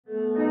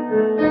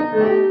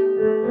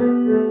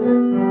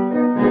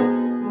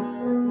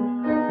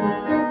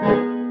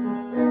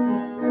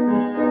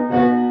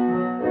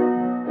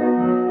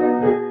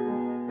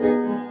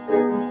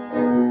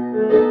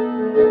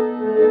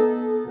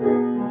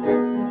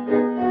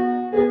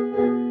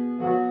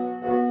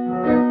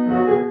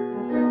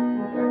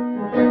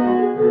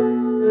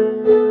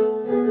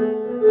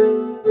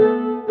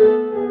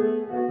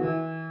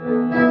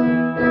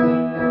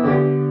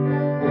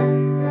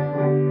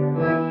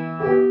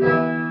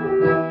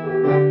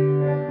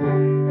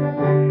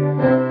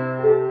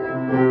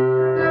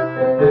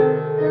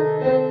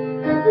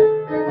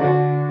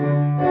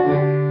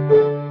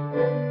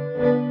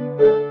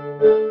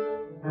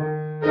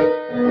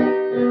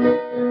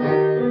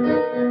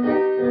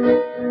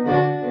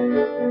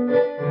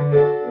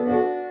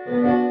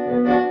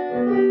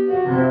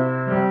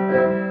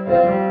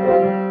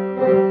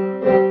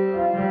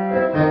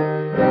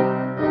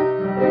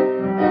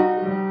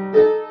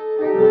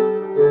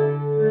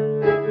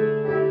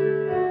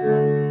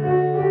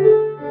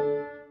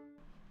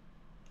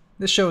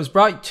This show is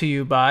brought to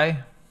you by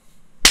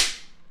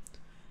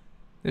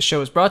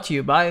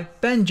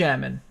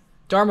BenJammin,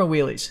 Dharma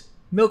Wheelies,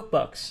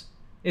 milkbux,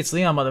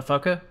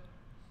 itsLeonMuthaFucka,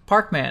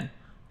 Parkman,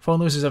 Phone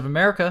Losers of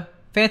America,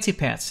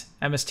 FancyPants,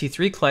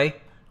 MST3 Clay,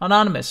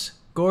 Anonymous,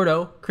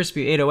 Gordo,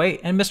 Crispy808,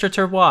 and Mr.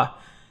 Turbeaux.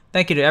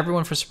 Thank you to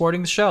everyone for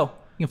supporting the show.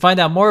 You can find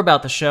out more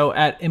about the show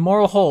at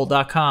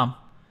immoralhole.com.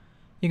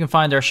 You can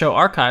find our show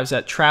archives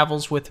at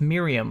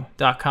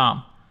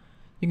travelswithmiriam.com.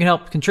 You can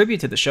help contribute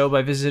to the show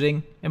by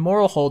visiting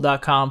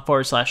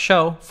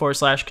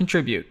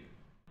immoralhole.com/show/contribute.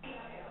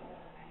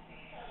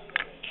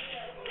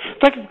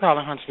 Thank you for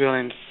calling Huntsville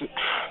and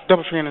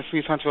Doubletree and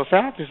Suites Huntsville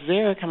South. This is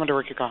Eric. Coming to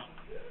work your call.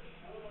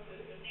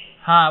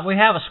 Hi, we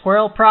have a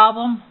squirrel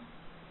problem.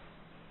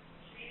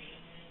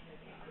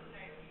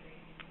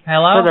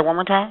 Hello? Say that one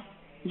more time?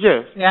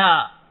 Yes.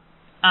 Yeah.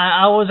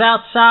 I was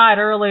outside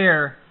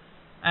earlier,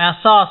 and I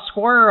saw a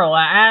squirrel.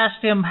 I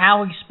asked him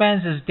how he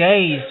spends his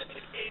days,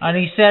 and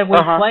he said we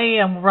play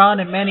and run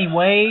in many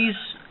ways,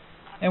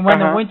 and when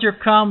the winter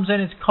comes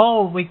and it's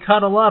cold, we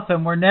cuddle up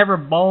and we're never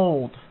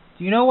bold.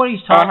 Do you know what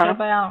he's talking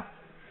about?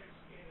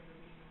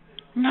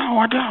 No,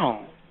 I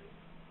don't.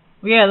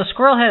 Yeah, the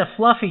squirrel had a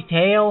fluffy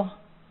tail.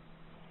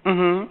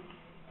 Mm-hmm.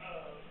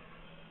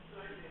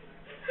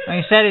 And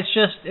he said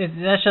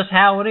that's just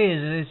how it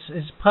is.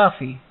 It's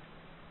puffy.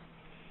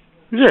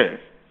 Yes.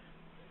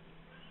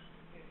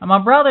 And my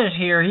brother's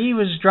here. He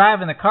was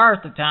driving the car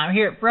at the time.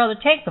 Here, brother,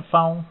 take the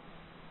phone.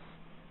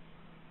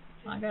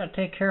 I gotta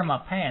take care of my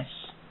pants.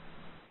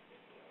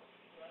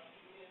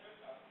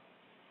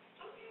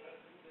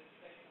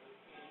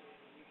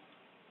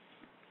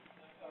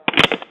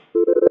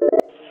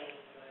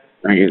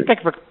 Thank you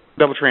for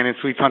Doubletree and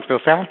Suites Huntsville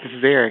South. This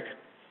is Eric.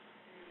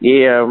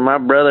 Yeah, my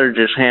brother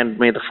just handed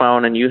me the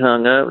phone and you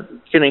hung up.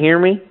 Can you hear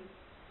me?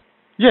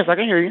 Yes, I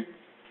can hear you.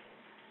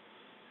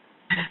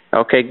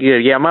 Okay,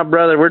 good. Yeah, my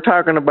brother, we're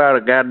talking about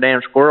a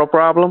goddamn squirrel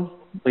problem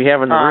we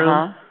have in the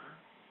room.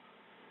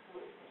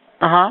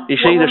 You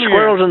see, the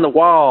squirrel's in the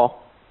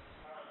wall.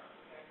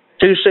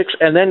 2-6,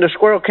 and then the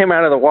squirrel came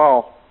out of the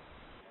wall.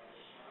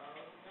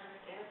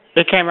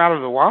 It came out of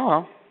the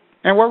wall?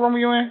 And what room are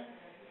you in?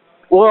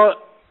 Well,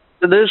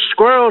 this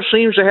squirrel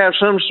seems to have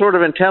some sort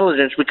of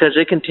intelligence because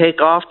it can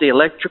take off the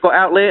electrical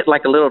outlet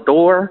like a little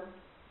door.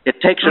 It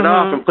takes it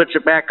off and puts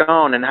it back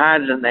on and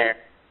hides in there.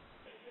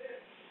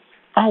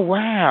 Oh,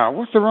 wow.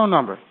 What's the room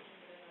number?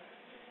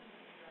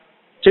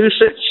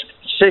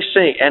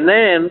 2616. And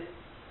then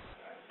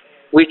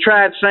we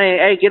tried saying,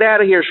 hey, get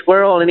out of here,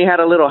 squirrel. And he had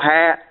a little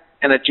hat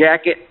and a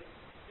jacket.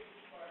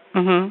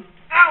 Ow,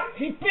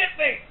 he bit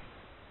me.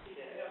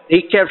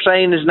 He kept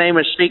saying his name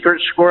is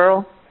Secret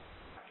Squirrel.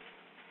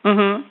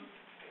 And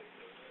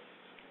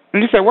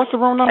you said, what's the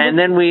room number? And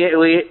then we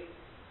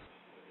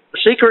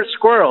Secret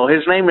Squirrel.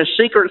 His name is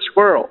Secret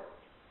Squirrel.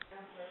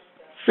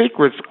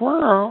 Secret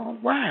Squirrel?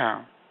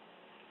 Wow.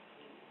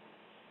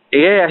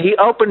 Yeah, he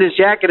opened his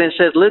jacket and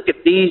said, look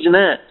at these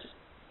nuts.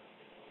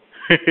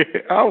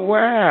 Oh,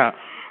 wow.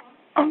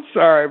 I'm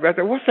sorry about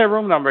that. What's that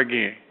room number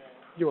again?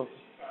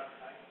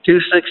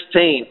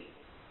 216.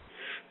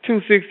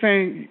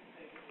 216?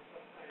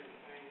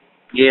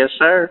 Yes,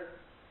 sir.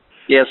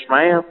 Yes,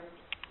 ma'am.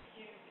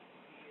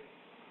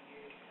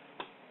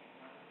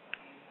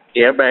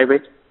 Yeah, baby.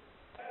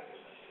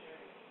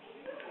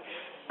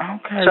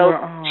 Okay.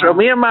 So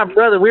me and my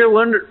brother, we were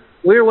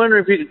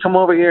wondering if you could come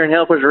over here and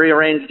help us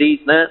rearrange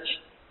these nuts.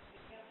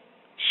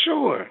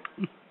 Sure.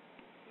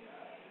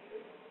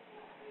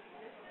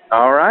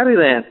 All righty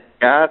then.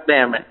 God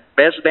damn it.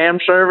 Best damn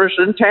service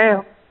in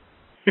town.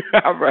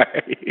 All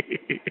right.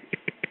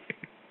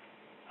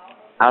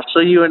 I'll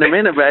see you in a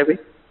minute, baby.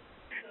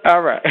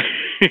 All right.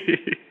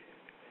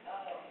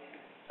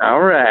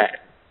 All right.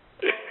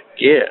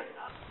 Yeah.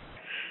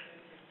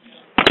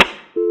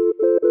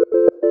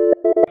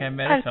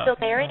 I'm still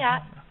married.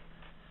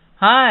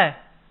 Hi.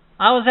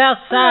 I was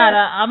outside.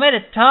 I met a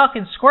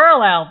talking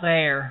squirrel out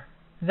there.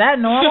 Is that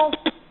normal?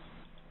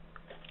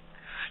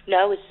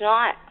 No, it's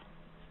not.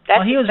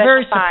 Well, he was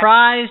very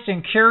surprised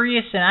and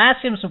curious, and I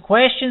asked him some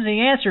questions, and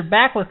he answered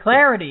back with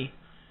clarity.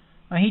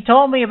 He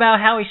told me about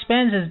how he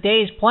spends his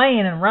days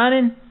playing and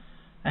running,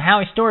 and how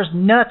he stores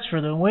nuts for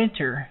the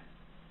winter.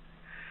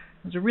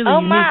 It was a really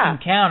unique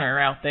encounter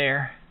out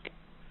there.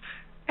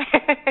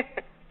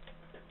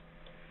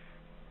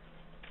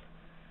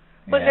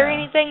 Was there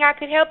anything I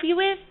could help you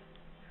with?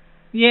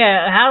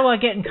 Yeah, how do I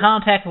get in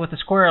contact with the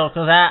squirrel?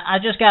 Because I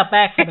just got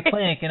back from the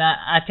clinic and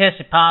I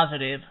tested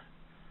positive.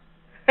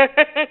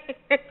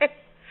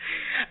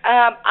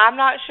 I'm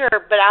not sure,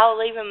 but I'll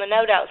leave him a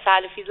note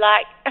outside if you'd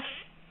like.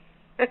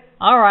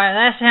 All right,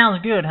 that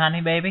sounds good,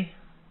 honey baby.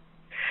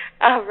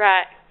 All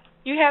right.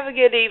 You have a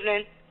good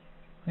evening.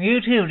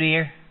 You too,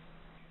 dear.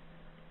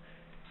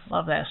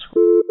 Love that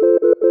squirrel.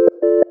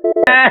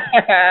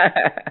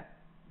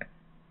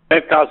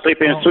 They've got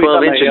sleeping in sweet.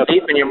 Well, it's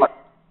deep in your mind.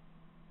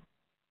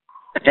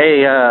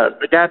 Hey,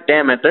 God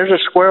damn it, there's a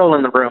squirrel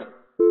in the room.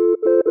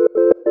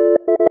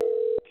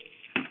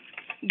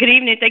 Good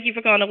evening. Thank you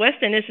for calling the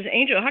Westin. This is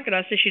Angel. How can I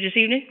assist you this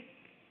evening?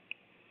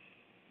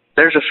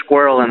 There's a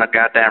squirrel in the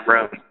goddamn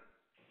room.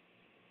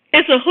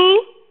 It's a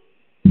who?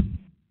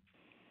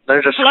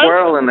 There's a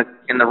squirrel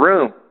in the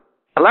room.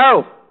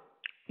 Hello?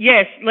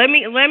 Yes. Let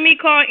me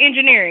call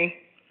engineering.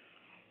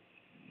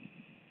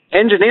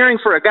 Engineering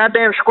for a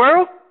goddamn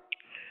squirrel?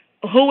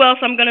 Who else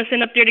I'm gonna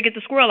send up there to get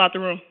the squirrel out the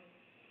room?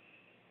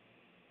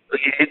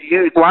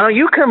 Why don't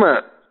you come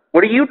up?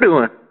 What are you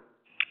doing?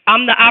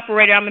 I'm the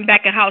operator. I'm in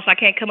back of house. I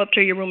can't come up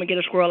to your room and get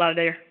a squirrel out of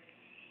there.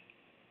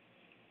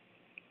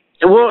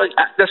 Well,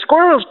 the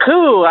squirrel's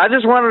cool. I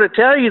just wanted to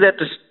tell you that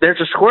there's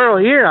a squirrel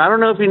here. I don't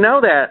know if you know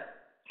that.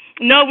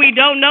 No, we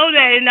don't know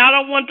that, and I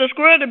don't want the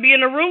squirrel to be in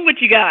the room with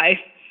you guys.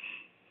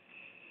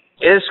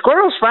 Yeah, the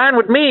squirrel's fine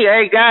with me.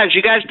 Hey, guys,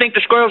 you guys think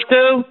the squirrel's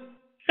cool?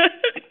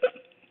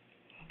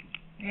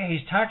 Yeah,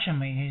 he's touching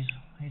me.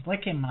 He's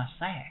licking my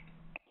sack.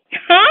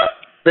 Huh?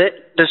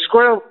 The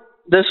squirrel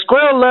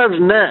loves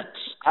nuts.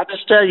 I'll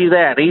just tell you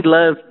that. He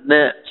loves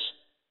nuts.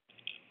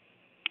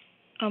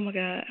 Oh, my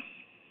God.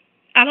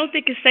 I don't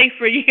think it's safe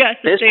for you guys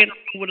to stay in a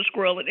room with a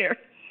squirrel in there.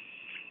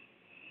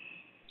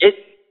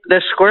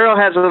 The squirrel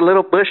has a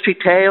little bushy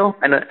tail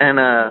and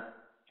a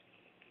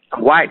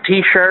white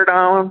T-shirt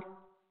on.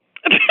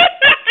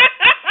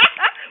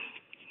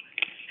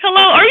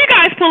 Hello, are you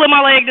guys pulling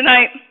my leg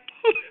tonight?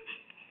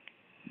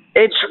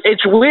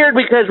 It's weird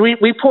because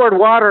we poured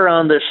water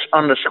on the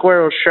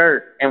squirrel's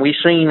shirt and we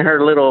seen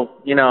her little,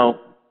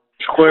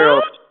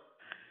 squirrel.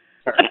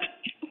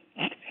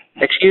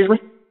 Excuse me?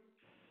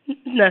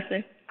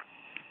 Nothing.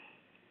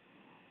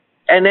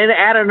 And then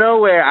out of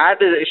nowhere,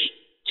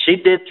 she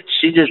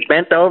just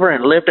bent over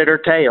and lifted her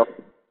tail.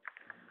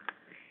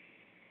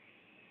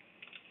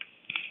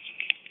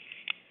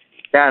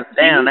 God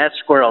damn, that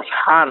squirrel's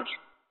hot as...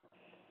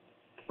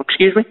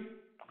 Excuse me?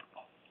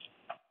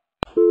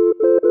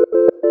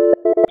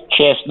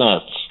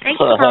 Chestnuts. Thanks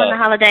for calling the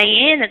Holiday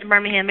Inn at the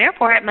Birmingham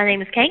Airport. My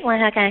name is Caitlin.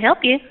 How can I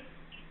help you?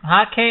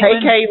 Hi,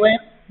 Caitlin. Hey, Caitlin.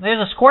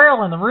 There's a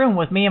squirrel in the room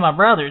with me and my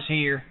brothers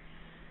here.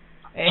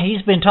 And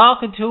he's been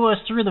talking to us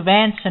through the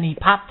vents, and he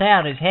popped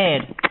out his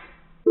head.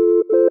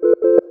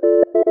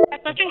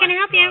 Can I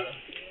help you?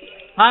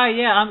 Hi,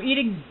 yeah, I'm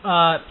eating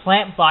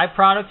plant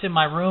byproducts in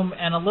my room,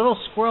 and a little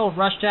squirrel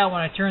rushed out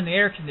when I turned the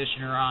air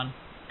conditioner on.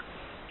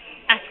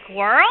 A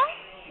squirrel?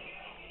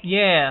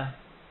 Yeah.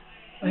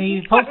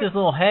 He poked his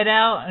little head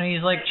out, and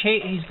he's like,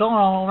 he's going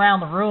all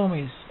around the room.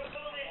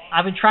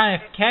 I've been trying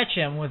to catch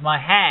him with my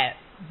hat,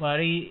 but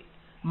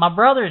my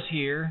brother's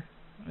here.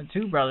 The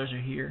two brothers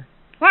are here.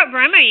 What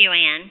room are you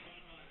in?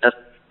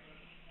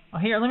 Oh,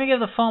 here, let me give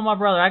the phone to my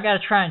brother. I gotta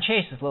try and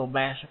chase this little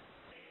bastard.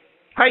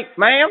 Hey,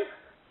 ma'am?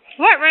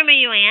 What room are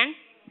you in?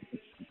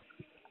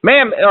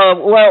 Ma'am,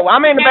 well,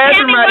 I'm in the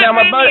bathroom right now.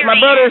 My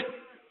brother's...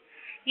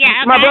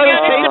 Yeah, my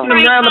brother's chasing him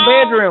around the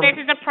bedroom.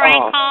 This is a prank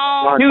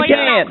call.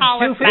 210.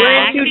 We're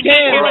in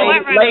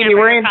 210, lady.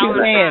 We're in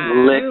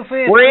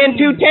 210. We're in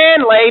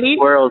 210, lady.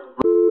 World.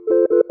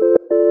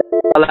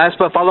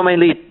 Alaspa, follow my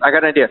lead. I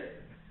got an idea.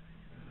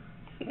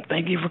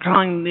 Thank you for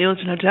calling the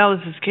Hilton Hotel.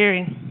 This is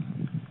Carrie.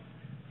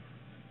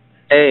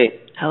 Hey.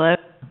 Hello.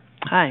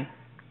 Hi.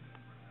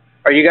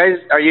 Are you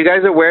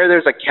guys aware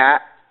there's a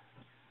cat?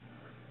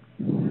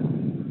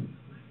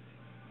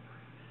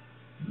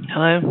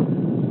 Hello.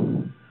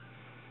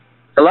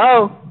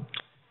 Hello?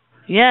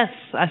 Yes,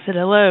 I said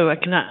hello. I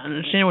cannot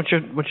understand what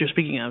you're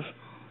speaking of.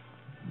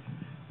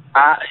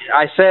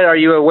 I said, are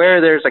you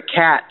aware there's a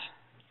cat?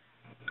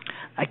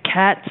 A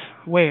cat?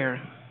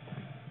 Where?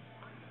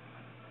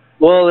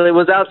 Well, it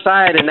was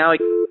outside, and now...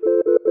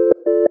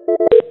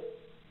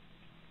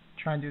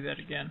 Try and do that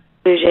again.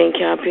 Eugene,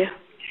 can I help you?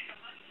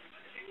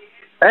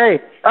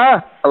 Hey,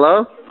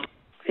 hello?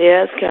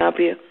 Yes, can I help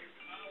you?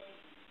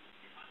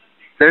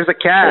 There's a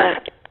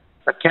cat.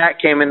 A cat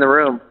came in the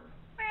room.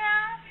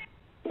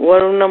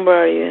 What room number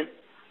are you in?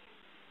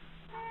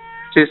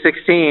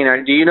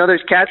 216. Do you know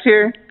there's cats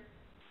here?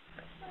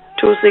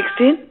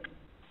 216?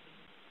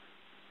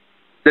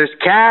 There's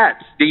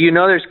cats. Do you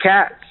know there's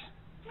cats?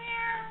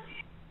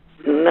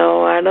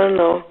 No, I don't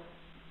know.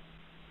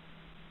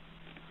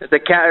 The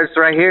cat is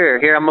right here.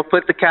 Here, I'm gonna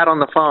put the cat on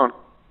the phone.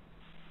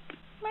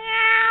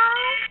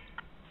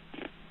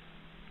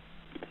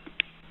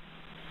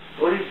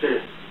 What is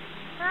this?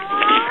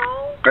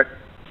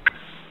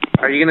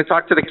 Are you gonna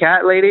talk to the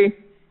cat lady?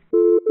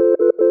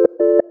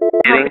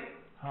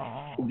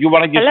 You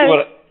want to get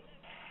Hello?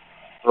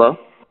 Hello?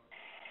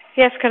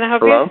 Yes, can I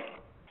help Hello? you?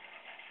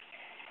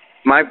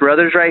 My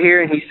brother's right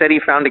here, and he said he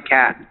found a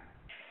cat.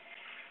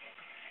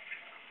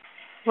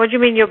 What do you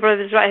mean your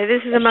brother's right here?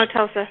 This is a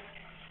motel, sir.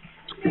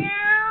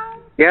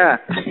 Yeah.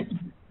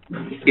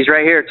 He's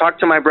right here. Talk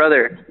to my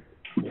brother.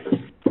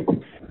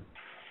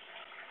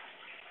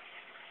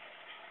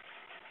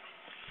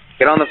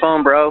 Get on the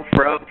phone, bro.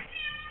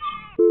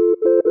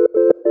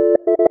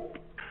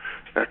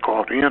 That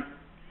called in.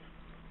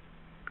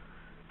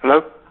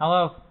 Hello?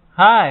 Hello.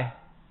 Hi.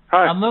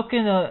 Hi. I'm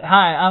looking to.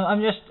 Hi.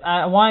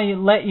 I want to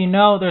let you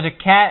know there's a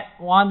cat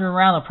wandering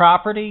around the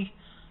property,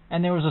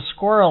 and there was a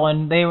squirrel,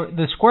 and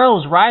the squirrel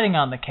was riding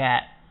on the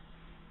cat.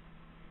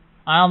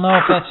 I don't know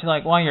if that's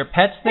like one of your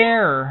pets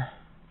there, or.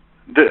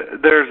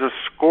 There's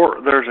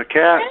a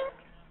cat.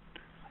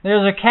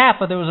 There's a cat,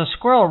 but there was a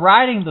squirrel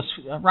riding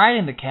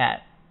the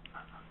cat.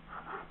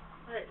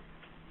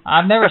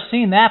 I've never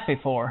seen that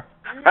before.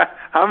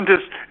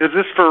 Is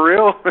this for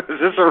real? Is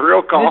this a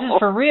real call? This is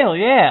for real,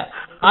 yeah.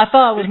 I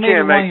thought it was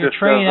maybe one of your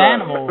trained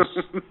animals.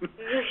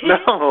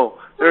 No,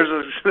 there's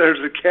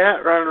a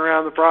cat running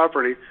around the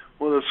property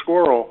with a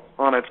squirrel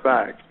on its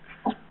back.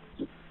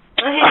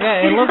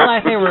 Yeah, it looked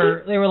like they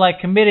were like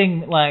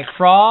committing like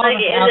fraud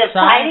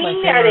outside, like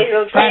they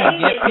were trying to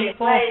get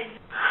people,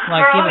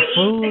 like give it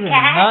food and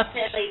nuts.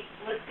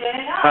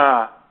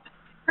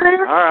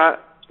 All right.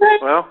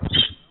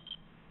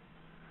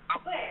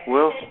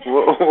 Well,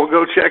 we'll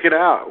go check it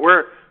out.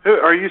 Who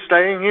are you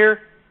staying here?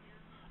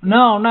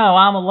 No,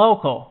 I'm a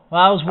local. Well,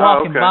 I was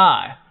walking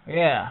by.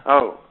 Yeah.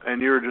 Oh,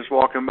 and you were just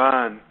walking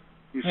by and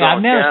you saw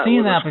I've never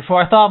seen that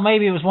before. I thought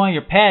maybe it was one of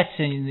your pets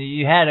and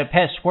you had a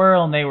pet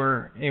squirrel and they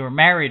were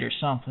married or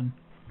something.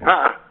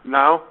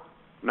 No.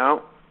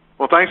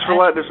 Well, thanks for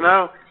letting us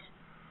know.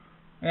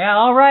 Yeah,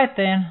 all right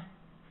then.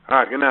 All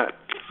right, good night.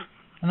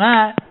 Good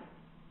night.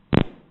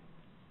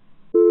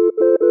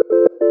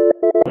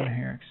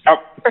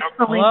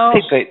 Hello?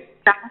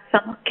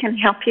 Can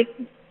I help you?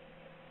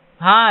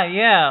 Hi,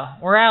 yeah.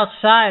 We're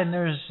outside and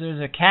there's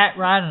a cat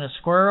riding a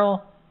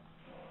squirrel.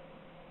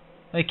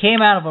 They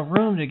came out of a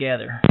room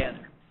together.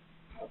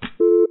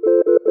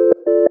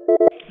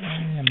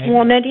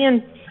 Want it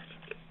in?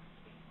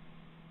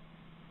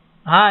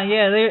 Hi,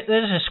 yeah,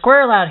 there's a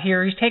squirrel out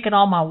here. He's taking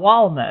all my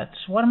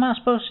walnuts. What am I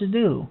supposed to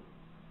do?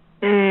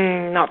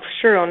 Not for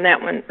sure on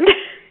that one.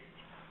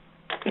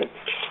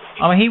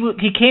 I mean,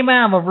 he came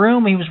out of a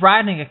room. He was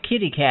riding a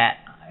kitty cat.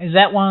 Is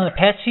that one of the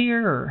pets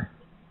here, or?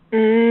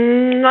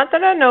 Not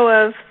that I know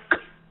of.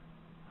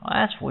 Well,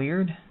 that's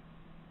weird.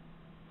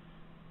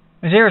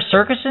 Is there a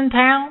circus in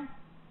town?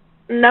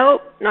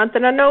 Nope, not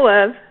that I know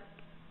of.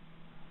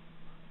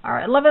 All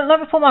right, let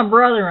me put my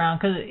brother on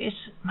because it's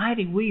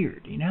mighty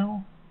weird, you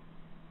know.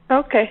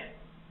 Okay.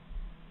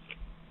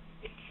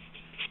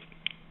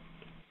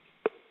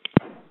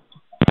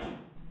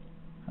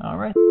 All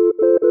right.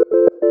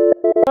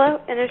 Hello,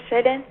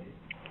 Interstate Inn.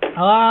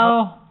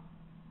 Hello.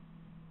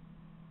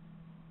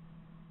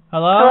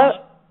 Hello,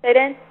 State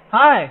Inn.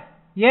 Hi.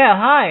 Yeah,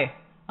 hi.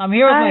 I'm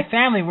here with my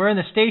family. We're in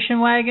the station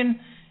wagon,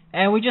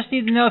 and we just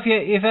need to know if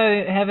you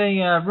have any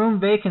room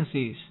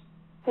vacancies.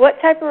 What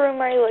type of room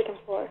are you looking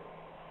for?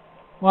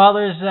 Well,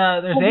 there's 8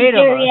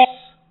 of us.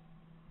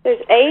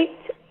 There's 8.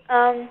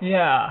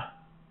 Yeah.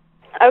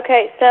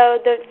 Okay, so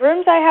the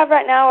rooms I have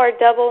right now are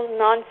double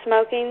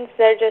non-smokings.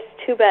 They're just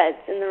 2 beds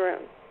in the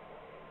room.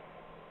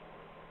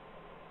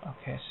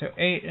 Okay, so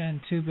 8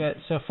 and 2 beds.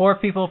 So 4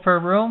 people per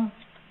room?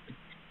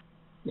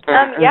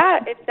 Yeah,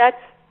 if that's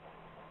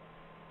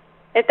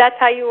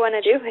how you want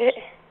to do it.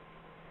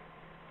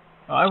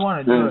 Oh, I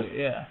want to do it,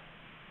 yeah.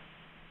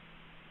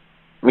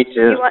 Me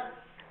too.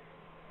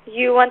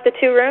 You want the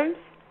 2 rooms?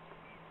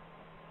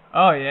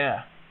 Oh,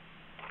 yeah.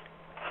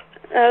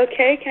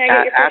 Okay, can I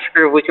get your... Ask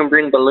her if we can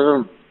bring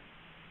balloons.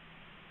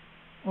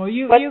 Well,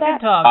 you can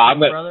talk,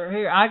 brother.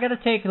 Here, I got to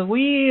take the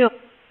wheel.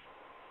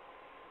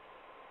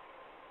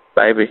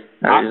 Baby, is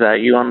that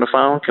you on the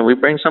phone? Can we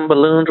bring some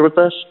balloons with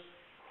us?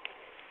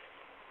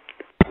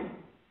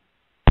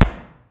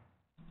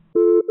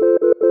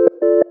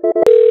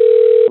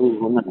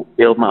 Ooh, I'm going to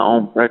build my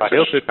own breakfast.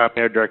 I'm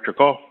here, director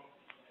call.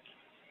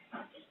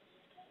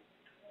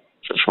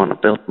 Just want to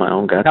build my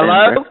own goddamn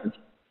Hello? breakfast.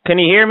 Can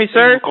you hear me,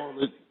 sir?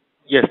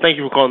 Yes, thank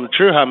you for calling the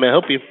True. How may I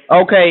help you?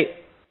 Okay.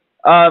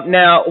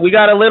 Now, we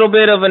got a little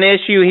bit of an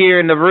issue here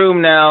in the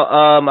room now.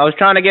 I was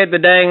trying to get the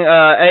dang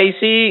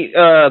AC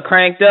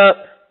cranked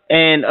up,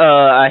 and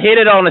I hit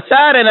it on the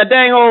side, and a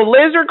dang old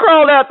lizard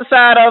crawled out the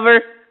side of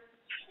her.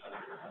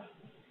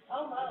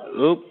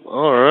 Oop,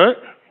 all right.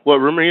 What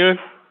room are you in?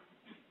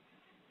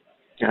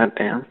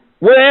 Goddamn.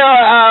 Well,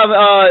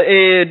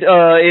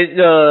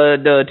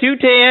 the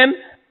 210,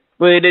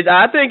 but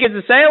I think it's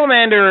a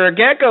salamander or a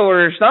gecko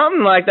or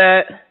something like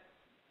that.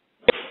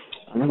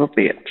 Son of a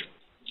bitch.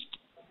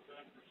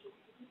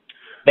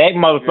 That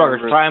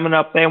motherfucker's climbing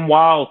up them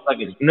walls like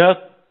it's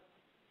nothing.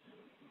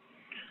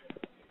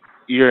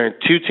 You're in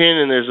 210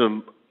 and there's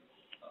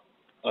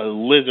a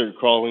lizard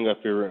crawling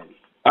up your room.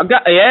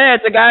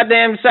 It's a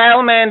goddamn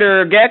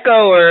salamander or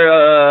gecko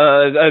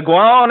or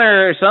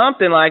iguana or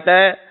something like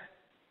that.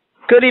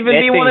 Could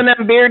even be one of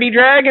them beardy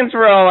dragons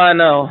for all I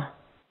know.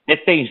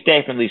 That thing's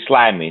definitely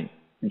slimy.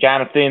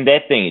 Jonathan,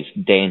 that thing is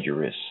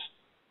dangerous.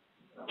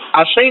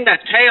 I've seen that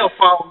tail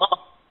fall off,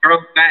 bro,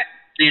 back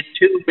in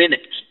 2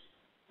 minutes.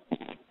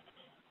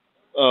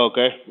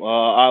 Okay.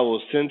 I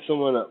will send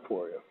someone up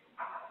for you.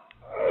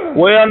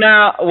 Well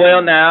now,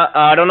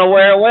 I don't know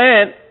where it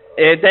went.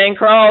 It ain't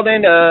crawled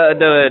into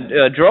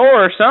the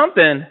drawer or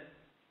something.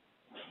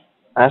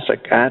 That's a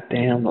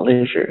goddamn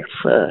lizard.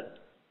 Fuck.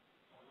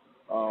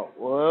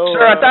 Well,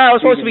 sir, I thought I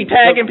was supposed to be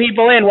tagging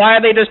people in. Why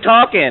are they just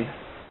talking?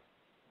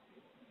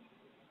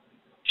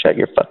 Shut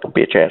your fucking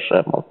bitch ass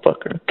up,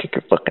 motherfucker. Kick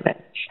your fucking ass.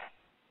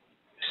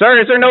 Sir,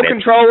 is there no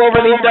control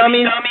over these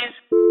dummies?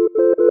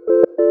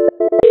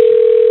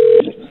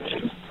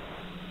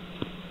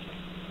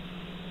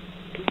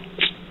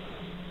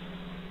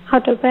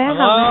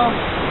 Hello?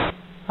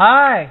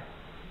 Hi.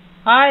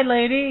 Hi,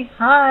 lady.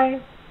 Hi.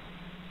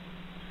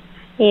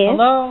 Yes.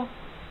 Hello?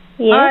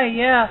 Yes. Hi,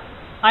 yeah.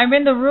 I'm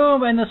in the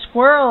room and the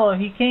squirrel,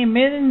 he came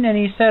in and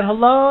he said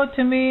hello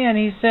to me and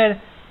he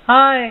said,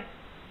 hi,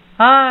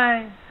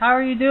 how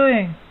are you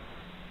doing?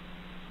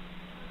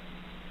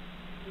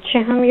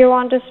 To whom you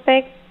want to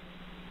speak?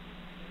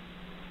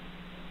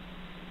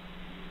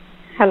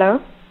 Hello?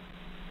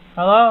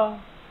 Hello?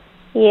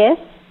 Yes?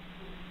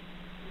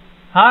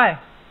 Hi.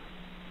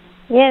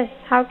 Yes,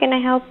 how can I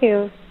help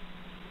you?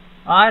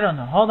 I don't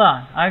know. Hold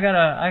on. I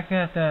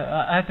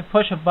have to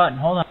push a button.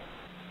 Hold on.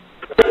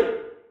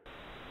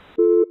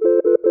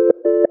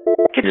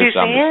 Could you see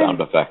in? Sound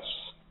effects.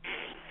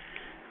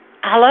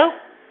 Hello?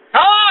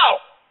 Hello!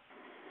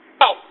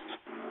 Oh.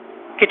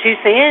 Could you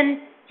see in?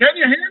 Can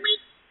you hear me?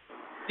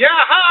 Yeah,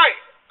 hi.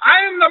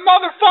 I am the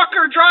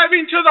motherfucker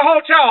driving to the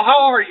hotel.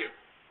 How are you?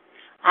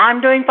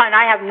 I'm doing fine.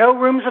 I have no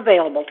rooms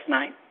available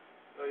tonight.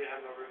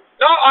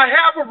 No, I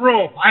have a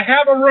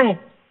room.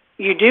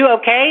 You do?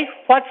 Okay.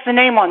 What's the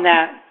name on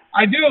that?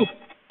 I do.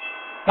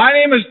 My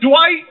name is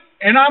Dwight,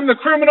 and I'm the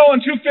criminal in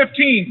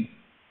 215.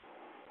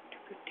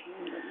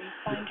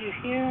 Find you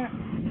here.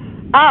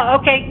 Oh,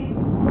 okay.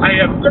 I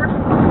have 35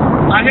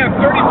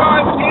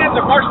 cans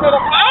of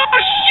marshmallow. Oh,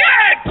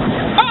 shit!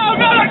 Oh,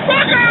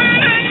 motherfucker!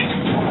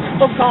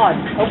 Oh, God.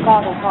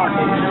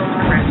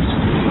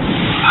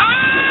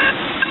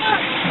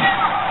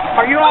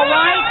 Are you all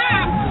right?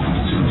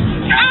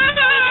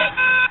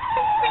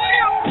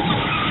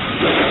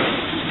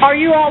 Are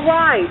you all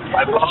right?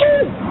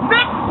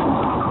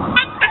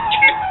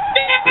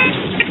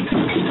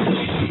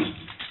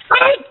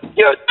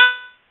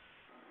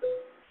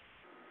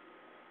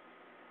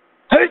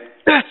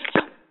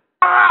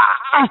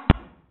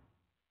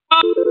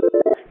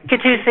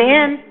 Could you see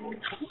in?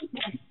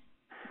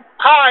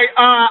 Hi,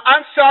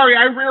 I'm sorry.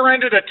 I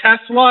rear-ended a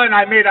Tesla and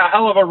I made a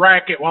hell of a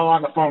racket while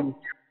on the phone.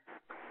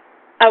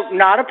 Oh,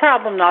 not a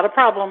problem.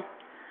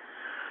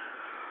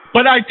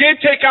 But I did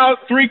take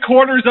out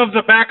 3/4 of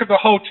the back of the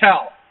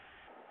hotel.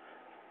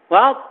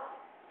 Well,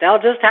 they'll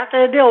just have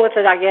to deal with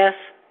it, I guess.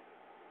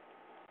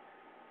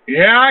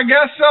 Yeah, I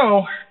guess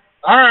so.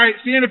 All right,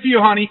 see you in a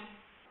few, honey.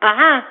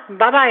 Uh-huh.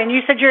 Bye-bye. And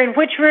you said you're in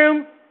which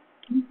room?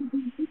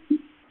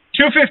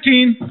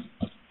 215.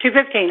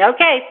 215.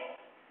 Okay.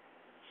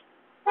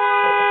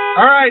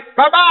 All right.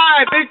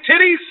 Bye-bye, big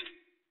titties.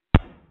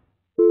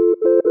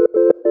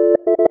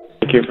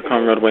 Thank you for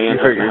calling Roadway Inn. You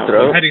hurt your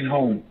throat? I'm heading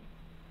home.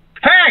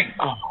 Hey!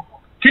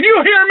 Can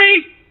you hear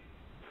me?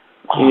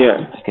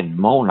 Yeah. I can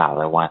moan out of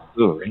that one.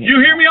 You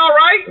hear me all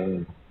right?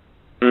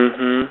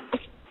 Mm-hmm.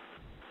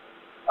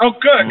 Oh,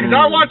 good, because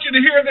I want you to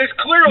hear this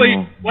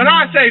clearly when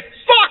I say,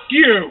 fuck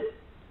you!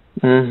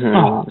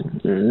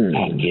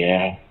 Mm-hmm.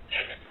 Yeah.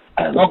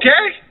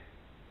 Okay?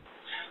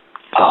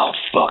 Oh,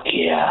 fuck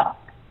yeah.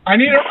 I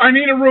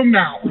need a room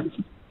now.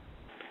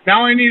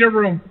 Now I need a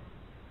room.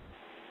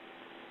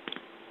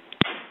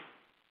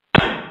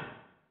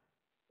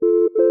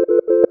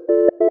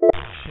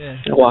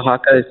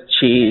 Oaxaca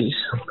cheese.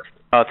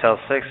 Hotel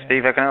 6,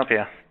 Steve, I can help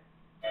you.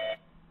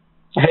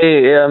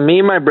 Hey, me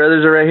and my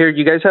brothers are right here. Do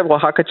you guys have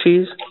Oaxaca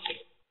cheese?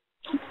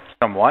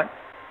 Some what?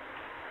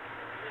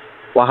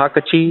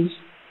 Oaxaca cheese.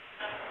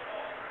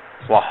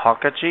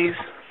 Oaxaca cheese?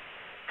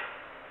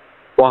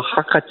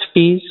 Oaxaca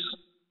cheese.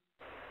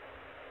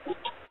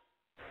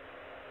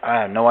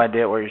 I have no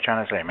idea what you're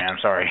trying to say, man. I'm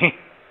sorry.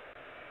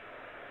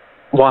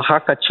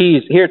 Oaxaca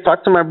cheese. Here,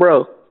 talk to my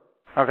bro.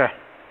 Okay.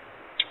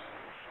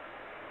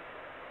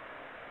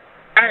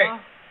 Hey.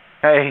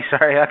 Hey,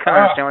 sorry, I can't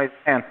understand what he's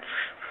saying.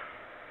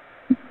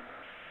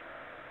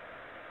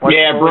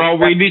 Yeah, bro,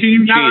 we need you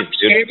some not cheese,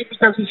 dude. it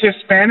because he's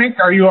Hispanic?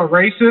 Are you a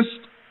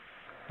racist?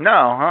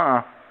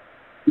 No,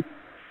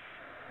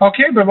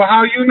 Okay, but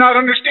how do you not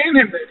understand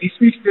him then? He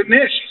speaks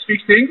Danish. He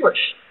speaks English.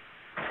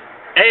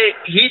 Hey,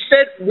 he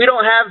said we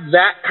don't have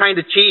that kind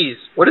of cheese.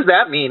 What does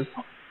that mean?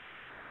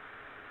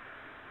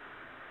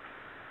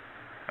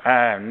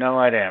 I have no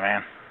idea,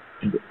 man.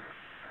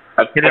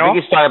 I think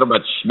he's talking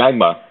about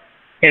smegma.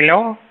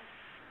 Hello?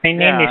 My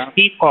name is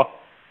Pico.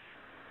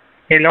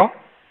 Hello?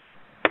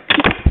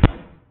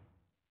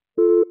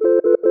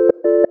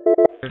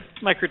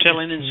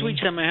 Microtel Inn and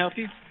Suites, how may I help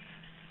you?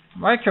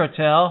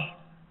 Microtel?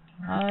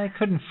 I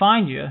couldn't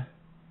find you.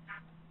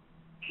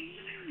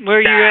 Where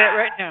are you at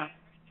right now?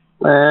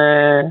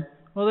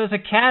 Well, there's a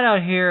cat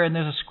out here and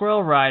there's a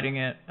squirrel riding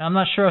it. I'm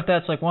not sure if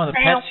that's like one of the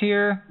pets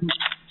here.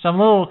 So I'm a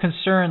little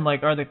concerned,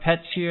 like, are the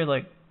pets here,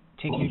 like,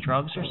 taking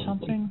drugs or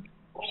something?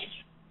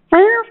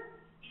 Hello?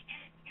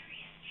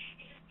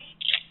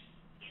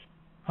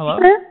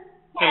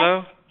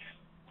 Hello?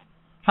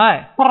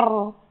 Hi.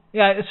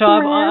 Yeah, so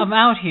I'm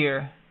out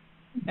here,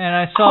 and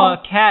I saw a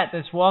cat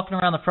that's walking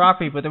around the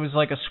property, but there was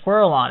like a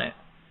squirrel on it.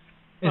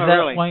 Is that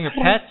really? one of your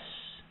pets?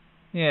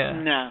 Yeah.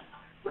 No.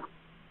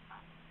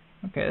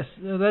 Okay,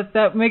 so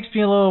that makes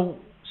me a little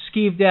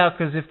skeeved out,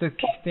 because if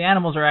the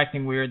animals are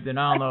acting weird, then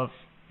I don't know if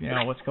you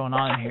know what's going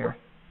on here.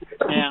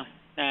 Yeah.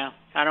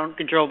 I don't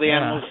control the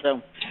animals,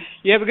 so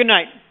you have a good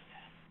night.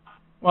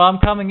 Well, I'm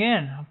coming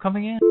in. I'm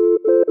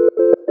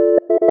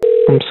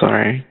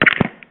sorry.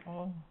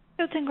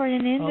 Hilton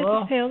Garden Inn, this is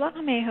Paola.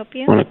 How may I help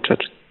you? Want to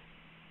touch?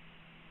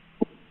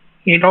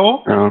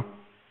 Hello? No.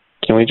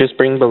 Can we just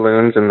bring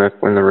balloons in the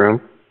room?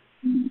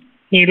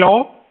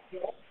 Hello?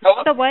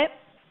 The what?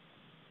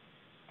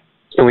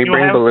 Can we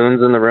bring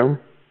balloons in the room?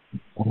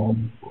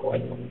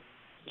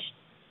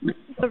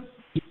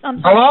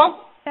 Hello?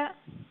 Yeah.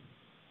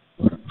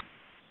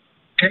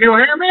 Can you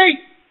hear me?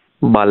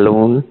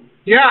 Balloon.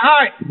 Yeah,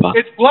 hi.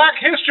 It's Black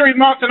History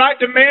Month and I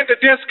demand a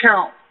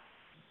discount.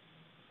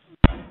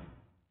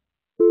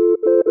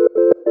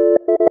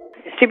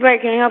 Steve Ray,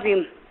 can I help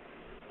you?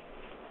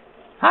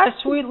 Hi,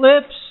 Sweet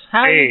Lips.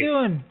 How are you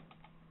doing?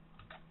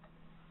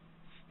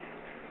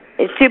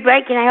 It's Steve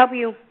Ray, can I help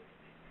you?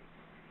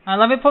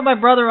 Let me put my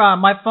brother on.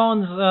 My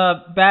phone's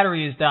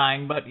battery is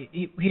dying, but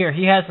he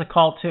has the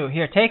call too.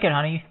 Here, take it,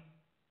 honey.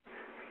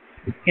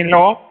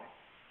 Hello?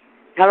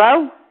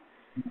 Hello?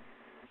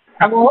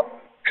 Hello?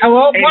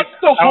 What's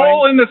the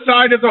hole in the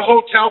side of the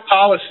hotel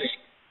policy?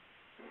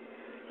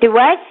 The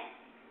what?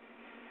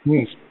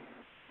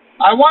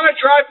 I want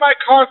to drive my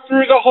car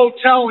through the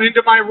hotel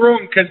into my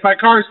room because my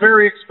car is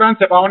very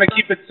expensive. I want to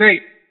keep it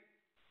safe.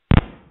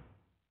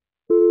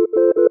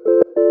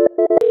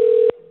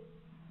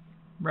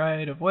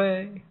 Right of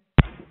way.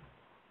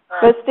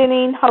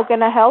 Christine, how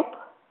can I help?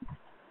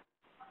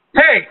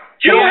 Hey,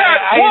 you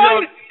had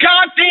one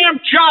goddamn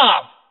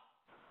job.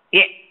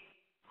 Yeah.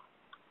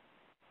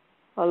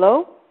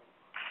 Hello?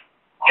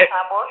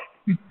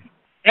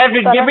 Evan,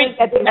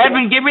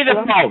 give me the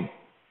phone.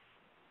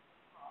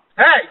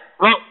 Hey,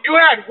 you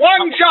had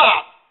one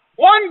job.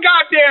 One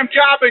goddamn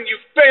job and you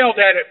failed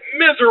at it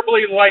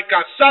miserably like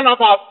a son of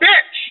a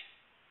bitch.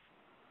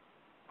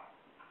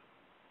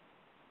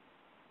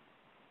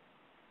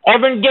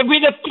 Evan, give me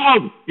the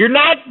phone.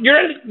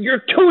 You're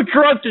too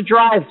drunk to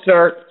drive,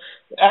 sir.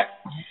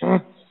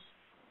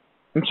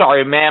 I'm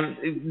sorry, ma'am.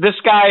 This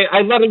guy,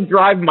 I let him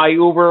drive my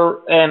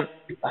Uber, and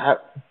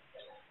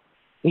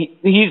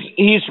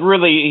he's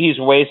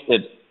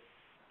wasted.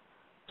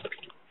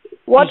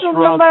 What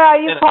number are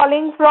you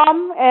calling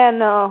from,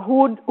 and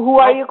who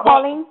are you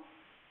calling?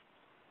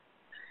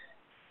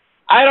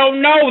 I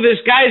don't know. This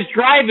guy's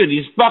driving.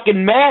 He's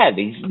fucking mad.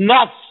 He's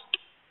nuts.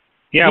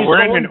 Yeah,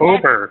 we're in an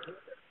Uber.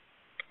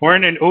 We're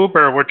in an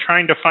Uber. We're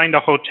trying to find a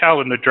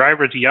hotel, and the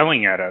driver's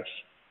yelling at us.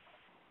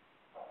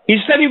 He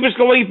said he was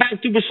going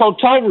back to his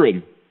hotel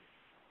room.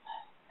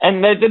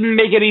 And that didn't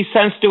make any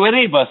sense to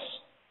any of us.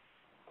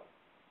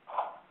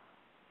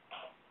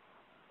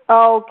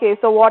 Oh, okay,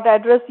 so what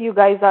address you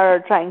guys are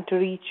trying to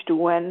reach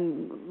to,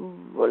 and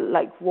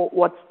like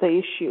what's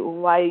the issue?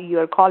 Why you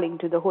are calling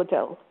to the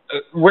hotel? I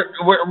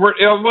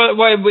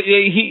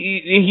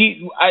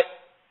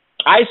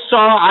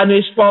saw on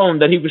his phone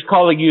that he was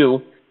calling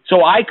you,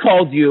 so I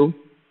called you,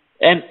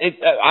 and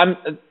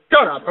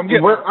shut up! I'm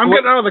getting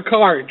out of the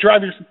car.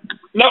 Drive your.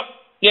 No.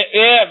 Yeah.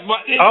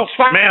 Oh,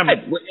 fine. ma'am.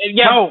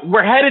 Yeah, no,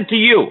 we're headed to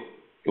you.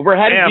 We're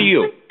headed to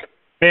you.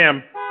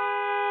 Ma'am.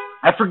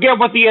 I forget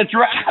what the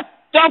address.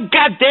 Oh,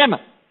 God damn it.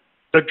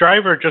 The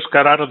driver just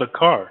got out of the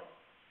car.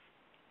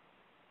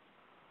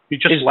 He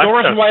just His left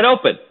door's us. wide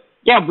open.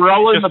 Yeah, we're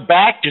all in the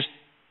back.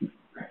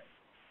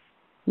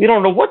 We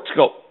don't know what's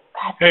going.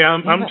 Hey,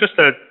 I'm just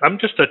a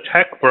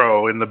tech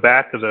bro in the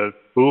back of the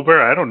Uber.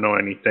 I don't know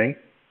anything.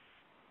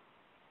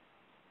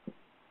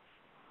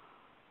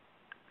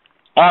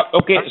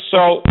 Okay,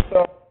 so.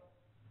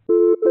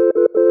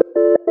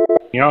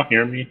 Y'all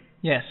hear me?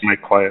 Yes. Am I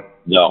quiet?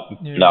 No,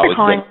 we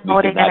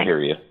cannot hear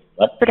you.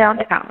 For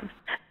downtown.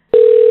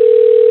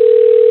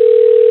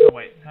 Oh,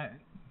 wait.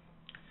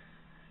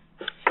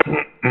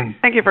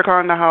 Thank you for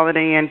calling the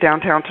Holiday Inn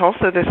downtown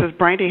Tulsa. This is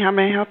Brandy. How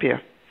may I help you?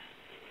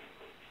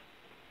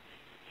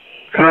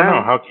 I don't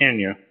know. How can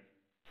you?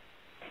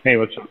 Hey,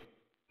 what's up?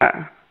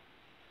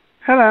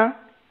 Hello.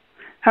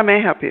 How may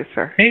I help you,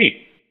 sir?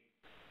 Hey.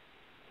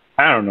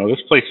 I don't know.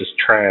 This place is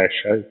trash.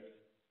 I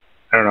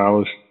don't know. I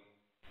was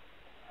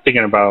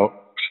thinking about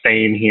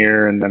staying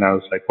here, and then I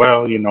was like,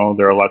 well, you know,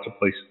 there are lots of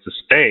places to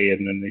stay,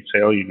 and then they say,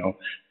 oh, you know,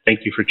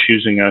 thank you for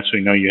choosing us. We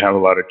know you have a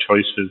lot of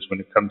choices when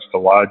it comes to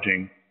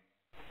lodging.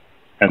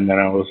 And then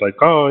I was like,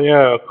 oh,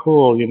 yeah,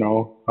 cool, you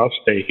know, I'll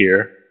stay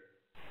here.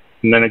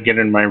 And then I get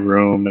in my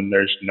room, and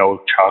there's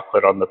no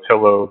chocolate on the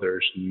pillow.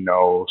 There's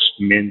no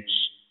mints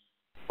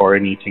or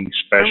anything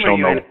special.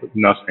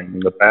 Nothing in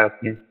the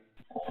bathroom.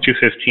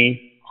 215.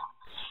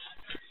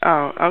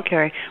 Oh,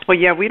 okay. Well,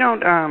 yeah, we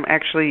don't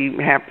actually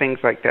have things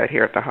like that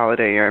here at the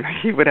Holiday Inn.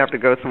 You would have to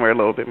go somewhere a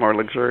little bit more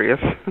luxurious.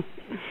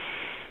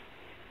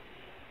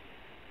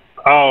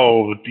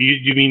 Oh,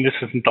 you mean this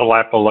isn't the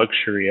lap of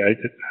luxury?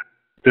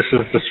 This is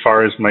as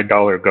far as my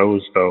dollar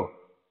goes, though.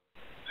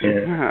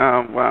 Yeah.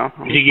 Oh, well.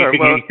 You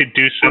could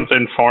do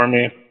something for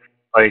me,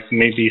 like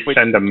maybe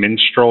send a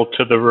minstrel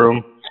to the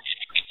room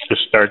to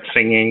start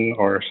singing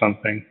or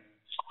something.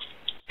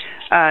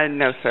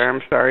 No, sir,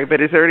 I'm sorry. But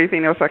is there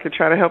anything else I could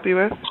try to help you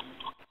with?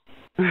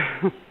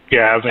 Do you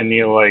have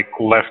any, like,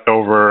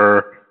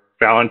 leftover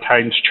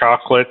Valentine's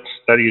chocolates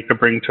that you could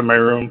bring to my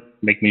room?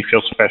 Make me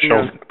feel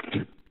special?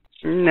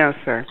 No,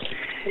 sir.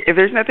 If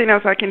there's nothing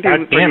else I can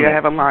do for you, I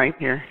have a line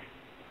here.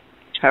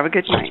 Have a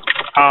good night.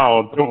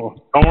 Oh,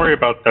 don't worry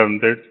about them.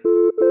 Thank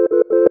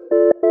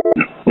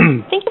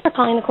you for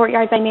calling the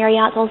Courtyard by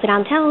Marriott Tulsa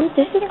Downtown.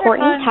 This is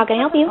Courtney. How can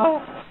I help you?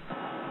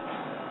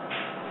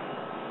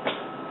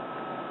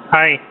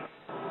 Hi.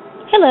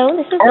 Hello,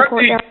 this is the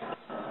Courtyard.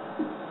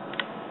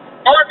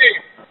 Courtney,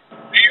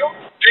 do you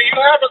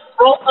have a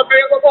throat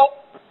available?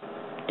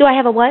 Do I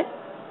have a what?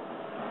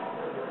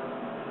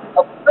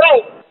 A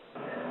throat.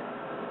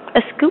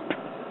 A scoop?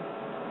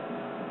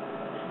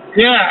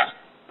 Yeah.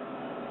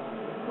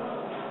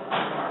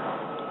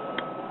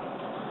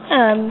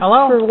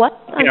 Hello? For what?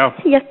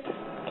 Yes.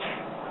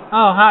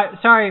 Oh, hi.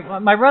 Sorry,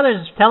 my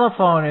brother's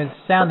telephone is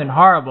sounding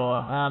horrible.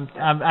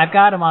 I've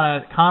got him on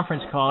a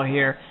conference call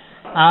here.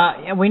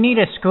 We need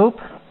a scoop.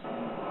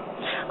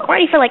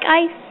 Ready for like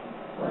ice?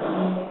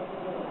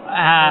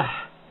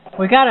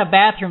 We got a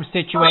bathroom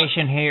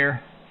situation here.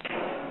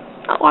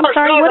 Oh, I'm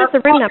sorry. What is the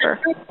room number?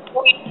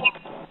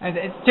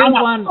 It's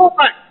 21.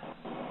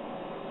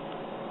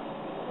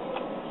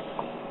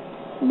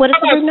 What is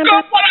the room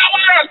number?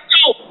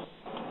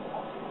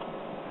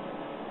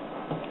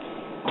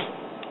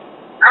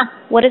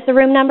 What is the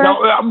room number? No,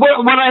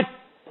 when I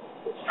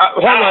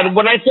hold on.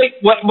 What I think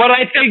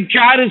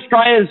John is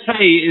trying to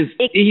say is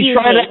he's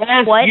trying to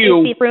ask what you.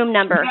 What is the room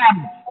number?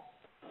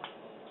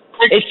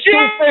 It's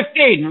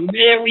 215.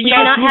 Yeah, we do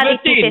not have a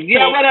 215.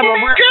 Yeah, whatever.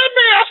 Give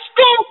me a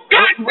scoop.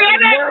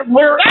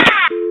 We're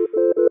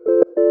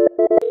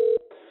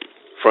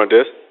Front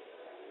desk.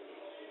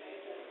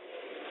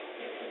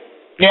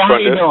 Yeah, how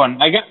you doing?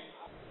 How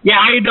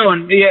you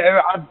doing?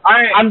 Yeah,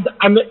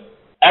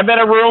 I'm in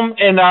a room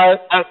and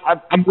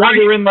I'm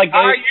wondering like. How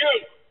are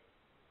you?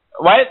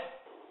 What?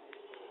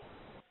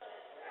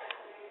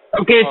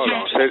 Okay, Hold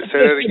on. Say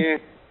that again.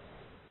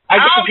 How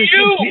are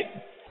you?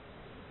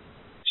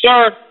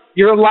 Sir,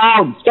 you're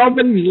loud.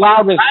 Somebody's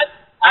loud.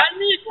 I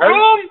need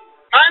room.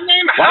 My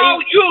name. How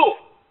are you?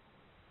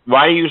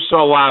 Why are you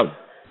so loud?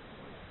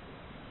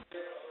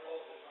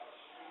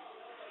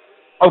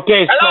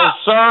 Okay, Hello?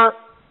 so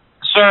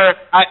sir,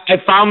 I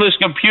found this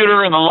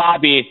computer in the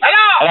lobby. Hello?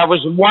 And I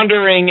was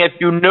wondering if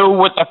you knew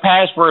what the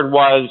password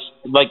was.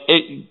 Like,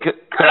 could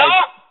Hello?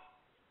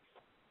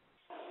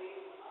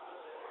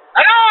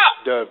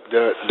 Hello?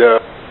 The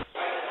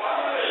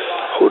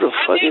who the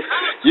fuck is?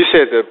 You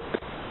said the.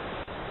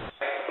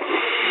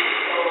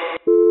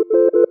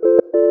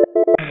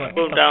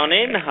 Down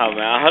in, how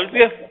may I help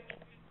you?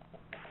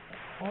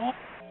 Hello?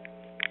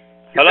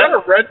 Is that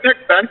a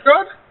redneck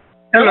Benchot?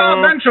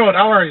 Hello, Benchot,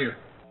 how are you?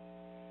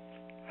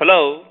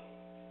 Hello?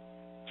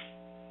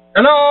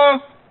 Hello?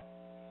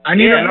 I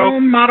need a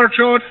room,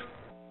 Motherchot.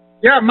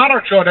 Yeah,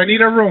 Motherchot, I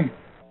need a room.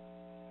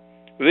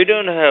 We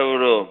don't have a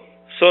room.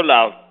 So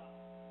loud.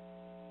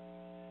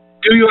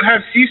 Do you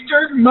have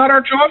sister,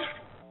 Motherchot?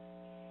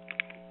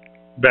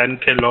 Ben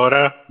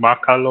Kelora,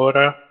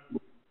 Macalora.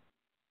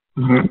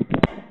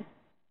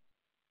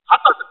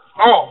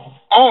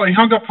 Oh, he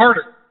hung up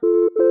harder.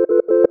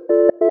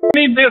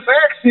 Need this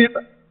accent.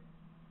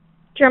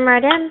 Drum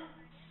right in.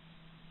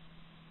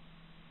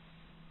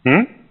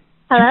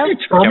 Hello?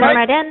 Drum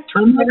right in.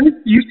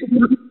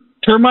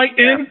 Termite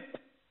in?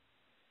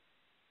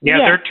 Yeah,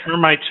 there are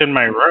termites in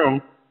my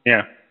room.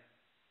 Yeah.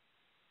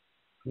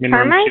 I'm in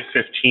room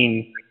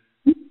 215.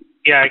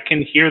 Yeah, I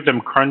can hear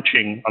them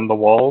crunching on the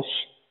walls.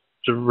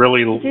 It's a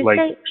really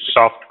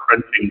soft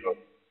crunching.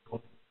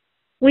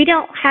 We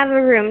don't have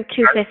a room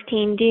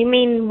 215. Do you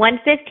mean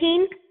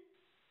 115?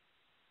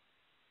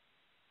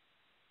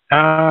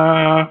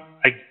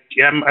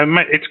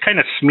 It's kind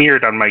of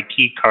smeared on my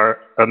key card,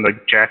 on the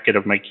jacket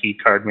of my key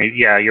card. Maybe,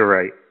 yeah, you're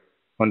right.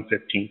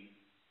 115.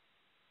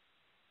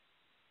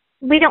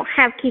 We don't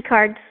have key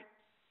cards.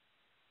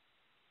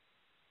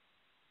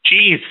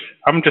 Jeez,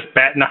 I'm just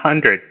batting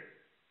 100.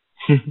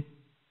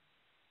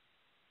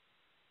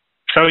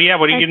 So yeah,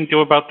 what are you gonna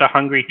do about the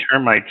hungry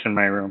termites in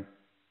my room?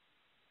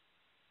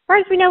 far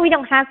as we know, we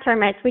don't have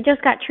termites. We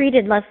just got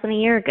treated less than a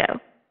year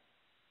ago.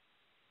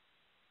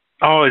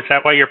 Oh, is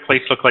that why your place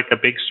looked like a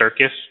big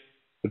circus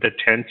with the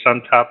tents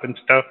on top and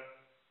stuff?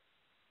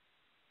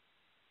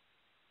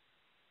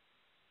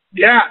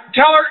 Yeah,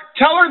 tell her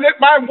that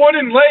my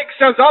wooden leg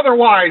says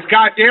otherwise.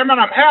 God damn it,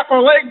 I'm half a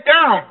leg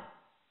down.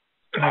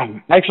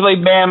 Actually,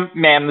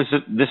 ma'am,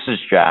 this is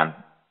John.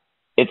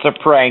 It's a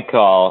prank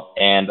call,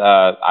 and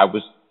I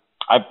was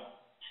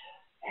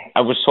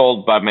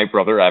told by my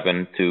brother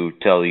Evan to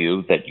tell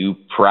you that you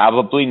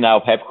probably now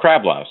have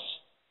crab louse.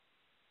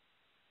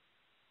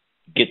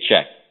 Get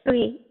checked.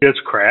 Okay. She has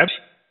crabs?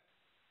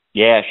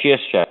 Yeah, she has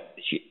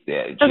checked.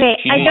 I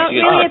don't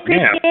really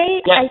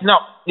appreciate. Ma'am.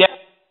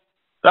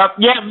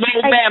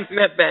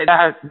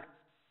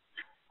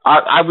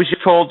 I was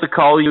told to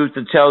call you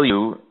to tell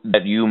you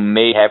that you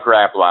may have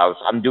crab louse.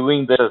 I'm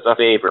doing this as a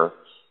favor.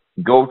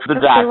 Go to the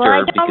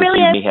doctor because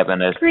you may have an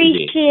STD.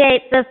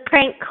 Appreciate the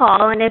prank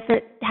call, and if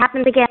it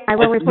happens again, I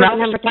will report the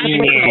number to the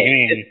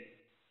police.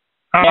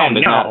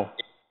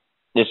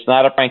 It's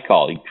not a prank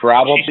call. You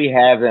probably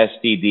have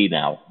STD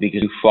now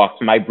because you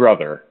fucked my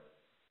brother.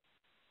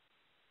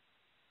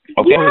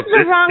 Okay? You have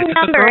the wrong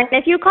number. And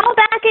if you call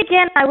back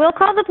again, I will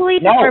call the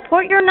police and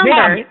report your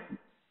number.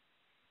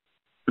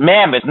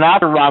 Ma'am, it's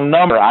not the wrong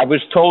number. I was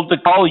told to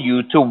call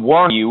you to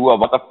warn you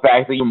about the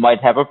fact that you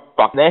might have a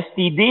fucking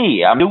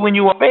STD. I'm doing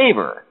you a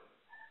favor.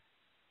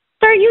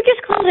 Sir, you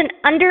just called an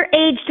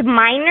underage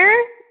minor?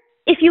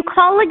 If you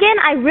call again,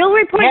 I will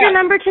report your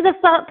number to the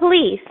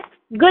police.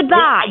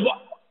 Goodbye.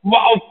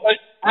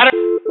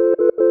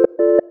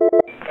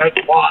 Thank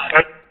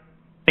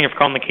you for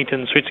calling the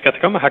Kington Suites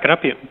Tacoma. How can I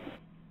help you?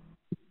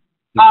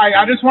 Hi,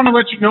 I just want to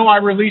let you know I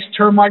released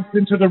termites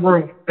into the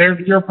room. They're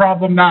your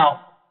problem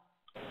now.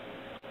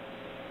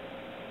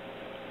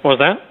 What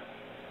was that?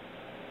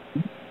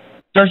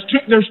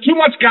 There's too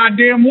much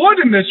goddamn wood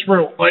in this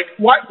room. Like,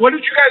 what did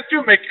you guys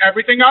do? Make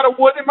everything out of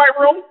wood in my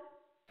room?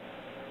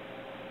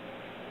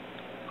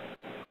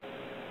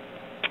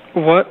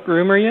 What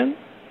room are you in?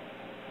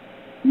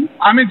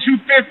 I'm in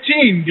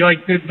 215.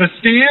 Like, the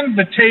stand,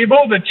 the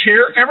table, the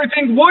chair,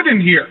 everything wood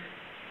in here.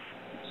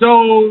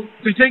 So,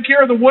 to take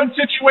care of the wood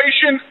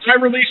situation, I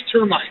released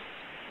termites.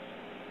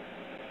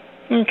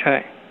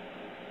 Okay.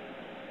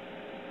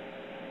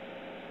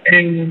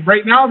 And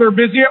right now, they're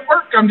busy at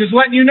work. I'm just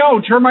letting you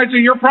know, termites are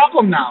your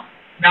problem now.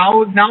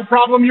 Now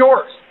problem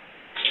yours.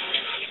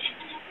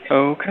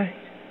 Okay.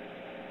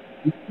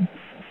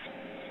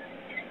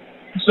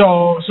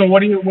 So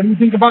what do you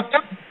think about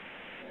that?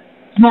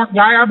 Smart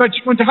guy, I bet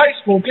you went to high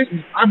school, didn't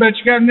you? I bet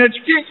you got an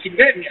education,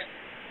 didn't you?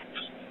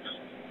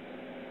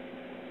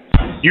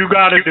 You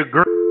got a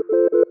degree.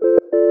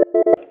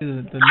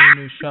 The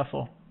new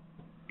shuffle.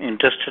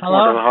 Interested?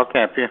 Hello? How can I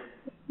help you?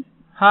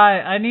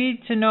 Hi, I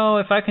need to know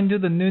if I can do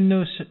the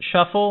new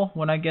shuffle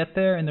when I get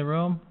there in the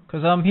room,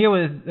 because I'm here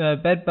with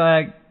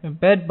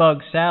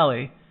bedbug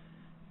Sally,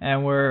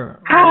 and we're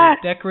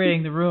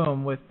decorating the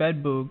room with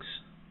bed bugs.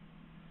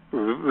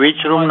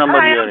 Which room number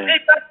you are in?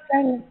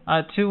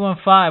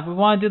 215. We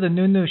want to do the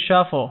new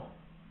shuffle,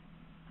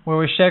 where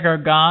we shake our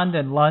gond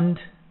and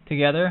lund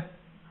together.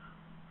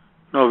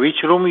 No,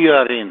 which room you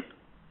are in?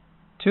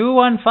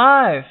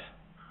 215.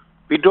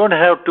 We don't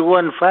have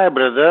 215,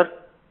 brother.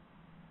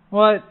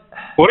 What?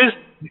 What is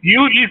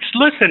you?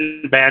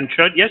 Listen,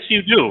 Banchud. Yes,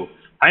 you do.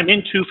 I'm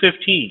in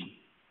 215.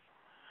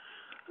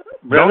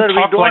 Brother, we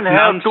don't like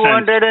have nonsense.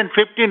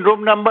 215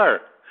 room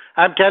number.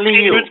 I'm telling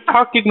you. You're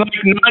talking like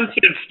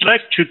nonsense.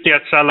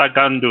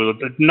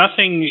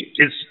 Nothing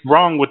is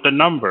wrong with the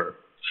number.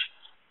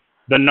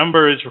 The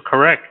number is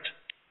correct.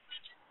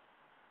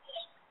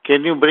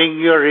 Can you bring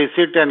your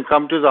receipt and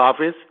come to the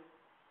office?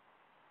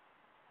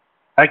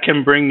 I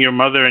can bring your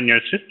mother and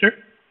your sister.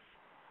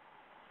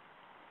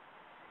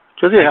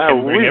 So I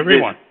can bring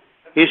everyone.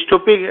 He's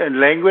stupid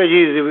language.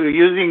 He's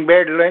using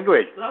bad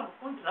language.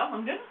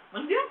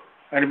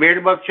 And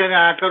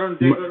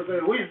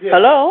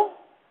Hello?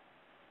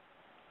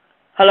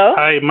 Hello?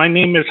 Hi, my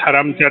name is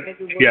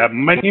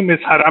my name is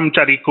Haram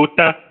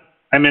Charikuta.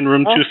 I'm in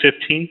room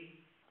 215.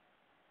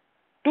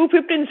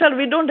 215, sir.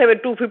 We don't have a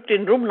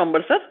 215 room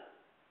number, sir.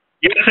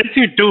 Yes,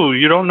 you do.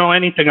 You don't know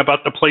anything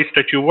about the place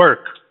that you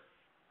work.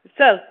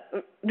 Sir,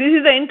 this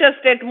is the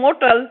Interstate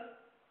Motel.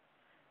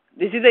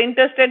 This is the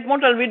Interstate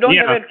Motel. We don't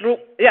have a room.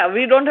 Yeah,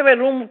 we don't have a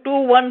room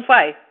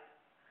 215.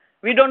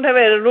 We don't have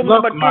a room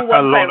number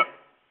 215.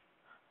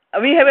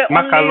 We have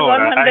only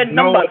 100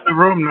 number. No, the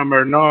room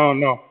number. No.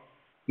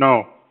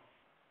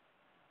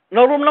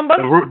 No room number?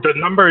 The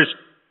number is...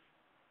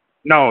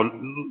 No.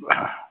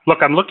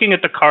 Look, I'm looking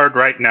at the card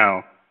right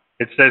now.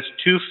 It says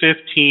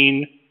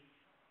 215,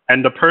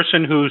 and the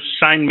person who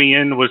signed me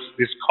in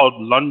is called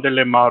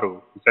Londele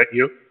Maru. Is that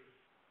you?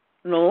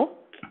 No,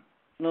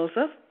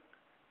 sir.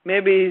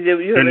 Maybe you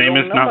have Your name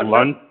is not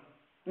Lund?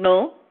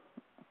 No.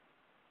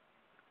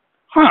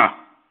 Huh.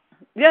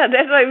 Yeah,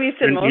 that's why we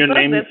said no, sir.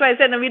 That's why I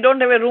said we don't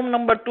have a room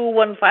number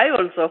 215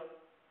 also.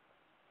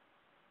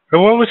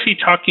 What was he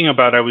talking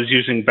about? I was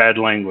using bad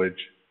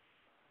language.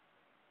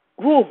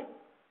 Who?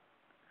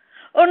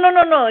 Oh,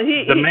 no.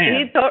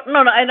 He thought,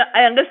 no,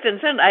 I understand,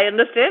 sir. I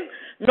understand.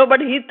 No, but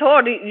he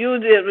thought you,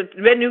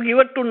 when you give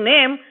it to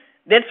name,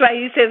 that's why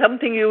he said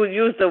something, you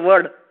use the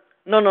word.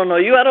 No.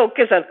 You are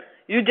okay, sir.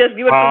 You just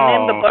give it to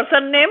name, the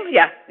person name.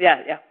 Yeah.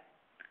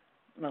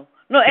 No,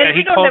 and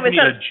we don't have a,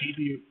 sir.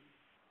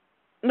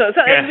 No,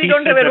 sir, and we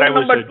don't have a room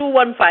number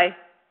 215.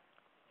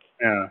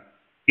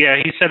 Yeah,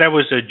 he said I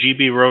was a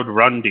GB Road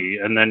Rundy,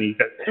 and then he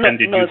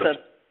handed you the... Sir.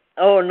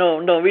 Oh,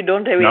 no, we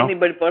don't have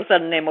anybody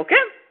person name, okay?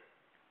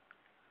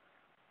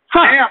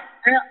 Ma'am,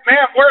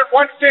 we're in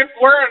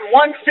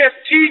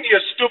 115, you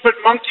stupid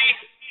monkey.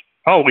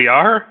 Oh, we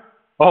are?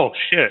 Oh,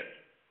 shit.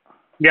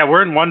 Yeah,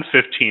 we're in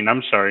 115,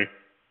 I'm sorry.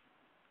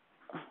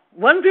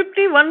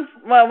 150,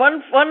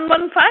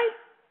 115?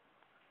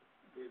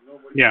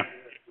 Yeah.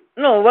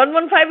 No,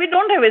 115 we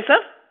don't have it,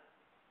 sir.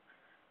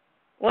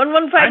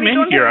 115 I'm we in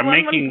don't here. have. I'm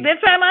making...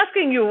 That's why I'm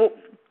asking you.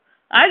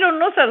 I don't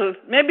know, sir.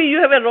 Maybe you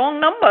have a wrong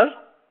number.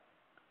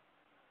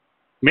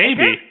 Maybe.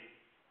 Okay?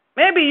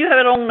 Maybe you have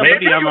a wrong number.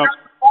 Maybe I'm a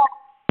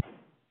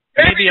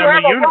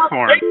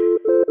unicorn.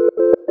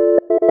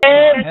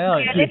 Hell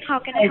yeah. How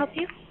can I help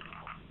you?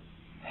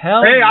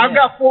 Hell hey, yeah. I've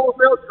got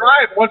 4-wheel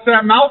drive. What's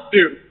that mouth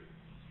do?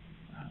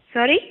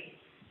 Sorry?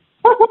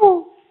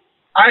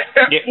 I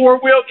have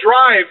 4-wheel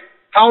drive.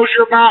 How's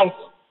your mouth?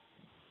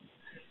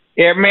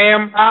 Yeah,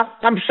 ma'am,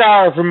 I'm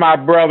sorry for my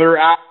brother.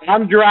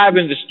 I'm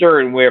driving the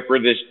steering wheel for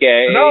this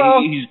guy.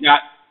 No.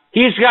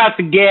 He's got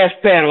the gas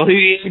pedal.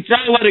 It's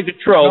all under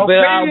control. No, but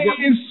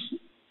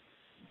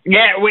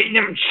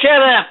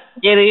shut up,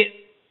 idiot,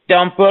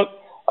 dumb fuck.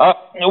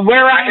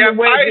 Where I have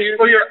ice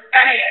for your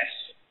ass.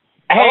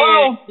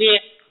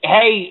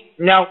 Hey,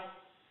 no,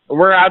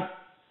 we're out,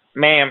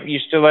 ma'am. You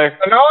still there?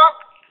 Hello?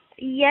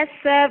 Yes,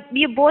 sir.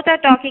 You both are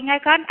talking. I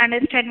can't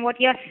understand what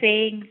you're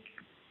saying.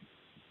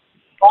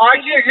 Oh, I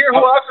can't hear who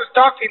else is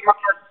talking,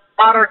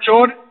 Mother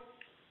Jordan.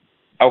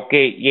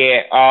 Okay,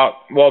 yeah.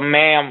 Well,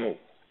 ma'am,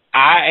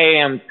 I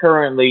am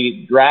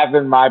currently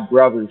driving my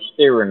brother's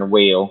steering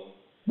wheel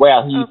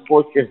while he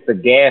pushes the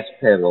gas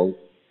pedal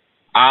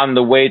on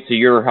the way to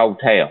your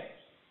hotel.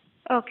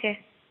 Okay.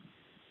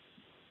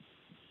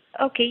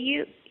 Okay,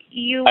 you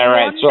All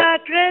right, want the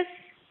address?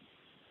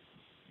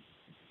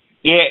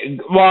 Yeah,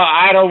 well,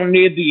 I don't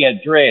need the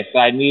address.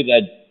 I need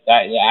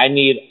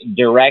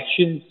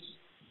directions.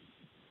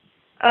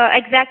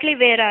 Exactly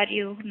where are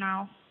you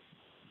now?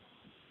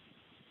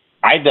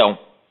 I don't.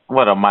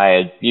 What am I,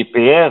 a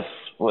GPS?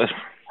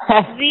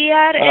 We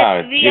are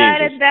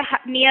in the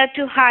near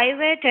to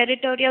highway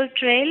territorial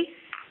trail.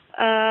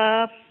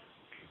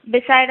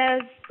 Beside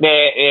us.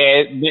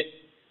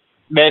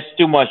 That's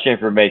too much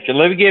information.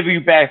 Let me give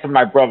you back to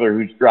my brother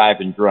who's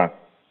driving drunk.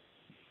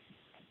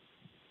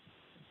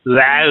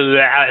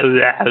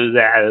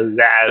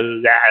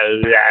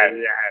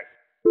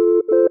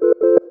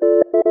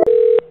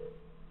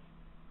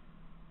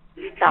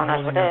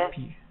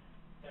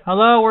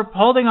 Hello, we're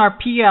holding our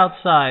pee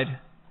outside.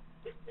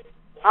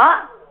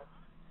 Huh?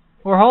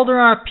 We're holding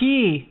our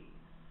pee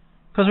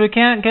because we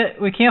can't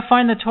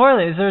find the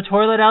toilet. Is there a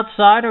toilet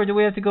outside, or do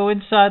we have to go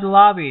inside the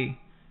lobby?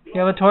 Do you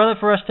have a toilet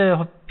for us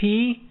to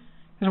pee?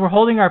 Because we're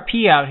holding our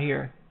pee out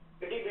here.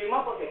 I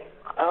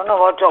don't know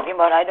what you're talking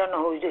about. I don't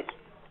know who is this.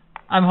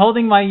 I'm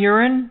holding my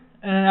urine,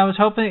 and I was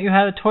hoping that you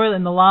had a toilet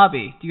in the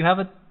lobby. Do you have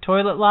a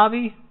toilet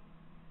lobby?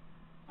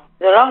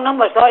 The wrong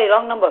number. Sorry,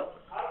 wrong number.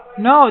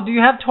 No, do you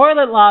have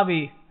toilet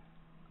lobby?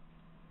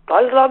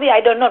 Toilet lobby?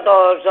 I don't know.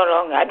 So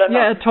wrong. I don't know.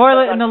 Yeah, a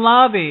toilet in the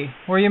lobby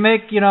where you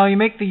make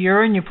the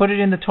urine, you put it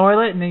in the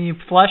toilet, and then you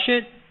flush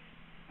it.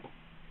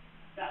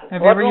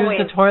 Have you ever used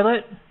the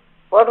toilet?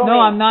 No,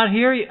 I'm not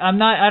here.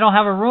 I don't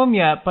have a room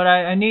yet, but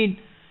I need.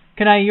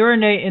 Can I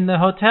urinate in the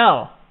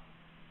hotel?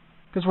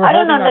 Because we're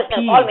holding our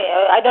pee. Call me.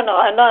 I don't know.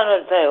 I don't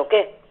understand.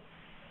 Okay.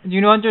 Do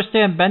you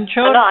understand Ben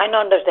Chode? No, I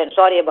don't understand.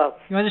 Sorry about.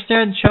 You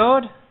understand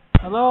Chode?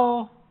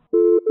 Hello.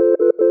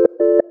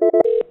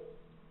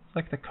 It's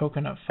like the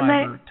coconut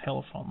fiber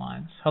telephone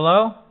lines.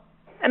 Hello.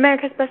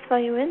 America's Best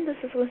Value Inn. This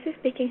is Lucy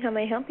speaking. How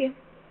may I help you?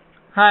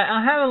 Hi,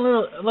 I have a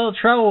little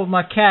trouble with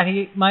my cat.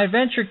 My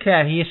adventure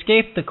cat. He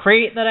escaped the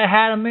crate that I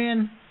had him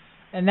in,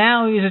 and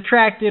now he's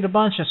attracted a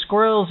bunch of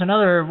squirrels and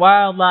other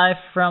wildlife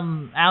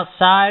from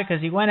outside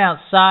because he went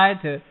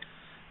outside to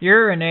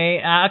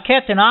urinate. I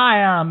kept an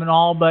eye on him and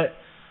all, but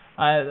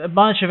a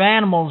bunch of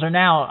animals are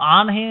now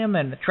on him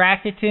and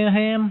attracted to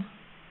him.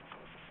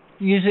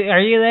 Are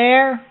you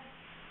there?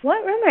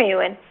 What room are you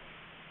in?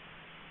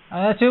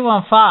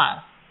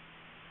 215.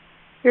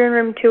 You're in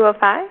room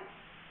 205?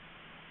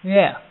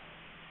 Yeah.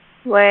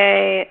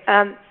 Wait,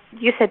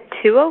 you said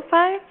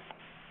 205?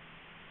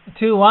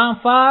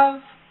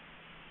 215?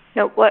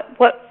 No,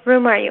 what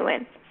room are you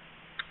in?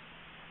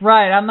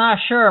 Right, I'm not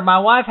sure. My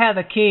wife had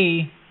the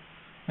key,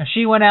 and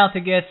she went out to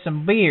get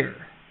some beer.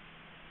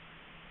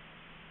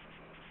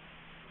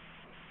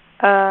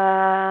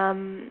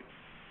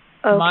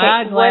 Okay.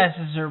 My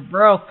eyeglasses are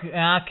broke, and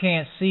I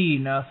can't see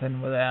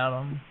nothing without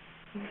them.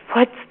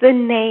 What's the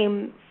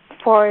name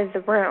for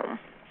the room?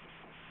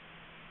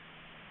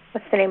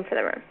 What's the name for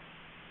the room?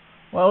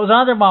 Well, it was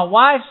under my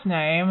wife's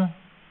name.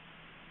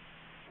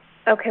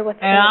 Okay, what's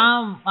and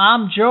the name?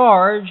 I'm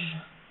George.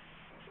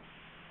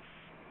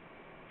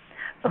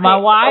 Okay, My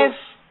wife?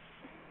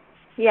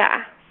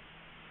 Yeah.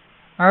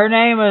 Her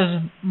name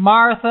is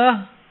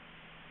Martha.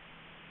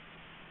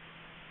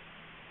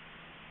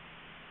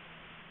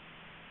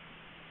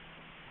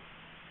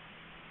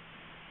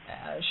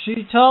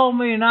 She told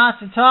me not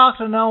to talk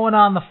to no one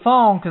on the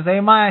phone because they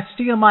might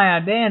steal my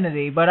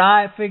identity. But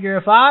I figure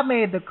if I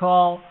made the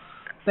call,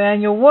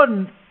 then you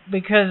wouldn't,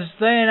 because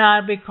then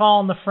I'd be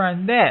calling the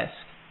front desk.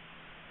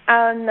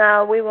 Oh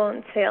no, we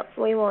won't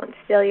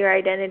steal your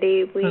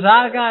identity. Because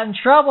I got in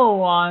trouble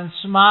once.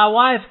 My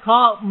wife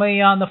caught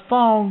me on the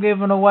phone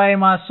giving away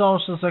my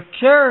social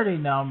security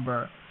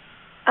number.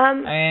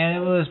 And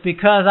it was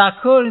because I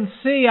couldn't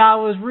see. I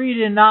was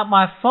reading not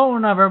my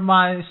phone number,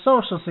 my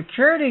social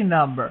security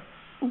number.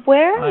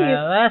 Where are you?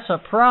 That's a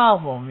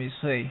problem, you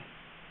see.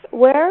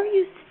 Where are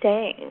you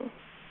staying?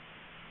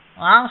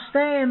 I'm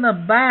staying in the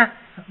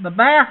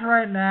bath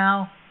right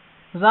now,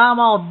 because I'm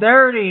all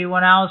dirty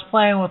when I was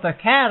playing with the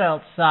cat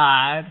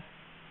outside.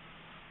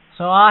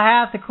 So I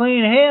have to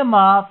clean him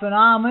up, and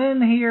I'm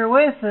in here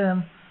with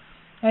him.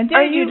 And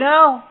did you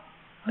know,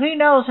 he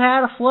knows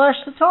how to flush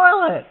the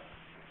toilet.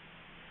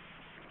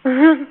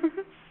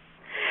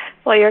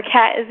 Well, your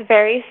cat is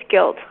very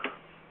skilled.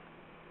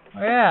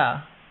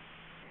 Yeah.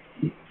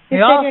 He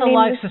also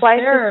likes to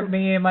stare at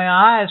me in my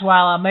eyes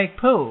while I make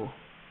poo.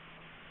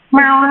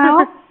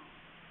 Meow.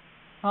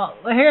 Well,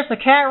 here's the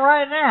cat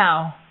right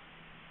now.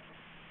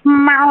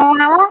 Meow,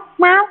 meow,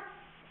 meow.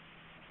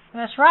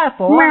 That's right,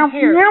 boy. Meow,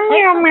 Here, meow, take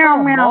meow, the meow,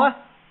 phone, meow.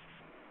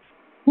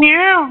 boy.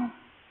 Meow.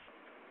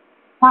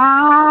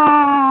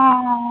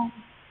 Wow.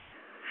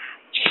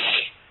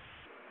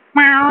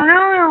 Meow,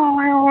 meow,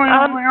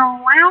 meow, meow,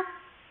 meow.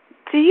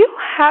 Do you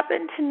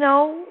happen to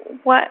know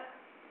what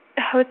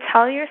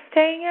hotel you're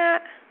staying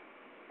at?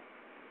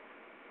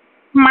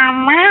 Meow,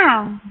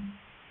 meow.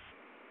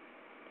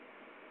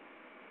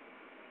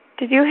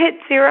 Did you hit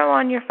 0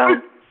 on your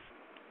phone?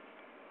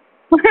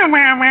 Meow,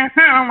 meow, meow,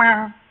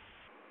 meow.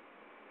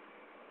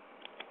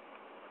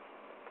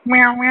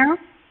 Meow, meow.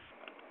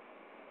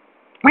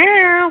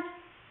 Meow.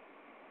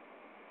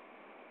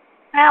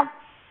 Meow.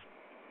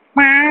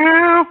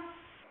 Meow.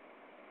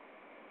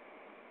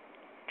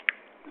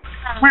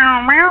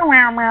 Meow, meow,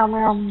 meow, meow,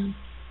 meow.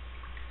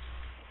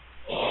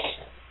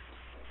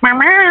 Meow,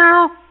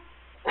 meow.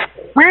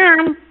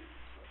 Meow.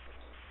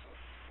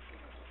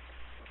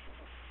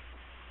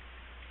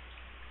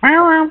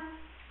 Meow.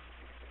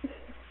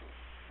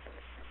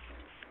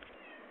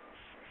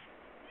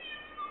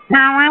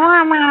 Meow,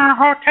 meow, meow,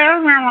 hotel,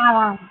 meow,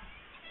 meow.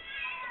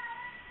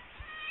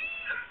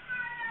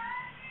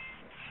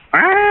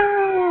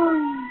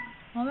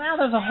 Well, now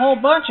there's a whole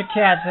bunch of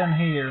cats in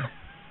here.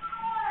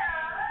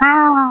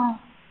 Oh.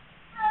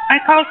 I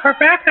called for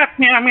backup,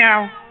 meow,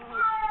 meow.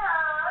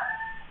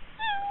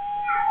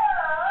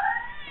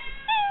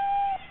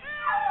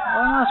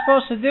 What am I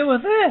supposed to do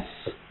with this?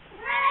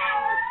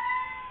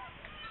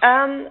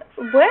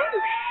 Where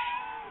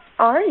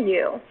are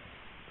you?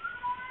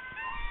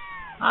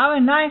 I'm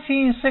in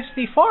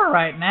 1964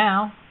 right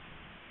now.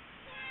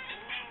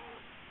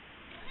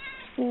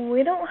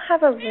 We don't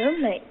have a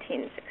room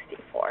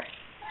 1964.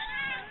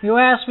 You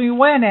asked me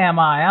when am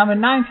I? I'm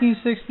in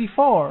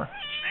 1964.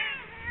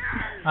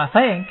 I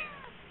think.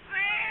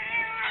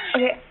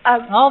 Okay,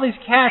 all these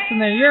cats and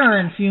their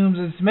urine fumes,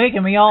 it's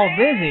making me all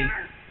dizzy.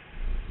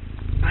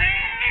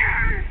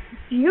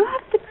 Do you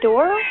have the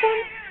door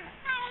open?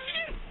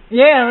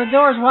 Yeah, the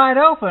door's wide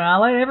open. I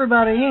let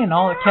everybody in.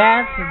 All the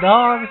cats, the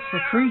dogs, the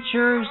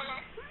creatures.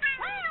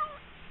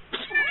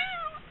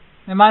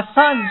 And my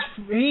son,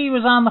 he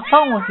was on the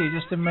phone with you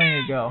just a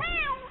minute ago.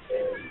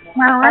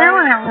 No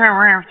one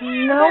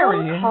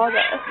called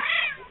us.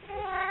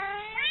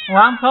 Well,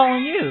 I'm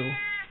calling you.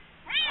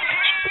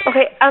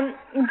 Okay,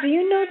 do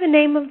you know the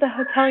name of the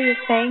hotel you're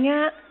staying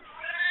at?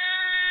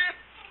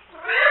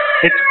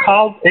 It's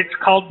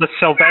called the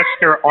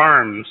Sylvester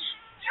Arms.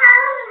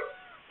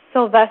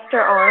 Sylvester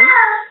Arms?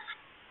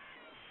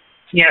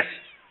 Yes.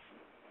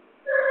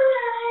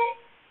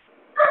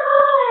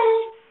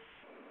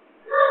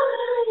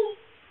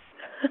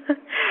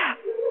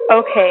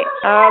 Okay,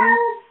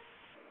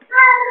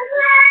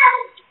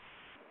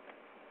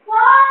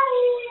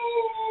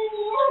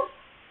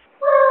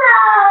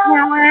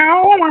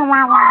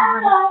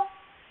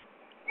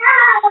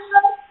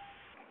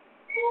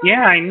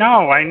 Yeah, I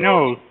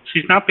know.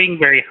 She's not being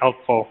very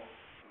helpful.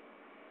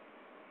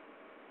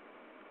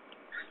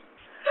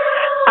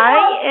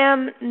 I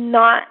am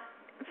not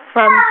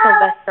from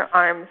Sylvester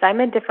Arms. I'm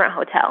a different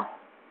hotel.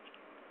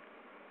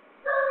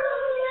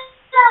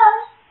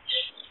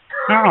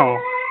 Oh.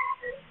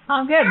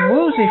 I'm getting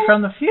woozy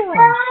from the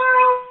fumes.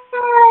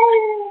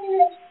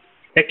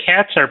 The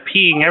cats are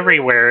peeing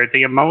everywhere.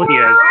 The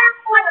ammonia is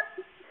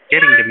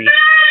getting to me.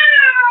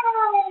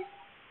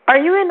 Are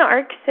you in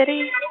Arc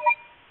City?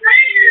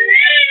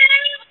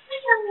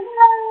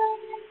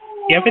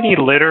 Do you have any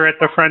litter at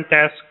the front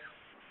desk?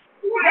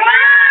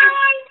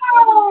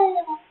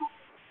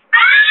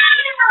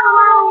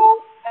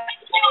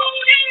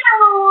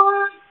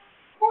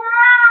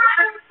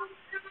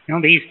 You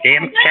know, these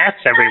damn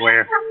cats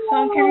everywhere.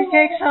 Son, can you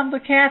take some of the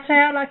cats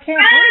out? I can't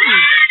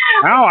breathe.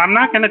 No, I'm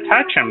not going to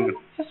touch them.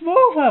 Just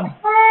move them.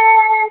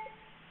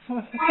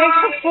 Take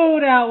some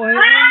food out with it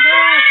and go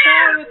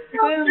outside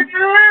with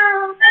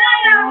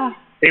them.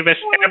 They've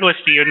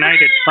established a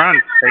united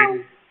front.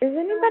 Is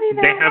anybody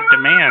there? They have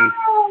demand.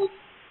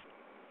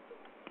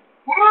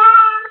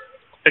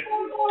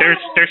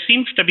 There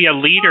seems to be a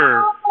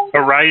leader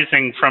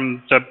arising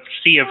from the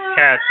sea of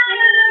cats.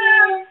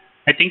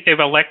 I think they've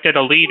elected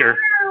a leader.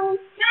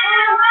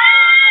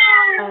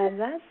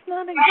 That's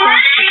not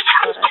exactly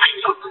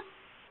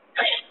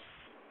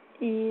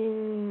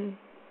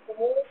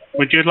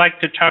Would you like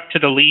to talk to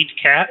the lead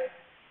cat?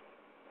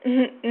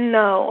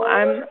 No,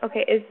 I'm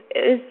okay.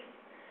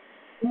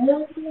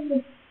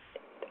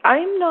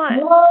 I'm not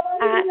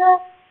at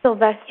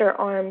Sylvester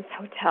Arms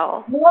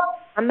Hotel.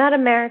 I'm at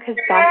America's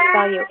Best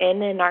Value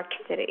Inn in Arc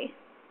City.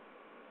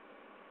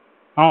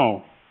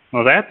 Oh,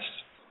 well, that's.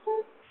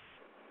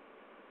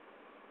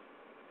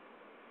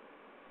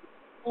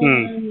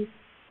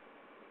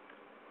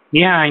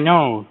 Yeah, I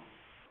know.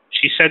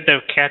 She said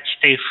the cats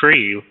stay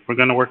free. We're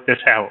going to work this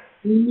out.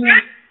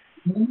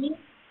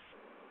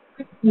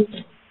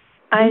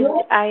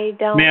 I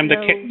don't Ma'am, know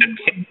who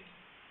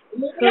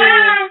you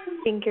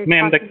think you're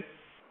Ma'am, talking to.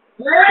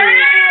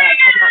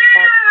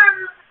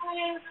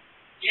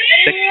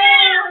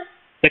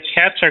 The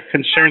cats are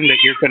concerned that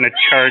you're going to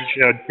charge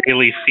a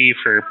daily fee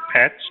for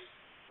pets.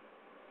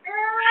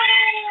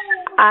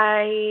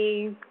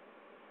 I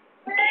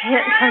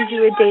can't charge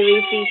you a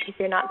daily fee because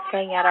you're not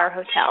staying at our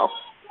hotel.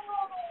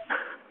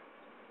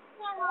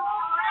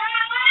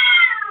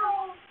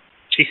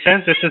 She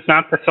says this is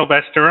not the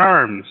Sylvester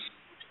Arms.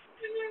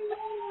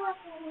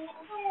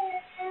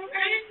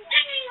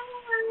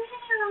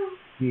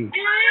 The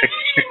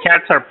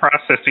cats are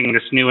processing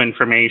this new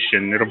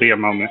information. It'll be a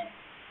moment.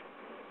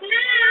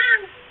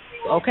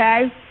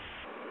 Okay.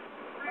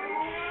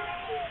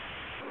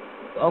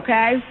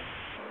 Okay.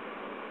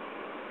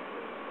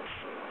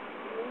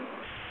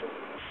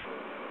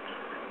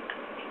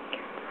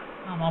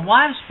 Oh, my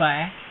wife's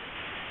back.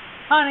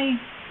 Honey,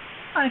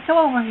 come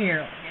over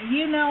here. Do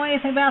you know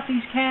anything about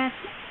these cats?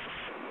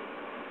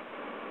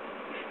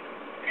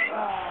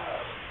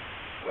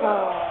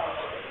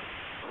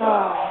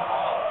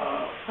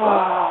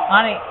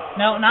 Honey,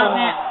 no, not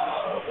that.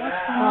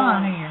 What's going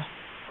on here?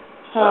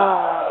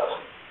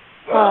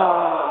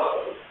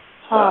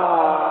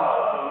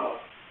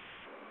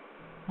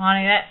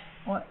 Honey,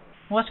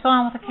 what's going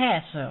on with the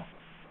cats, though?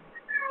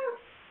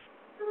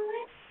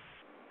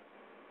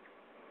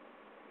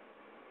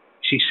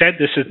 She said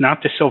this is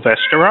not the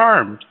Sylvester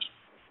Arms.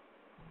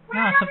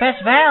 No, it's the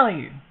best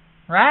value,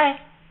 right?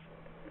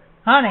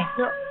 Honey.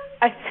 No,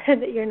 I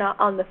said that you're not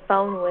on the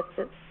phone with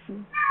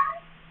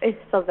it's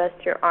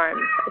Sylvester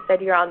Arms. I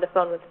said you're on the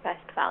phone with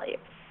Best Value.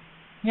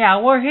 Yeah,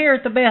 we're here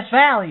at the Best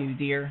Value,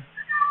 dear.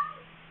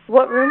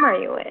 What room are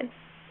you in?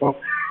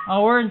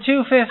 Oh, we're in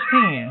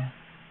 215.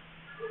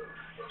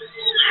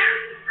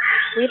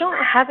 We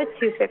don't have a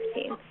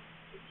 215.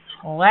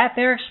 Well, that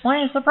there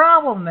explains the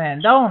problem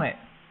then, don't it?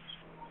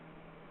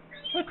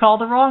 We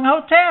called the wrong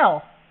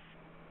hotel.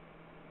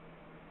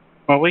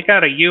 Well, we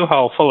got a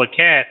U-Haul full of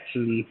cats,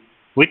 and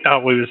we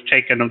thought we was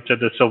taking them to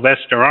the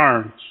Sylvester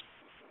Arms.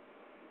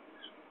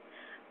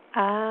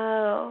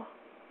 Oh.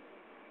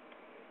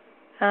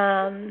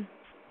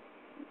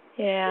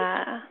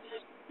 Yeah.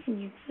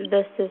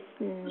 This is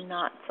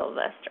not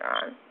Sylvester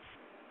Arms.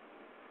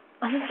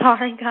 I'm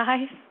sorry,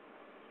 guys.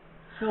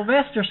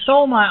 Sylvester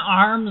stole my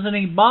arms and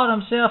he bought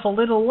himself a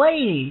little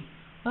lady.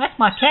 That's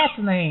my cat's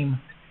name.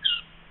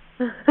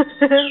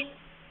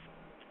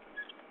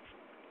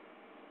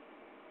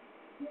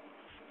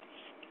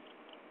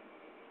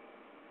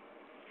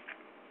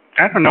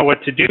 I don't know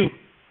what to do.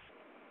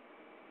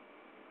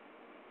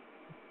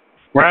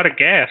 We're out of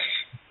gas.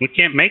 We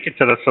can't make it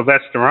to the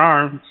Sylvester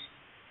Arms.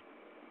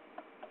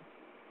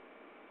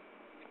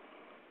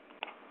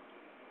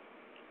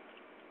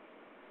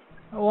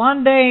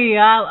 One day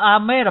I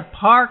met a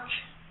park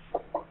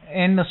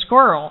in the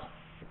squirrel.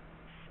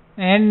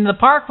 And the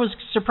park was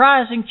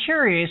surprisingly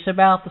curious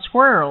about the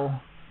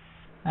squirrel.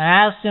 I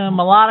asked him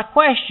a lot of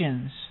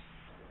questions.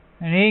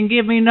 And he didn't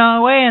give me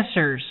no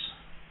answers.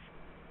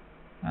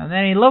 And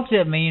then he looked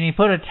at me and he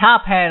put a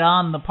top hat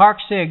on. The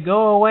park said,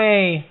 "Go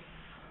away.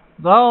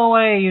 Go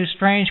away, you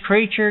strange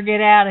creature.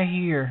 Get out of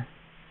here."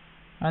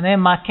 And then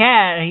my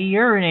cat, he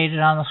urinated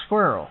on the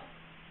squirrel.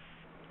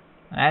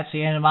 That's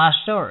the end of my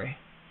story.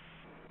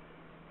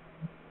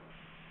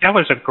 That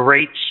was a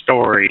great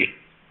story.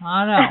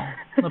 I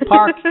know. The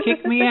park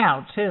kicked me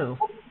out, too.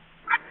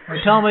 They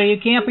told me you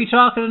can't be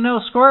talking to no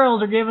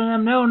squirrels or giving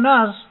them no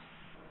nuts.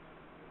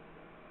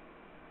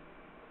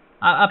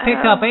 I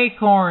pick up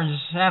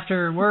acorns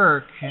after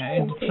work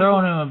and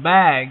throw them in a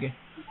bag.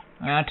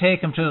 And I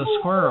take them to the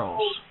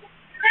squirrels.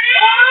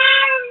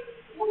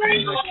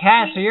 And the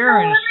cat's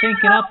urine is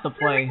stinking up the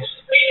place.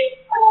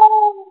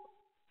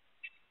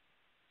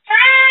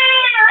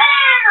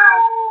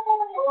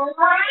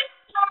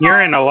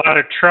 You're in a lot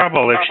of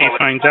trouble if she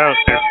finds out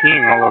they're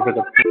peeing all over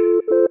the place.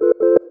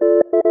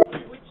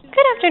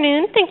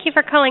 afternoon. Thank you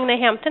for calling the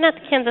Hampton at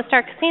the Kansas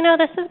Star Casino.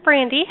 This is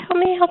Brandy. How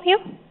may I help you?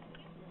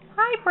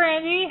 Hi,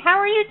 Brandy. How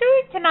are you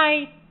doing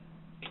tonight?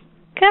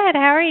 Good.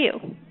 How are you?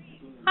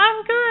 I'm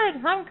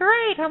good. I'm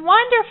great. I'm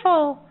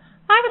wonderful.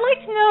 I would like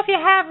to know if you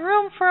have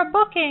room for a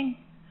booking.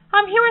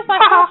 I'm here with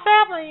my whole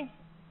family.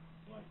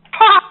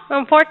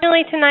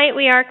 Unfortunately, tonight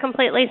we are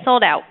completely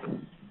sold out.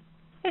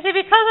 Is it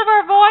because of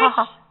our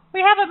voice?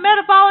 We have a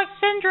metabolic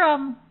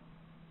syndrome.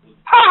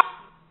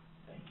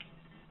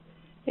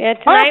 Yeah,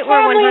 tonight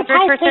we're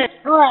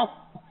 100%.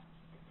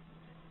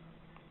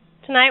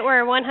 Tonight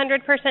we're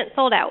 100%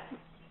 sold out.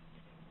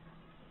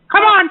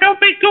 Come on, don't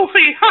be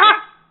goofy.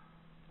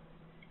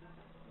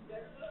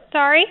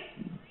 Sorry?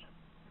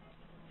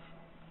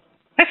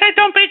 I said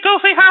don't be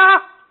goofy,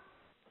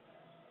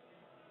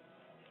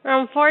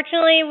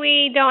 Unfortunately,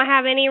 we don't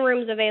have any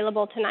rooms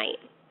available tonight.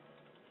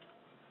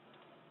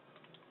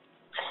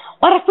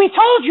 What if we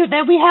told you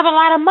that we have a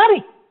lot of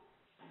money?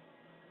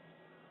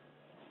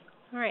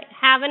 All right.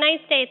 Have a nice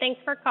day. Thanks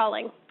for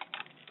calling.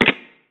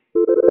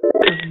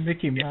 This is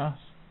Mickey Mouse.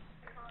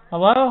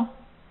 Hello?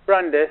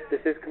 Brundis,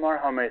 this is Kumar.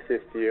 How may I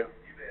assist you?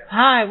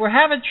 Hi, we're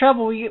having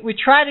trouble. We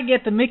tried to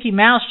get the Mickey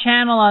Mouse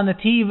channel on the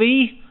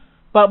TV,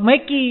 but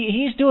Mickey,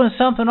 he's doing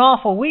something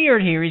awful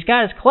weird here. He's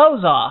got his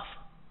clothes off.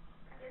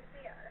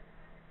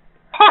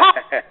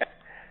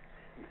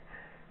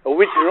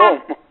 Which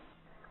room?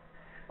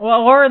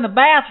 Well, we're in the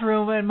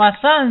bathroom, and my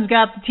son's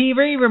got the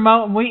TV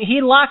remote, and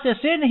he locked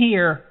us in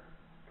here.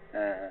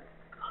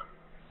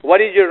 What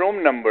is your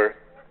room number?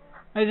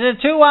 Is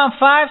it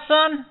 215,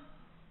 son?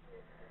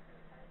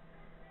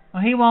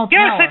 Well, he won't tell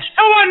us. Yes, it's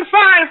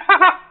 215.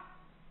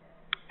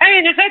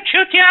 Hey, is that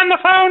Chucky on the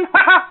phone?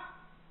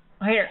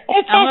 Here,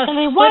 it's I'm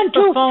actually going to slip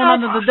the phone 125.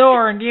 under the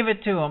door and give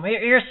it to him.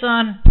 Here,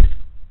 son.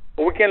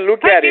 We can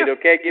look at it,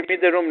 okay? Give me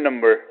the room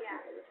number.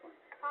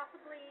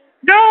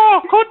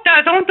 No,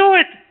 Kuta, don't do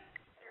it.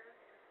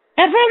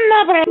 The room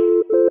number.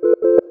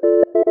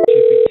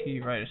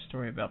 GPT, write a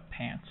story about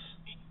pants.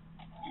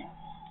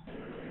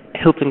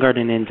 Hilton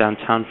Garden Inn,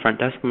 downtown front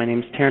desk. My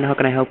name's Taryn. How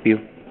can I help you?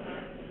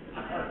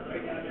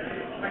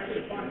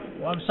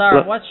 Well, I'm sorry,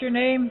 Look. what's your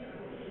name?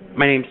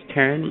 My name's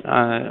Taryn,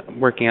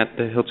 working at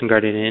the Hilton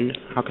Garden Inn.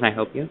 How can I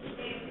help you?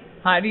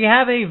 Hi, do you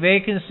have any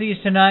vacancies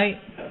tonight?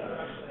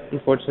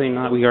 Unfortunately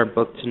not. We are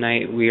booked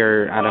tonight. We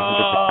are at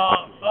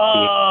 100%.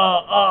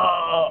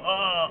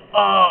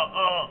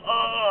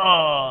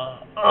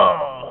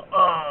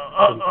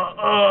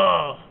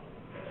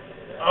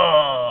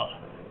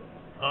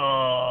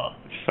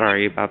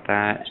 Sorry about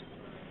that.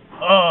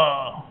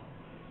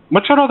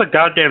 What's with all the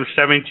goddamn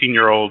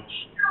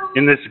 17-year-olds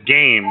in this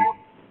game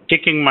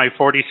kicking my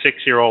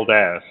 46-year-old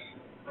ass?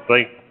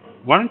 Like,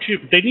 why don't you...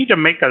 They need to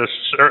make a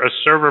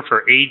server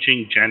for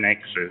aging Gen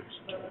Xers.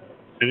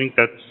 I think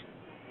that's...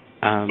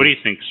 what do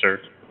you think, sir?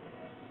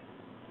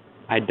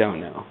 I don't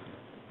know.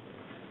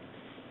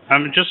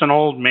 I'm just an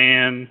old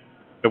man.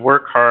 I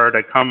work hard.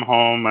 I come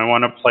home. I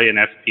want to play an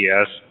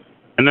FPS.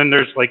 And then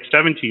there's like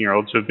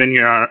 17-year-olds who've been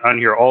here on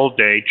here all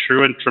day,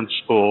 truant from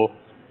school,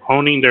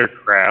 honing their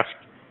craft.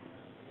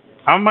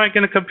 How am I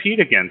going to compete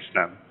against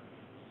them?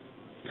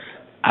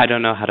 I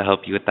don't know how to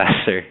help you with that,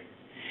 sir.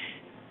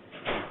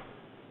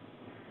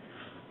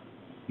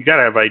 You got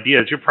to have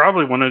ideas. You're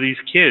probably one of these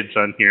kids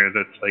on here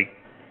that's like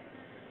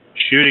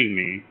shooting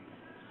me.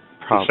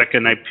 Probably. The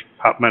second I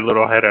pop my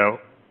little head out.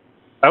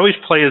 I always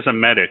play as a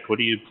medic. What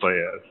do you play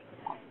as?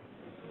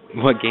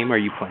 What game are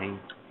you playing?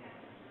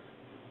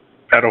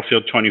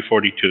 Battlefield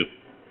 2042.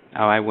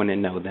 Oh, I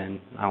wouldn't know then.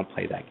 I don't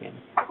play that game.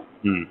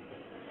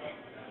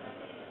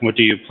 What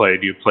do you play?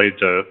 Do you play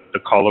the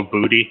Call of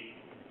Booty?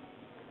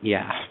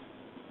 Yeah.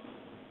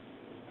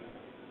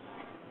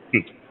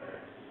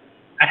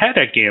 I had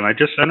that game. I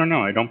don't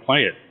know. I don't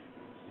play it.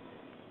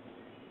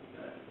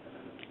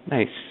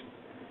 Nice.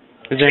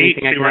 Is there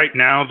anything I can... right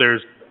now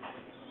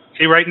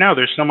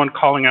there's someone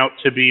calling out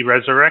to be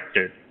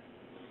resurrected.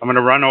 I'm going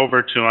to run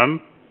over to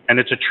him, and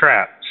it's a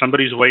trap.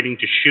 Somebody's waiting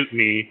to shoot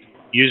me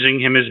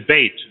using him as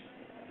bait.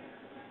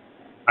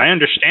 I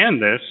understand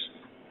this.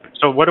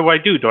 So what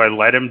do? Do I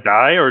let him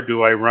die, or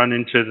do I run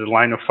into the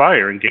line of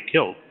fire and get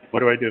killed? What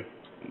do I do?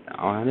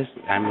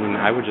 Honestly, I mean,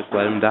 I would just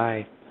let him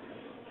die.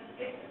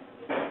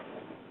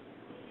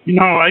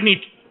 No, I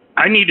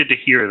needed to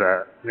hear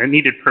that. I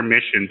needed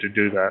permission to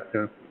do that.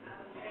 Yeah.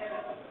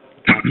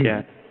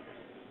 Yeah.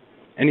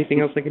 Anything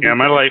else I can do? Yeah,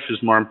 my life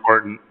is more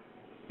important.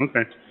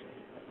 Okay.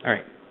 All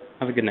right.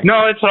 Have a good night.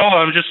 No, that's all.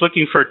 I'm just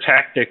looking for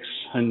tactics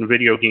in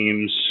video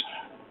games.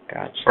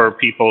 Gotcha. For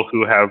people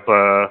who have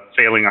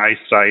failing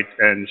eyesight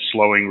and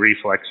slowing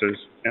reflexes.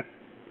 Yeah.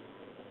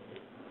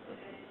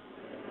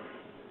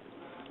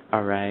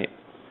 All right.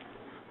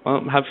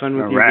 Well, have fun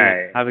with All your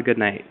right. game. Have a good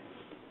night.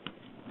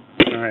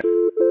 All right.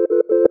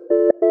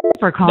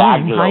 For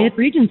calling Hyatt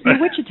Regency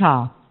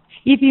Wichita.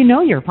 If you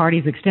know your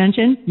party's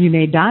extension, you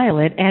may dial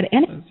it at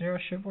any... So 0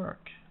 should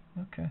work.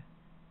 Okay.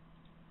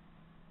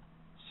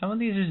 Some of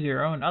these are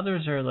 0, and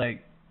others are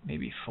like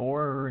maybe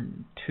 4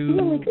 and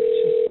 2.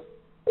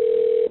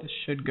 This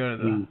should go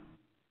to the...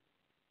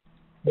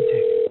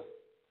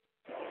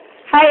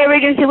 Hi,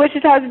 Regency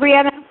Wichita's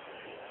Brianna.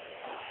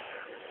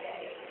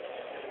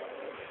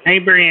 Hey,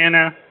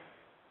 Brianna.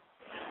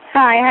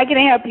 Hi, how can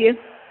I help you?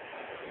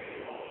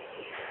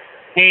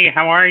 Hey,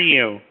 how are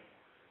you?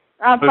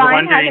 I'm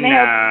fine. How can I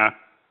help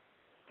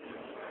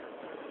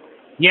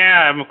you?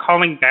 Yeah, I'm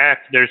calling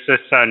back. There's this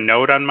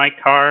note on my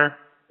car.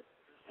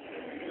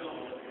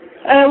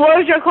 Where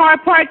was your car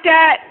parked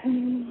at?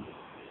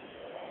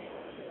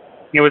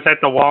 It was at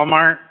the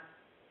Walmart.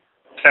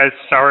 It says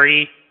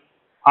sorry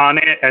on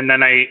it, and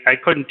then I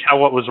couldn't tell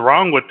what was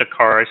wrong with the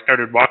car. I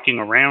started walking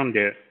around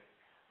it.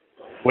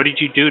 What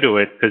did you do to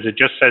it? Because it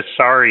just says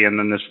sorry and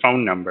then this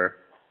phone number.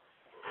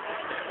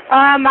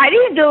 I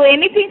didn't do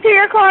anything to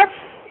your car.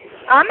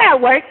 I'm at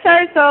work,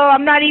 sir, so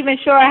I'm not even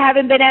sure. I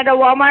haven't been at a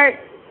Walmart.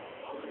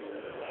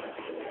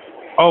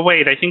 Oh,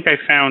 wait, I think I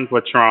found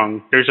what's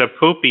wrong. There's a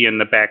poopy in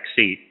the back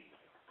seat.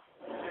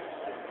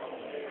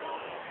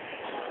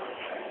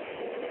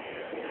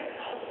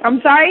 I'm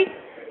sorry?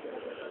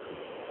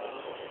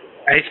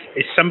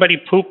 Somebody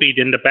poopied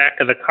in the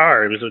back of the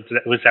car.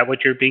 Was that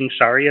what you're being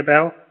sorry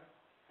about?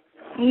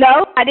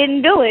 No, I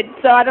didn't do it,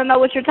 so I don't know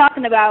what you're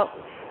talking about.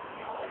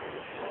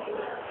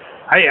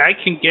 I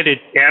can get it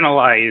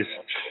analyzed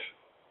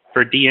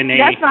for DNA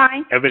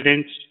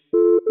evidence.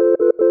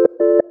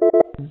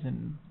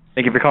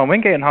 Thank you for calling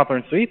Wingate and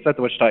Hawthorne Suites at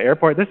the Wichita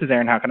Airport. This is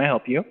Aaron. How can I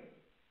help you?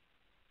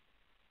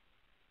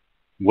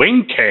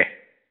 Wingate?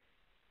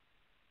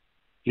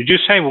 Did you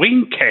say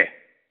Wingate?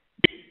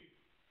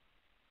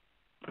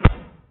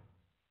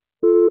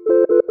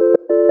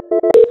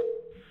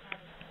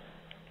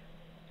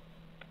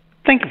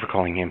 Thank you for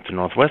calling Hampton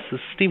Northwest. This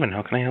is Steven.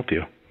 How can I help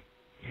you?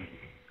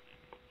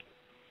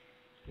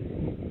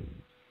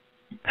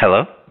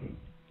 Hello?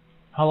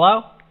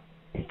 Hello?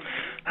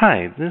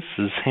 Hi, this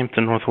is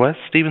Hampton Northwest.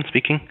 Steven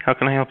speaking. How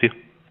can I help you?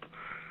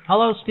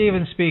 Hello,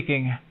 Steven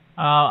speaking.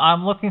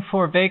 I'm looking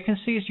for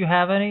vacancies. Do you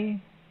have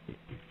any?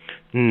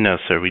 No,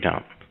 sir, we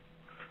don't.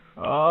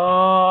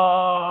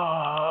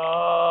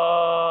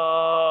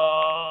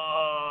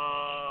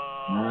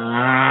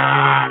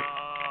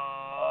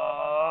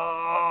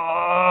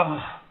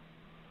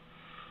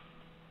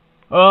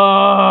 Oh,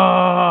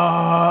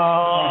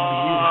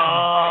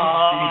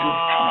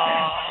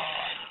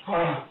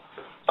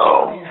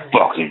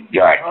 fucking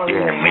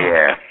goddamn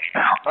yeah.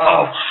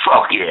 Oh,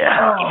 fuck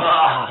yeah.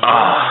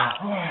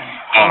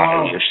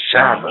 Oh, you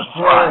son of a fuck. Oh,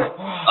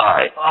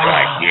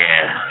 God,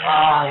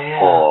 yeah.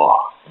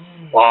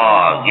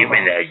 Oh, give me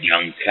that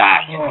young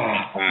cock.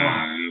 Yeah.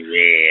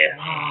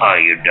 Oh,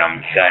 you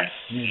dumb cunt.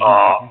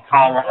 Oh,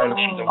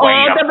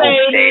 the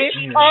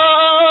baby.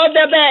 Oh,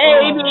 the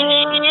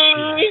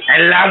baby. I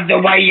love the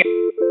way you...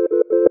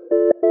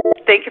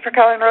 Thank you for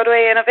calling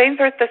Roadway Inn of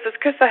Ainsworth. This is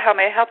Krista. How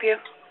may I help you?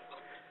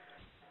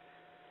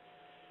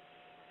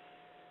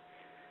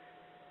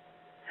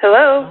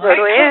 Hello,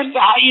 Roadway Inn. Krista,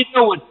 how you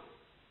doing?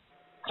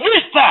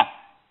 Krista!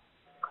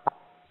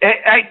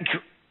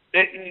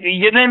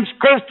 Your name's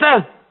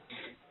Krista?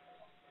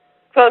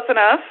 Close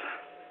enough.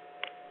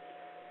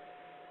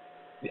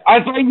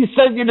 I thought you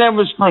said your name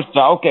was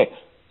Krista. Okay.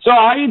 So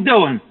how you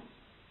doing?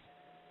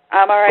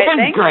 I'm all right,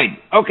 thanks. Great.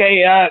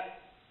 Okay, yeah,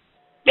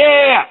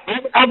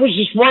 I was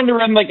just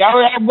wondering, like,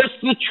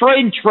 what's the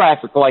train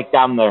traffic like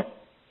down there?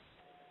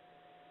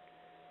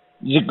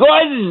 Is it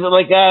good? Is it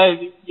like,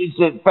 is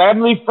it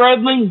family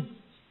friendly?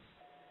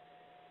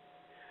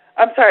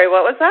 I'm sorry,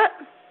 what was that?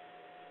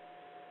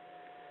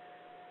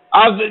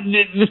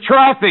 The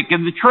traffic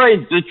and the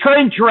train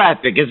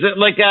traffic. Is it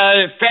like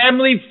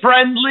family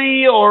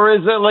friendly, or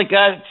is it like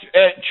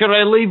should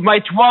I leave my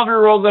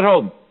 12-year-old at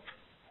home?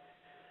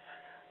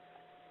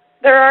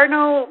 There are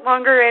no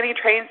longer any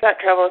trains that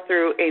travel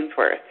through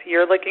Ainsworth.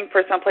 You're looking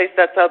for someplace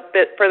that's a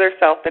bit further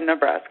south than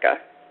Nebraska.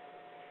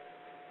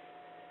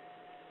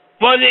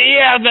 Well,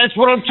 yeah, that's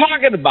what I'm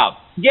talking about.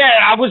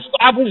 Yeah, I was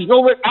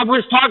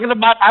talking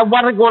about I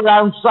want to go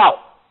down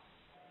south.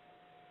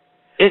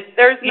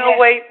 There's no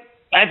way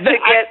to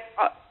get.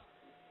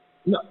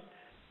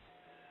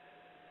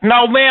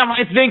 No, ma'am.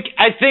 I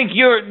think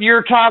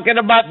you're talking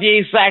about the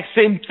exact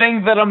same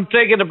thing that I'm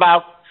thinking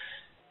about.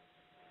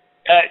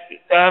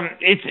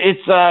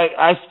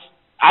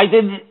 I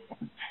didn't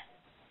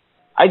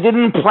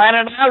plan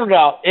it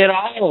out at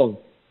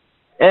all.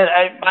 And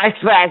I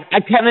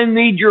kind of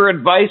need your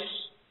advice.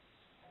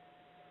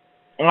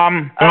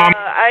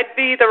 I'd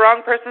be the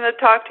wrong person to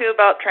talk to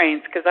about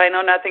trains because I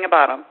know nothing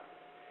about them.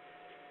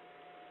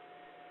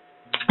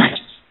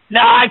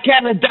 No, I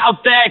kind of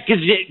doubt that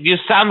because you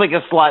sound like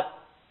a slut.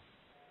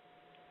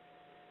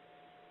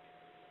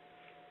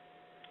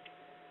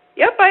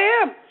 Yep, I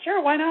am.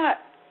 Sure, why not?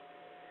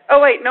 Oh,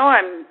 wait, no,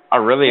 I'm... Oh,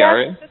 really?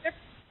 Are you?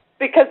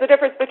 Because the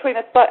difference between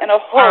a slut and a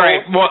whore... All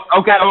right, well,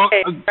 okay, well,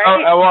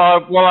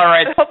 all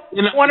right.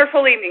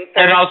 Wonderful evening,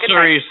 sir. And I'll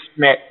serious,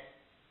 Smith.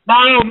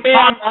 No,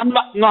 man, I'm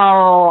not...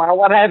 No, I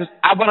want to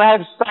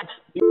have sex.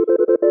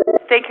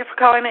 Thank you for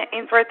calling it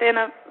Ainsworth Inn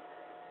of...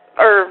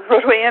 Or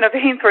Roadway Inn of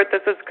Ainsworth.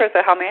 This is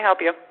Krista. How may I help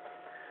you?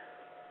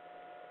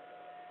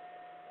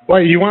 What,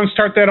 you want to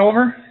start that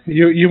over?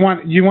 You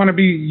want to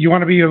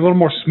be a little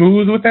more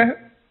smooth with that?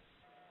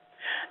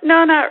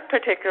 No, not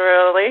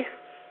particularly.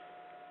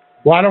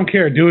 Well, I don't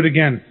care. Do it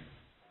again.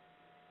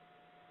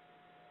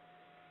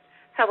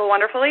 Have a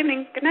wonderful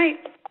evening. Good night.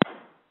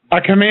 I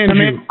command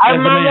you.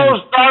 I'm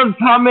almost done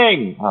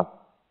coming.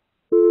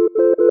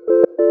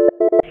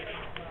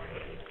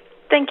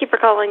 Thank you for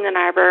calling the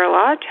Niobrara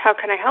Lodge. How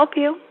can I help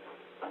you?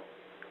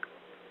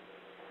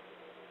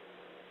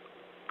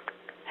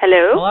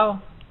 Hello? Hello?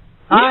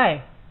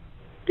 Hi.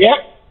 Yep.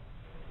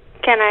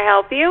 Can I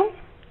help you?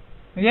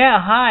 Yeah,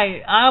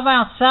 hi. I'm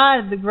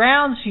outside the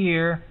grounds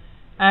here,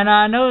 and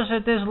I noticed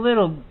that this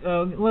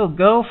little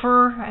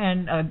gopher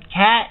and a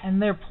cat,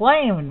 and they're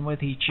playing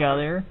with each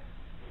other.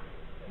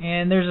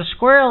 And there's a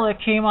squirrel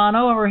that came on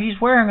over. He's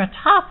wearing a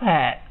top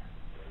hat.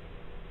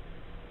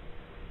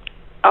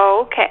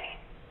 Okay.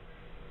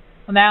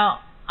 Now,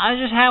 I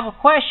just have a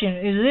question.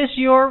 Is this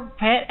your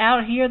pet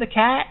out here, the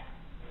cat?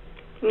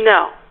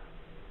 No.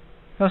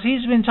 Because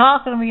he's been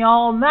talking to me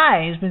all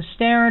night. He's been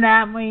staring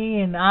at me,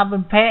 and I've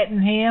been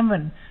petting him,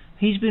 and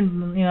he's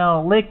been,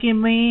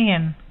 licking me,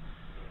 and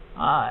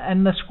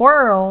the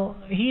squirrel,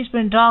 he's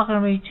been talking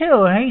to me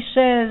too, and he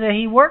says that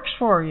he works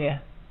for you.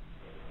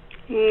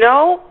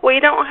 No, we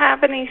don't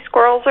have any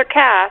squirrels or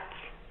cats.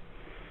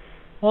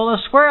 Well, the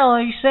squirrel,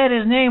 he said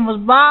his name was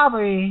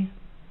Bobby,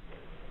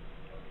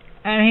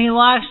 and he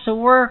likes to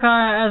work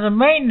as a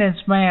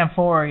maintenance man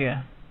for you.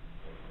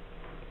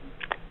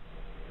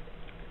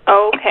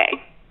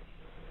 Okay.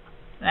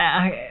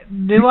 Now,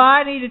 do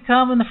I need to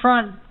come in the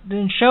front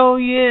and show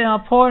you, and I'll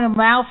point him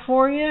out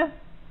for you?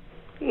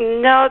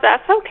 No,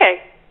 that's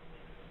okay.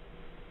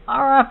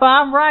 All right, but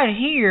I'm right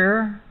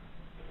here.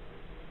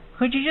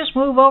 Could you just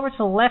move over to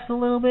the left a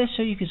little bit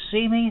so you can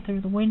see me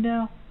through the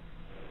window?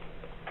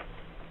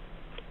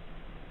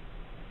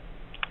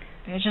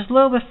 Yeah, just a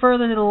little bit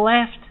further to the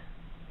left.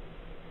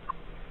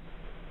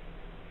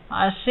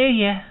 I see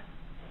you.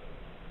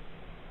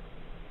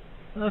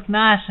 You look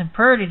nice and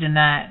pretty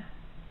tonight.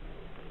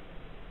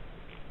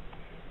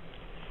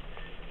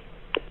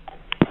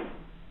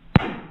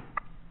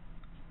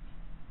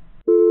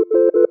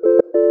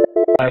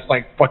 Last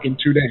fucking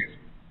 2 days.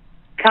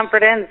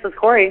 Comfort Inn, this is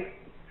Corey.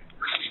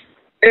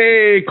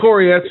 Hey,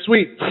 Corey, that's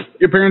sweet.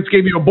 Your parents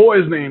gave you a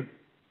boy's name.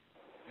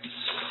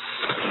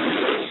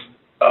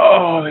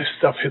 Oh, this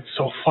stuff hits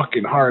so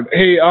fucking hard.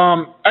 Hey,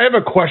 I have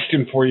a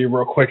question for you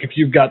real quick, if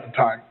you've got the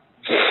time.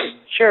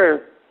 Sure.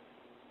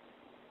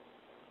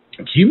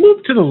 Can you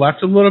move to the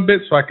left a little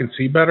bit so I can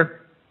see better?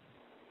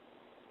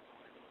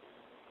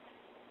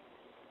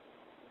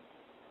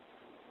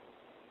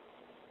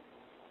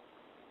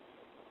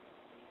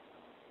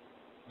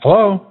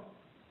 Hello?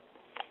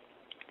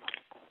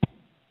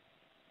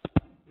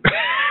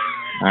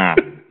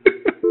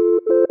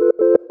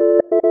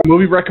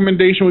 Movie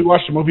recommendation. We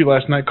watched a movie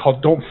last night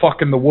called Don't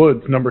Fuck in the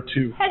Woods,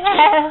 #2.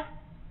 Hello.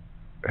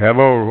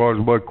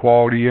 Hello, what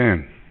quality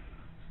in?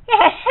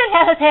 Yes,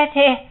 hello there,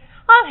 dear.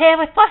 I'm here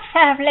with my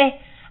family.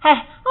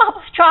 I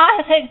was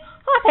driving.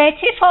 I'm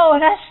 84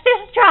 and I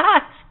still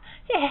drive.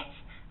 Yes,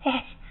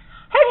 yes.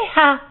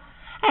 Anyhow,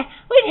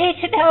 we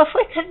need to know if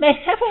we could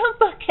make a room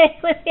booking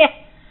with you.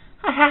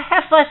 I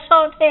have my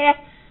son here,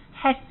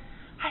 and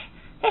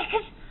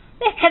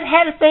they can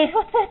help me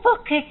with the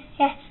booking,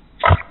 yes.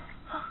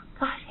 Oh,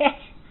 God, yes.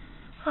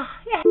 Oh,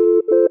 yes.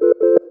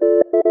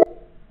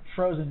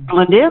 Frozen.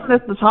 Linda,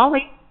 this is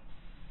Holly.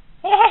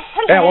 Yes,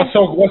 hello. Yeah,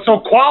 what's so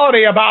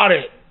quality about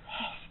it?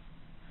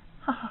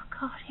 Oh,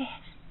 God, yes.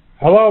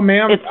 Hello,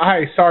 ma'am.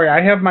 Hi, sorry,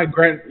 I have my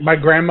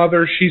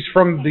grandmother. She's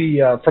from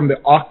the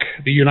UK,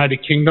 the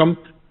United Kingdom,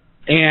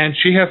 and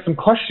she has some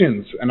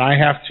questions, and I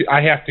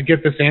have to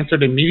get this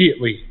answered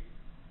immediately.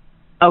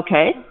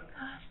 Okay.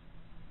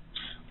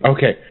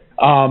 Okay.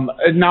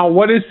 Now,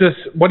 what is this?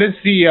 What is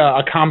the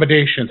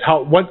accommodations?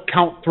 What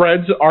count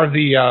threads are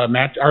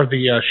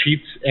the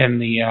sheets and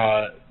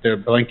the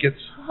blankets?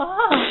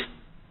 Oh.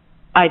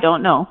 I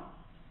don't know.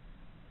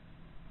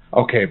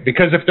 Okay,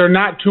 because if they're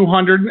not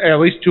 200, at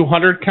least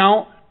 200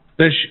 count,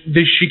 then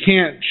she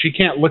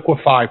can't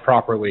liquefy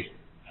properly.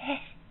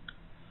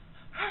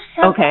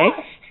 Okay.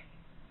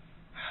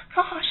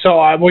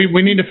 So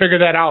we need to figure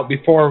that out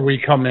before we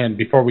come in,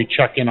 before we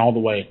check in all the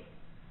way.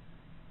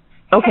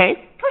 Okay.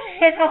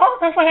 Put it all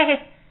the way.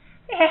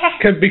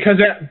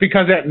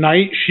 Because at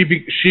night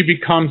she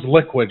becomes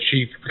liquid.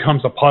 She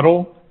becomes a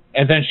puddle,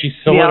 and then she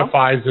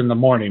solidifies in the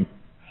morning.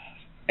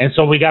 And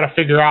so we got to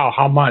figure out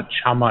how much.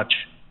 So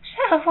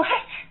what?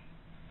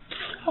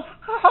 Oh,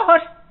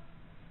 God.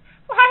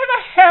 Why am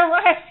I so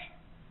wet?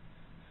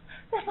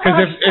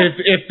 Because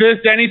if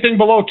there's anything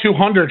below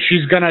 200,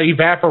 she's going to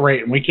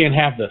evaporate, and we can't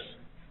have this.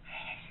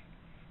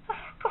 Oh,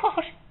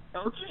 God.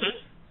 Okay.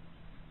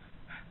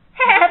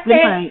 Help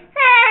me.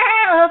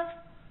 Help.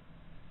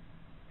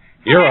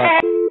 You're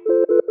up.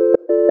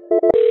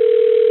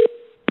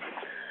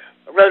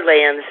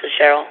 Roadway Inn, this is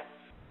Cheryl.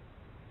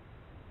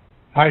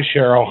 Hi,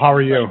 Cheryl. How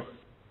are you?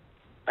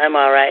 I'm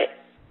all right.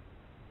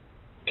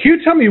 Can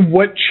you tell me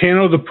what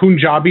channel the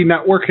Punjabi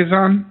network is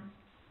on?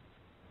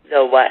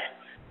 The what?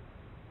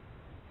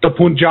 The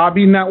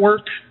Punjabi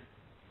network?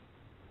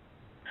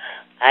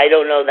 I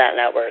don't know that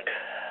network.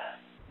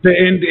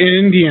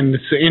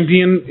 It's the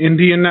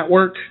Indian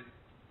network.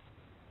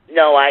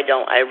 No, I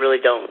don't. I really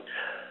don't.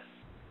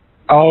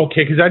 Oh,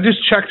 okay, because I just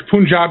checked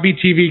Punjabi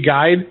TV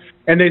Guide,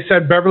 and they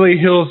said Beverly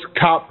Hills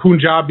Cop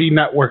Punjabi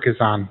Network is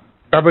on.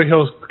 Beverly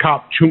Hills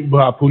Cop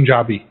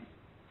Punjabi.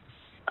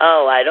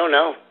 Oh, I don't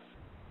know.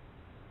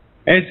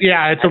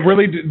 It's a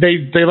really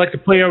they like to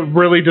play a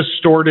really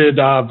distorted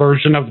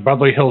version of the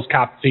Beverly Hills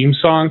Cop theme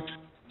song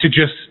to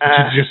just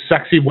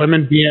sexy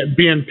women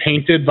being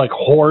painted like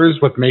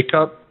whores with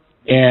makeup,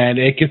 and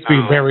it gets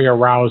me very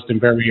aroused and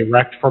very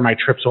erect for my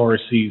trips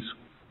overseas.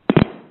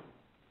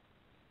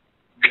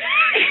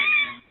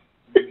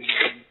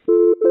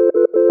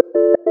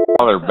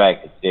 Call her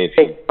back, Dave.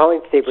 Hey,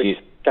 calling Steve.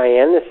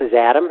 Diane, this is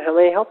Adam. How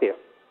may I help you?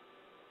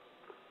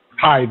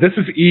 Hi, this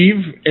is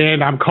Eve,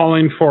 and I'm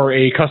calling for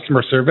a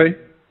customer survey.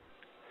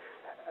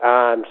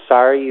 I'm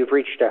sorry, you've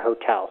reached a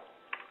hotel.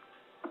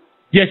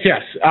 Yes.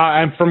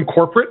 I'm from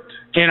corporate,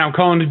 and I'm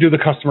calling to do the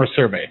customer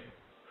survey.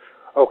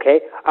 Okay.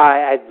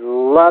 I'd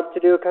love to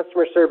do a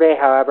customer survey.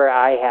 However,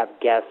 I have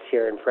guests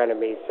here in front of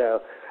me,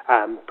 so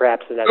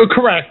perhaps another.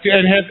 Correct.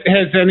 And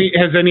has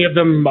any of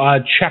them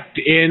checked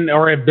in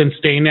or have been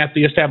staying at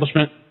the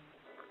establishment?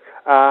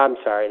 I'm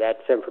sorry,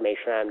 that's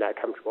information I'm not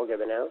comfortable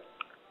giving out.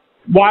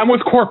 Well, I'm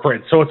with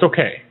corporate, so it's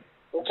okay.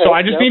 So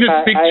I just need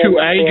to speak to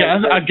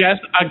a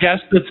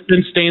guest that's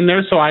been staying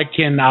there, so I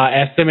can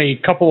ask them a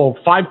couple of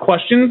 5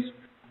 questions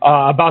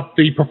about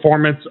the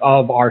performance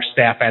of our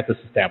staff at this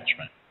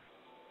establishment.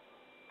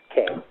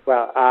 Okay.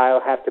 Well,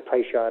 I'll have to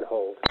place you on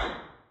hold.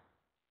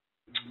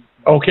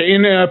 Okay.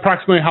 And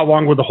approximately how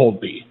long would the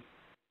hold be?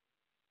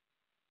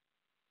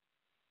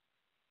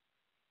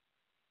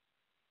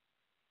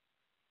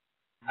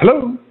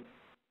 Hello?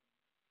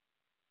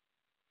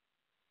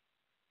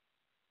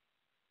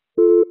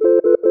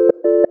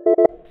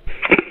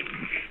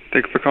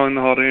 Thanks for calling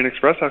the Holiday Inn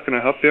Express. How can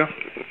I help you?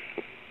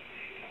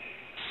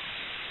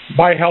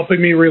 By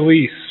helping me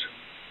release.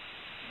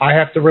 I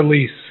have to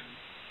release.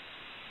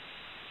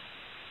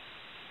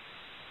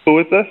 Who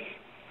is this?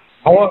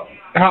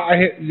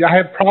 I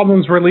have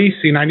problems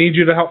releasing. I need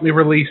you to help me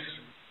release.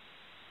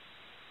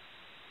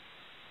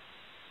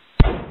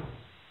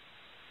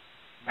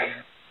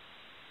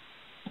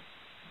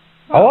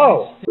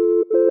 Hello?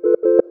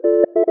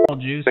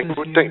 Thank you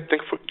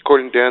for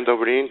calling Dan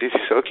Dobrin. This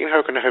is Elkin.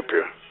 How can I help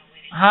you?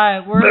 Hi,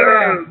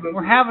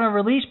 we're having a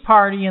release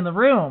party in the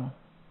room.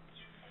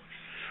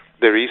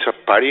 There is a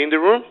party in the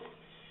room?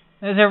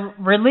 There's a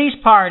release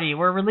party.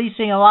 We're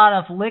releasing a lot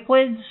of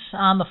liquids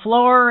on the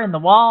floor and the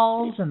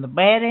walls and the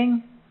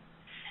bedding.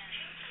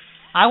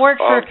 I work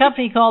for a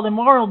company called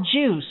Immoral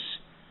Juice,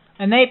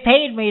 and they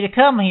paid me to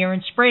come here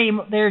and spray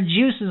their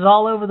juices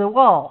all over the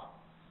wall.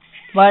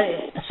 But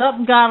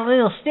something got a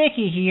little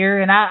sticky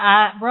here, and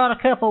I brought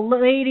a couple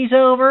ladies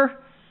over,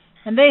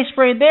 and they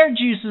sprayed their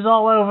juices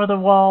all over the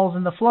walls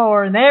and the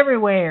floor and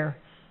everywhere.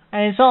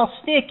 And it's all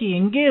sticky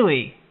and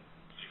gooey.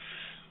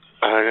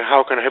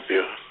 How can I help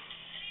you?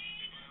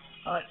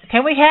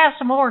 Can we have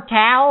some more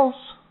towels?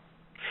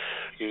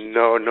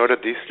 No, not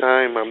at this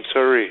time. I'm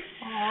sorry.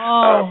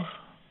 Oh.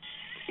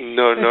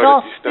 No, it's not all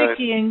at this time.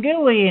 sticky and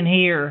gooey in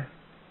here.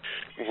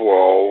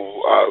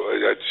 Whoa,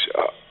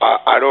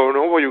 I don't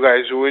know what you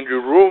guys do in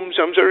your rooms.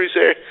 I'm sorry,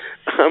 sir.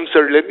 I'm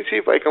sorry. Let me see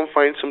if I can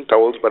find some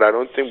towels, but I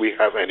don't think we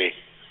have any.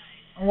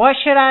 What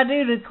should I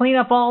do to clean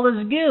up all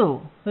this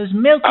goo? There's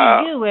milky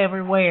goo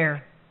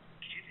everywhere.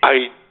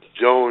 I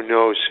don't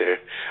know, sir.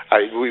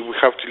 We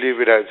have to leave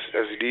it as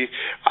it is.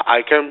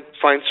 I can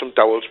find some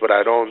towels, but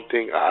I don't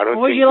think.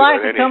 Would you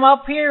like to come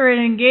up here and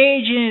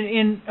engage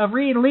in a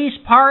release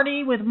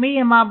party with me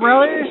and my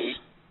brothers?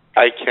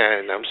 I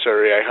can. I'm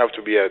sorry. I have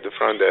to be at the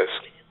front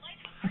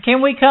desk.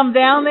 Can we come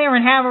down there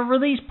and have a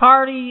release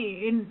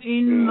party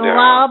in the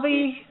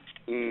lobby?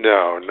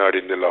 No, not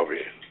in the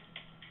lobby.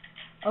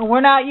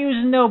 We're not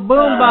using no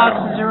boom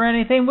boxes or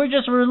anything. We're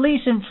just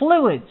releasing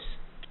fluids.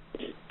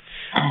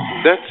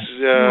 That's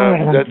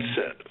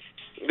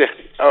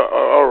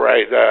all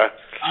right.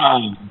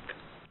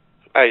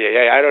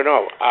 I don't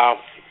know.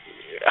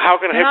 How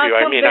can I help you?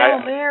 I come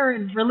down there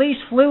and release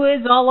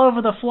fluids all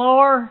over the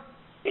floor.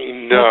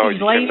 No, you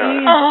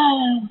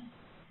cannot.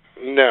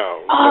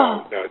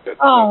 No, that's not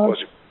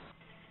possible.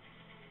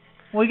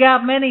 We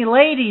got many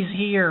ladies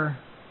here,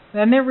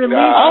 and they're releasing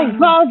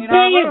in our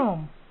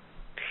room.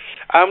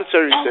 I'm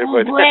sorry, sir,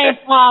 but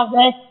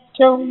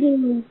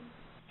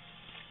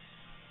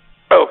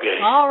okay.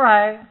 All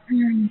right.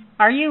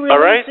 Are you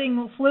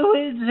releasing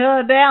fluids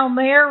down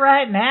there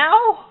right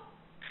now?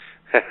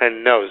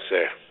 No,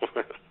 sir.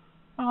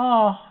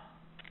 Oh,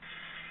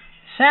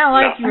 sound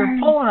like you were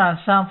pulling on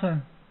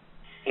something.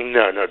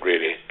 No, not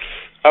really.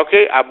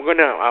 Okay, I'm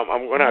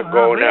gonna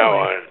go really?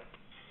 now.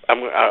 I'm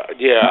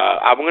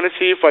gonna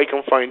see if I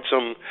can find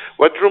some.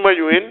 What room are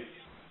you in?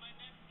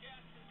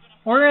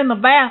 We're in the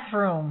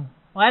bathroom.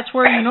 Well, that's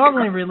where you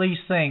normally release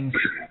things.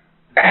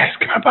 Ask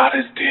him about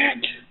his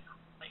dick.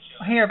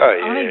 Here, I'm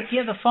gonna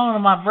give the phone to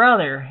my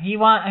brother. He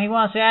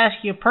wants to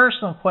ask you a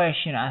personal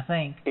question, I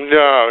think.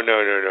 No.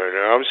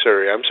 I'm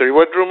sorry.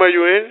 What room are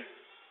you in?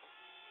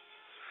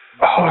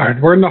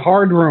 Hard. We're in the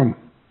hard room.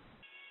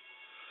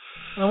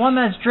 The one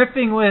that's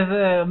dripping with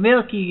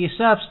milky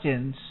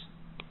substance.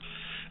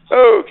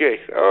 Okay.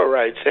 All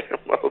right, Sam.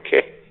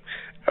 Okay.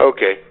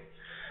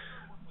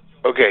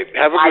 Have a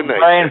good night. My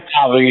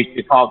grandfather used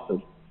to call it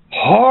the...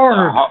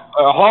 Hard.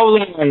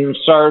 Hold on,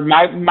 sir.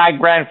 My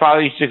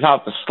grandfather used to call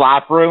it the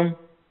slop room.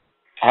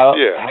 How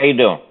you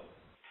doing?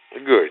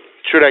 Good.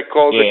 Should I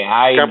call the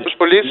campus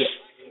police?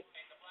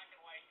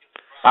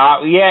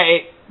 I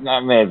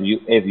mean,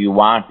 if you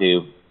want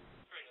to.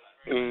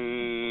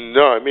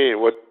 No, I mean,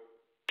 what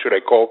should I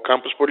call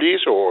campus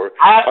police, or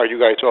are you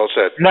guys all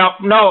set?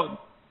 No.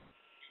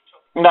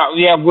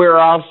 Yeah, we're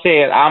all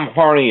set. I'm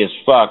horny as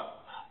fuck.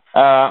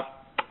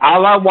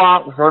 All I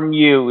want from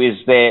you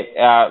is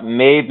that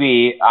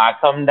maybe I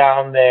come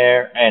down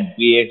there and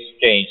we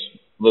exchange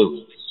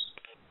fluids.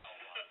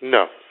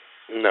 No,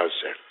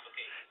 sir.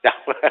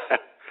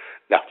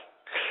 No.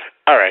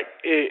 All right.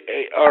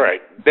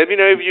 Let me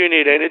know if you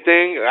need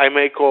anything. I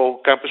may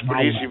call campus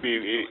police. I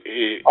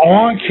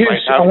want to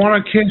kiss.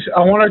 I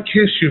want to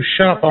kiss you.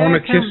 Shut up. I want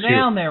to kiss you.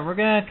 We're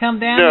gonna come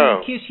down there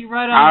and kiss you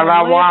right on all the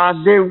I lips.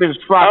 want to do is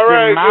fuck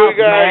your mouth,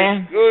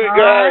 man. Good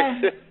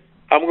guys.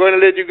 I'm going to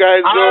let you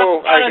guys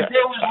go. All right.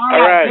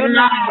 Good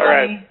night. All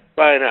right.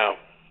 Bye now.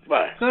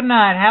 Bye. Good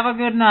night. Have a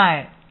good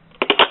night.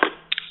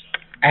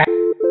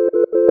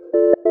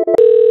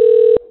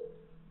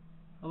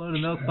 Hello to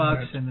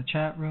milkbux in the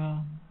chat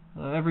room.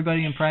 Hello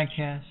everybody in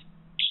Prankcast.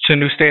 It's a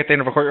new stay at the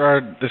end of a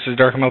courtyard. This is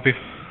Dark. Can I help you?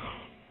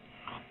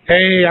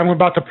 Hey, I'm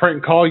about to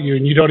prank call you,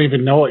 and you don't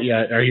even know it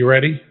yet. Are you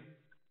ready?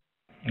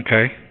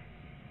 Okay.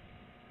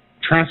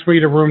 Transfer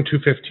you to room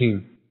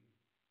 215.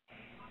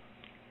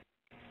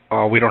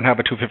 We don't have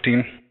a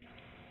 215.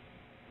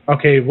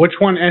 Okay, which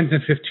one ends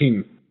in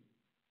 15?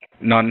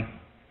 None.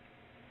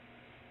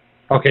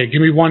 Okay,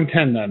 give me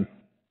 110 then.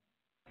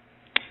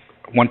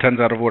 110's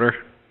out of order.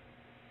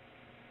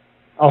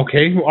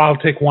 Okay, well, I'll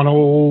take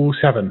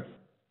 107.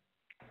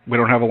 We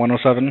don't have a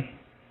 107.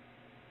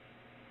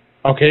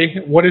 Okay,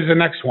 what is the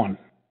next one?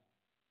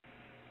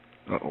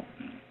 Do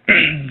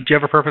you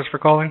have a purpose for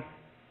calling?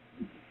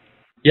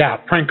 Yeah,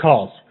 prank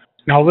calls.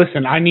 Now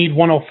listen, I need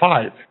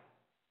 105.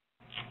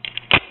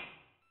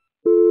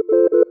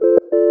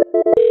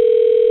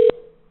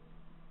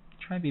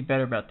 Try to be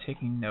better about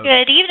taking notes.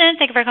 Good evening.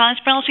 Thank you for calling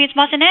Springle Suites,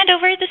 Boston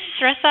Andover. This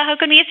is Ressa. How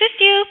can we assist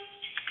you?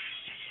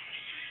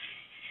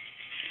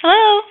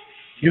 Hello?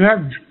 Do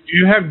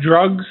you have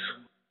drugs?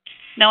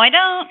 No, I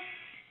don't.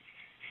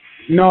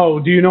 No,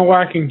 do you know where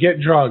I can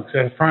get drugs?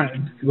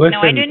 Listen,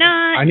 no, I do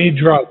not. I need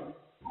drugs.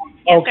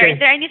 Yes, okay. sir. Is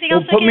there anything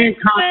else I put can me in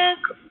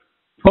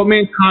Put me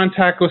in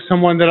contact with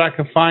someone that I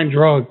can find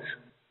drugs.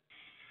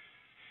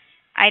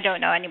 I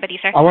don't know anybody,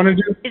 sir. I want to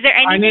do. Is there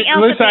anything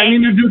else? Listen, I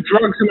need to do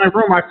drugs in my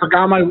room. I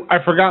forgot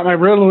my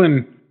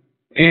Ritalin.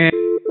 And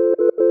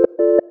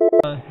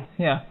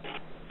yeah.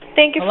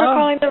 Thank you for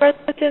calling the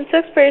residence in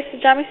Sixbury. This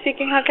is Jamie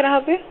speaking. How can I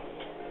help you?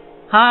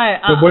 Hi.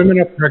 The women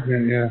are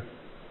pregnant. Yeah.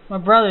 My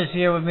brother's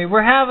here with me.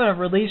 We're having a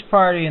release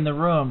party in the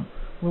room.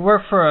 We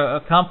work for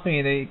a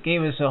company. They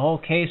gave us a whole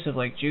case of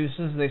like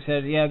juices. They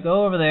said, yeah,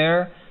 go over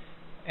there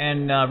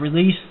and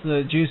release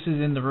the juices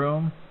in the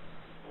room.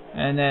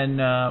 And then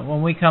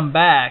when we come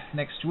back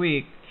next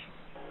week,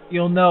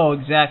 you'll know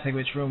exactly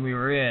which room we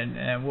were in,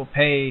 and we'll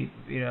pay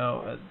you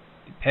or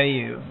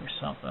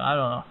something. I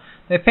don't know.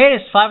 They paid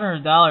us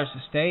 $500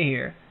 to stay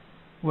here,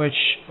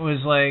 which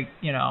was like,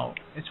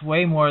 it's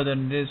way more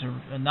than it is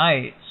a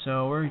night.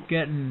 So we're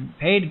getting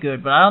paid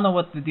good, but I don't know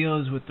what the deal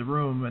is with the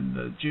room and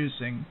the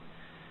juicing.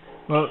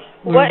 But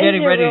we're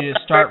getting ready to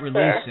start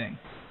releasing.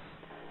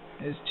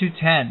 It's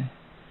 210.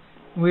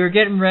 We were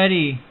getting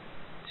ready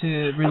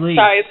to release.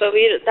 Sorry, but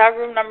that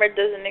room number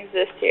doesn't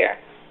exist here.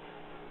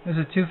 Is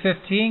it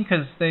 215?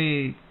 Because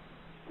they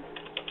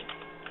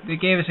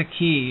gave us a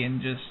key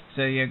and just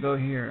said, yeah, go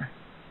here.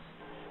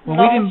 Well,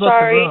 no, we didn't book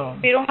sorry. the room.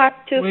 We don't have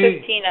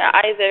 215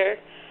 either.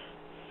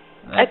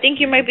 I think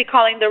you might be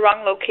calling the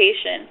wrong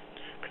location,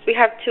 because we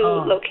have two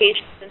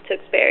locations in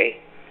Tewksbury.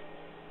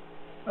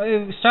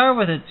 It started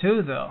with a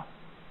 2, though.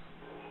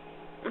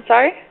 I'm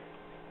sorry?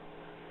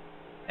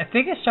 I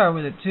think it started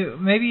with a 2.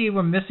 Maybe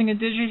we're missing a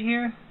digit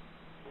here?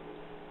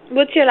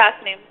 What's your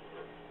last name?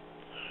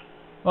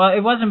 Well,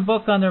 it wasn't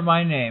booked under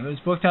my name. It was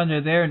booked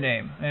under their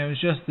name. And it was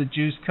just the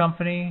juice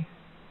company,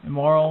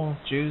 Immoral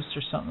Juice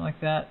or something like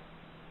that.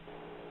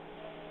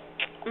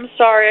 I'm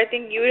sorry. I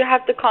think you would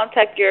have to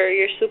contact your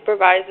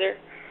supervisor.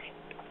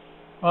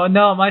 Oh,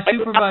 no, my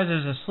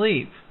supervisor's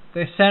asleep.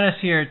 They sent us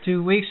here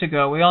 2 weeks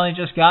ago. We only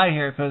just got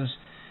here because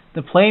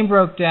the plane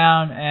broke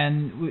down,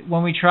 and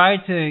when we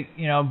tried to,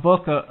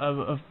 book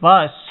a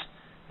bus,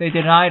 they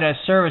denied us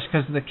service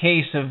because of the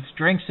case of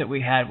drinks that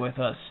we had with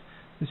us.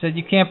 They said,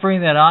 you can't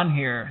bring that on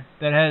here.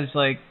 That has,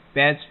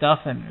 bad stuff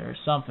in it or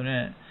something in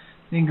it.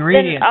 The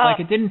ingredients,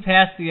 it didn't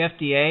pass the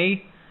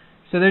FDA.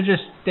 So they're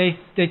just, they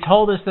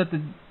told us that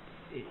the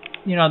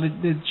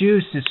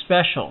juice is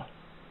special.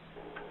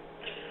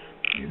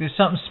 There's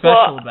something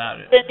special about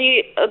it.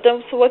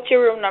 Then so what's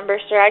your room number,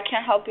 sir? I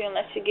can't help you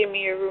unless you give me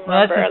your room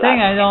number. That's the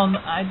thing. I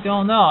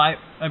don't know. I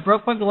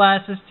broke my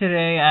glasses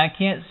today. I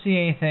can't see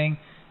anything.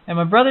 And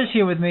my brother's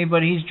here with me,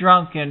 but he's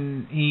drunk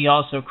and he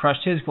also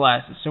crushed his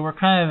glasses. So we're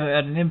kind of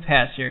at an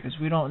impasse here because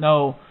we don't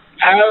know.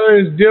 I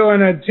was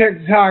doing a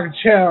TikTok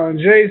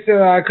challenge. They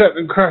said I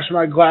couldn't crush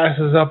my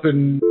glasses up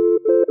in.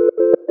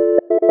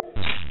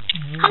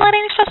 Hello, my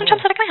name is Justin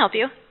Trump. How can I help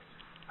you?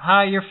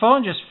 Hi, your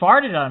phone just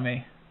farted on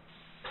me.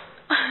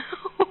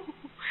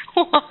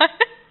 What?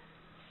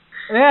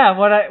 Yeah,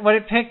 what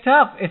it picked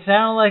up, it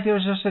sounded like there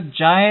was just a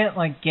giant,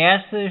 like,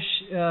 gaseous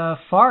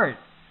fart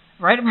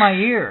right in my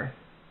ear.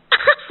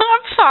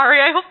 I'm sorry.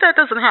 I hope that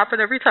doesn't happen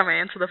every time I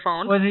answer the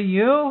phone. Was it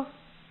you?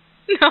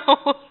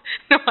 No,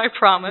 I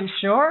promise. You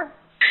sure?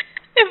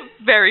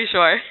 Very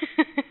sure.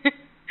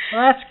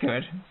 Well, that's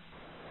good.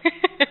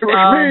 It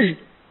was me.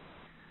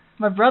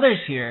 My brother's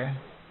here.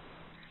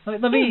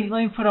 Let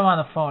me put him on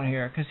the phone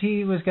here, because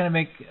he was going to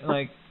make,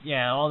 like,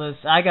 all this.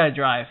 I got to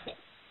drive.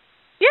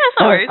 Yeah,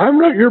 no worries. I'm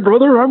not your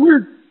brother. I'm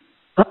your...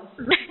 All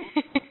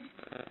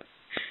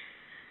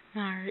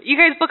right. You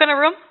guys booking a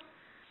room?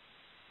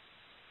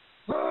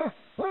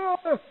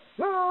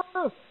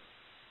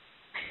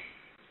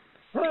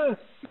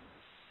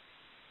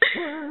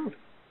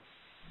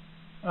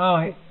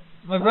 Oh,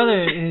 my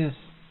brother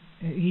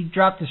he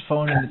dropped his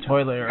phone in the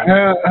toilet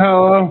earlier.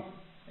 Hello?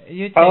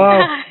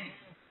 Hello?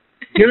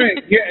 Give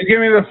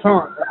me the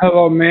phone.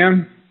 Hello,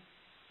 ma'am?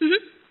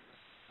 Mm-hmm.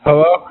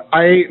 Hello?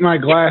 I ate my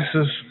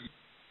glasses.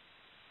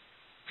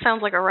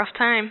 Sounds like a rough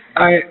time.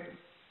 I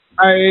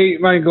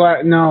ate my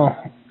No.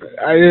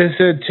 I just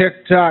said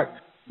TikTok.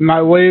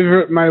 My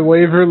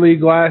Waverly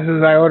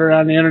glasses I ordered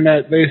on the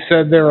internet, they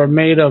said they were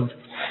made of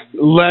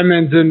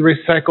lemons and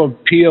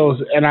recycled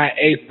peels, and I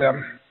ate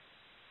them.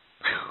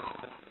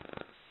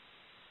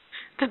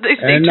 Did they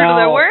stay true to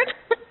their word?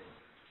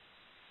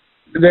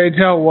 They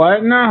tell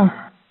what now?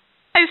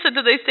 I said,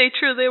 did they stay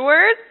true to their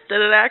word?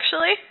 Did it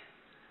actually?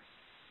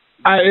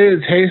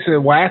 It tasted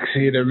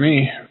waxy to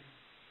me.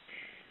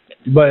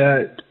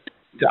 But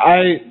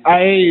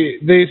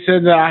they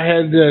said that I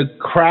had to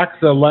crack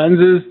the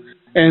lenses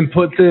and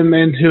put them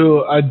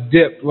into a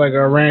dip, like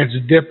a ranch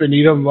dip, and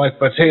eat them like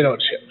potato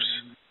chips.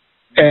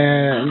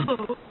 And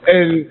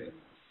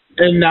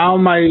now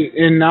my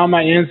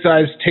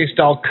insides taste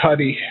all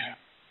cutty.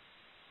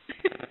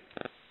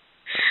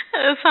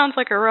 That sounds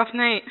like a rough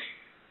night.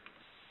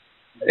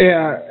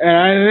 Yeah, and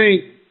I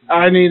think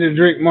I need to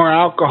drink more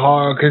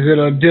alcohol because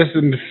it'll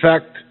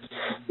disinfect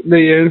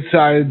the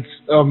insides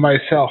of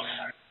myself.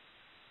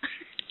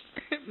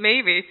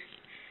 Maybe.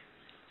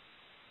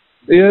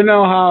 You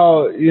know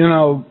how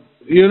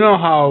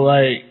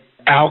like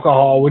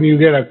alcohol, when you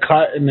get a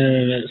cut and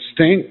then it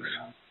stinks.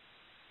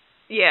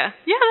 Yeah,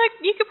 like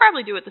you could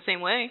probably do it the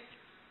same way.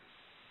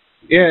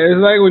 Yeah, it's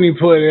like when you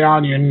put it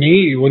on your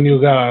knee when you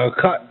got a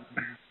cut.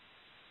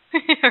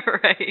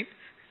 Right.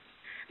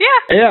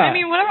 Yeah. I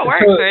mean, whatever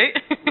works, right?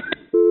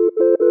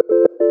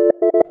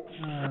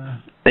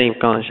 Thank you for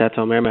calling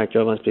Chateau Merrimack.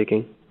 Jovan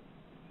speaking.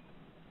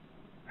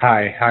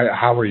 Hi.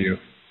 How are you?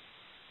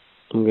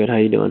 I'm good. How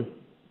you doing?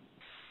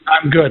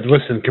 I'm good.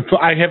 Listen,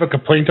 I have a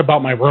complaint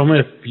about my room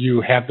if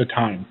you have the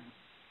time.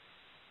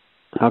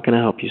 How can I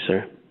help you,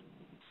 sir?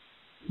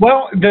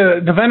 Well,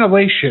 the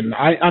ventilation.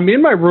 I'm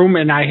in my room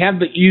and I have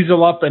the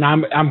easel up and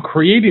I'm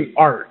creating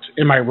art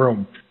in my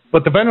room.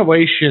 But the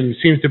ventilation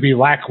seems to be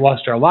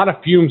lackluster. A lot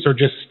of fumes are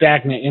just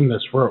stagnant in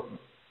this room.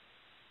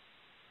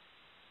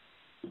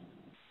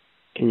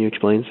 Can you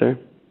explain, sir?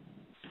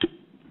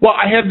 Well,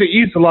 I have the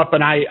easel up,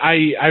 and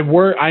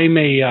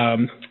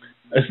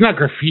it's not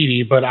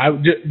graffiti, but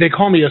they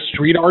call me a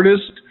street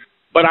artist.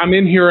 But I'm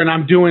in here and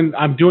I'm doing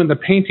the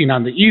painting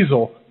on the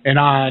easel and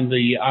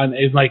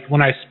like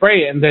when I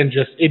spray it, and then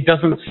it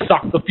doesn't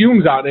suck the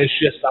fumes out. It's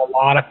just a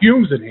lot of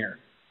fumes in here.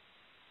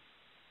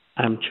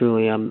 I'm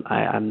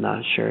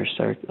not sure,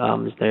 sir.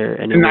 Is there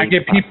any? And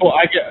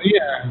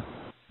yeah.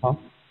 Huh?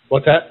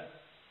 What's that?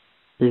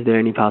 Is there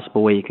any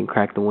possible way you can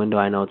crack the window?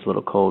 I know it's a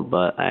little cold,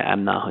 but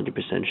I'm not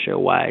 100% sure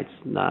why it's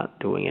not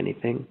doing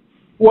anything.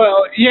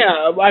 Well,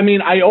 yeah. I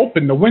mean, I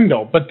opened the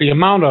window, but the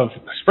amount of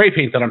spray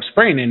paint that I'm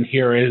spraying in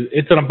here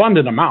it's an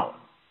abundant amount.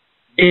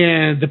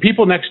 And the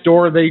people next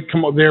door, they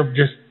come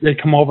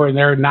over and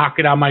they're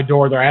knocking on my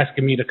door. They're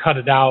asking me to cut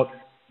it out.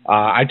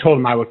 I told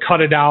them I would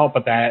cut it out,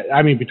 but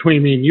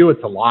between me and you,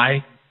 it's a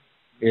lie.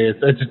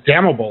 It's a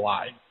damnable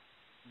lie.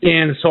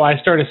 And so I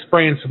started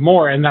spraying some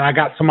more, and then I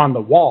got some on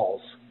the walls.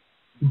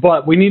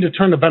 But we need to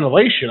turn the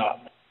ventilation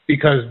up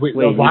because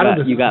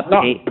you got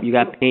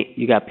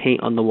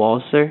paint on the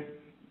walls, sir?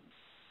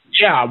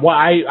 Yeah, well,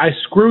 I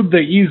screwed the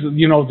easel,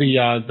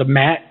 the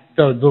mat,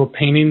 the little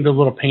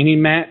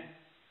painting mat.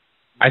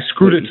 I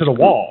screwed it to the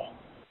wall.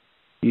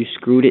 You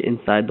screwed it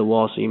inside the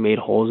wall, so you made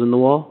holes in the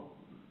wall?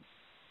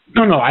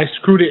 No, I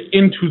screwed it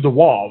into the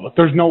wall, but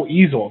there's no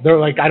easel. They're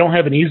like, I don't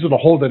have an easel to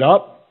hold it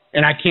up,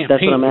 and I can't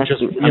paint it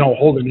just,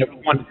 holding it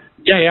one.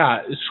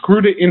 Yeah,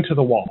 screwed it into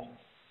the wall.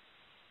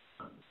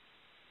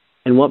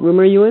 And what room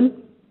are you in?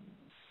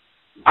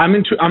 I'm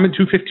in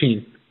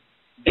 215,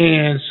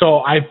 and so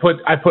I put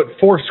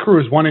 4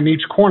 screws, one in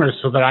each corner,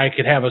 so that I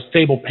could have a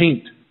stable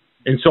paint.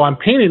 And so I'm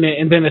painting it,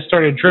 and then it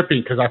started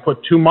dripping because I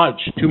put too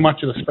much of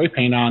the spray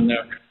paint on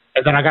there,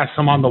 and then I got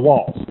some on the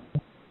walls.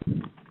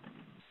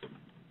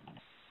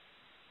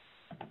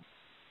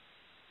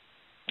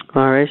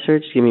 All right, sir.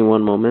 Just give me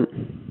one moment.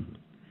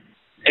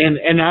 And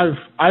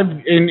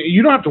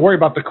you don't have to worry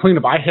about the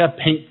cleanup. I have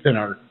paint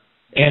thinner,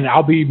 and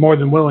I'll be more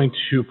than willing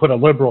to put a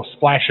liberal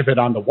splash of it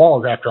on the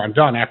walls after I'm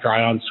done, after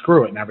I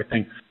unscrew it and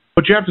everything.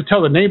 But you have to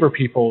tell the neighbor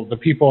people, the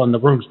people in the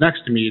rooms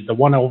next to me, the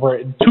one over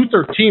at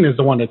 213 is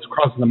the one that's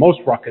causing the most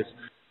ruckus.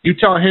 You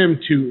tell him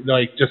to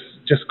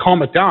just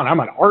calm it down. I'm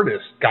an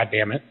artist,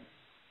 goddammit.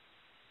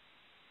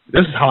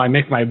 This is how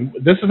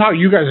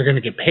you guys are going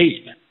to get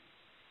paid.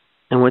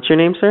 And what's your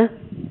name, sir?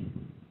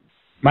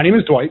 My name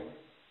is Dwight.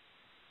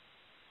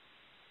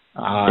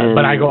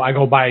 But I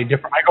go by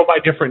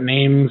different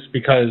names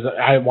because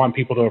I want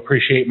people to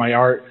appreciate my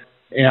art.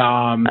 I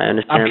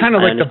understand. I'm kind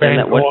of like the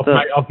Van Gogh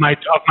of my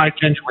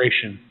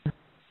generation.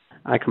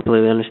 I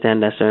completely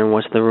understand that, sir. And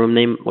what's the room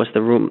name? What's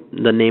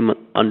the name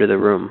under the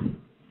room?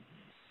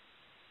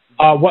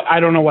 I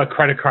don't know what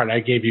credit card I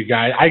gave you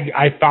guys.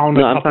 I found.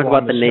 No, I'm talking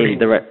about the name.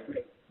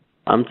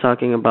 I'm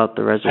talking about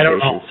the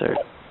reservation, sir.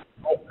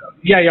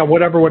 Yeah,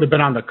 whatever would have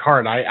been on the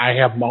card. I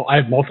have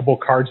multiple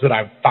cards that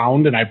I've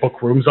found and I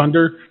book rooms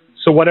under.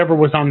 So whatever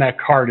was on that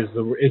card is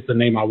the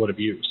name I would have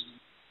used.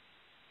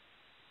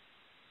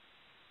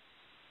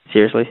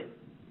 Seriously?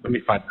 Let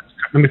me find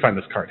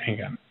this card.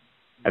 Hang on.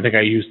 I think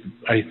I used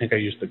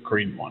the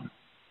green one.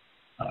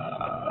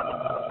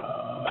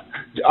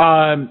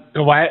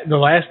 The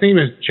last name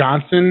is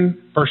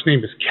Johnson. First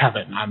name is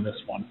Kevin on this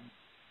one.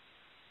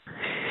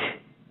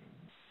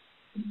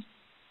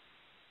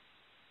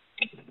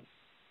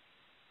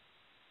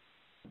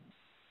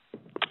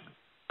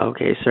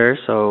 Okay, sir.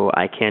 So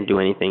I can't do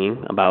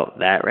anything about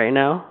that right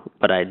now,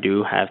 but I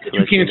do have to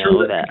let you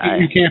know that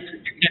you can't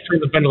turn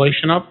the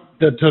ventilation up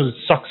to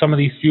suck some of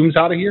these fumes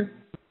out of here.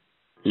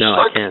 No,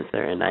 I can't,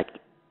 sir, and I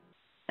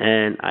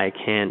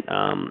can't.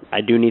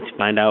 I do need to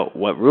find out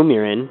what room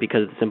you're in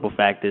because the simple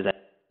fact is I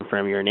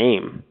confirm your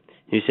name.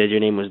 You said your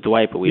name was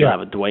Dwight, but we don't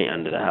have a Dwight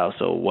under the house.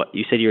 So what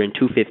you said you're in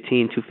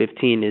 215.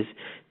 215 is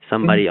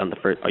somebody on the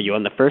first. Are you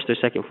on the first or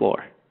second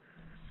floor?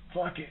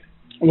 Fuck it.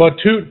 Well,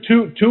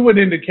 two would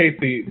indicate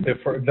the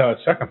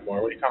second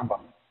floor. What are you talking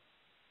about?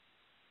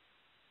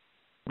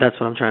 That's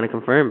what I'm trying to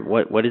confirm.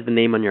 What is the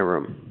name on your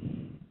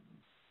room?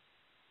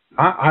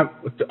 I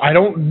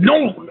don't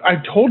know. I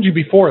told you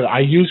before.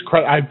 I've used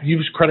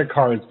credit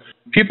cards.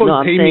 People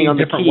pay me in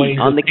different ways.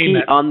 On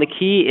the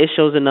key, it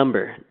shows a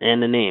number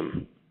and a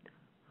name.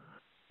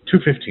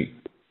 215.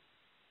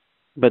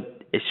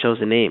 But it shows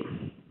a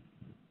name.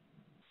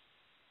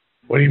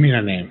 What do you mean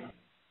a name?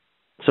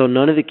 So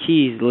none of the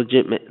keys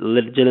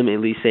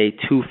legitimately say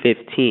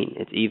 215.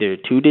 It's either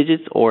 2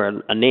 digits or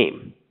a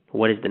name.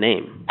 What is the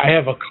name? I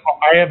have a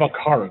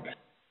card.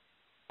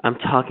 I'm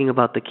talking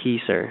about the key,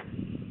 sir.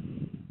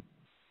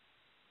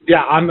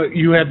 Yeah,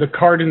 you had the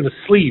card in the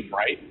sleeve,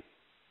 right?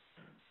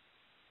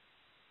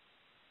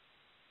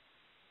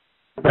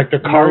 Like the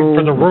card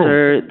for the room.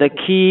 Sir, the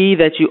key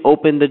that you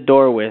opened the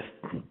door with.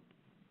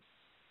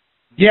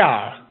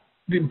 Yeah,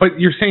 but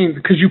you're saying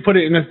because you put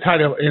it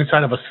inside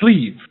of a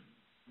sleeve.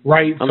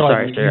 Right. I'm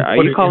sorry, sir. Are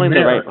you calling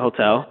the right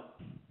hotel?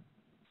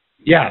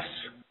 Yes.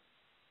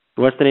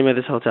 What's the name of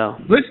this hotel?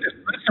 Listen.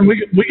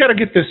 We got to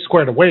get this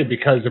squared away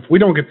because if we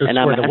don't get this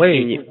squared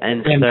away,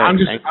 I'm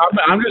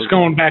just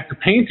going back to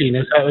painting.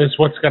 Is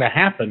what's going to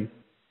happen.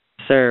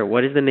 Sir,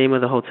 what is the name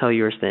of the hotel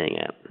you are staying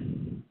at?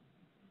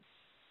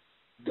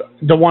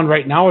 The one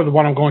right now, or the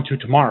one I'm going to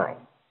tomorrow?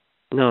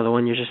 No, the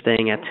one you're just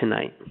staying at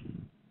tonight.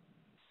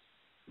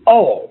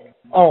 Oh,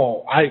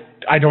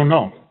 I don't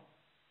know.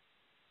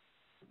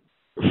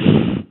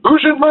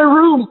 Who's in my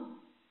room?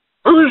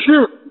 Who's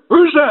here?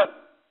 Who's that?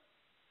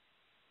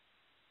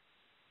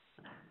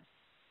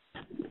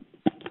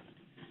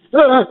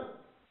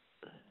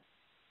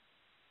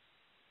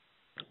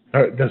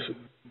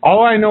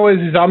 All I know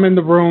is I'm in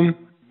the room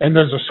and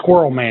there's a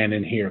squirrel man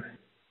in here.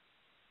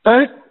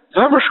 I'm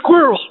a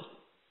squirrel.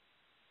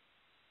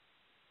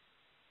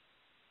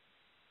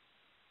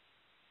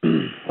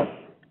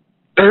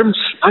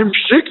 I'm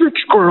Secret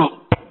Squirrel.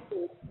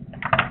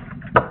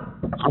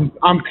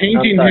 I'm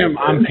painting him.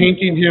 I'm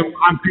painting him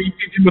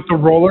with the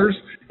rollers,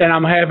 and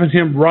I'm having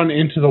him run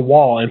into the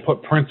wall and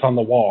put prints on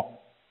the wall.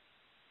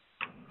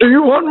 Do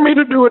you want me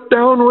to do a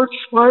downward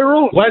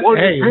spiral?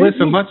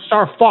 Listen, let's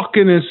start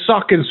fucking and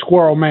sucking,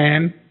 squirrel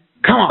man.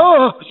 Come on.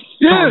 Oh,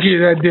 yes. Give me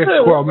that dick,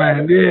 squirrel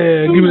man.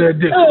 Yeah, give me that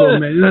dick,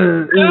 squirrel man.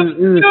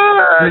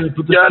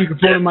 Put the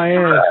speakerphone in my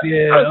ass.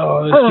 Yeah.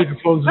 Oh, the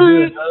speakerphone's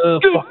good.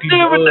 Fucking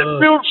damn it, that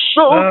feels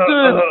so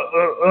good.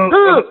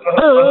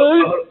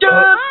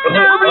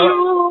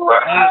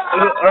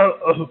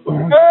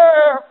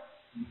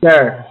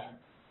 Sir.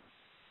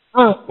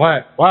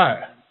 What?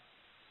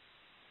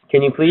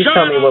 Can you please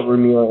tell me what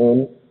room you are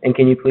in? And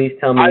can you please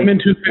tell me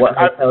what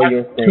hotel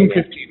you're staying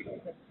at?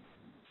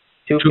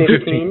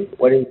 215.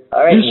 What is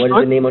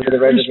the name under the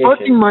He's reservation?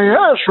 fucking my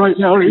ass right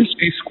now. Hey,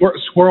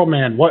 Squirrel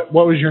Man, what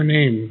was your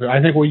name? I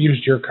think we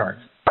used your card.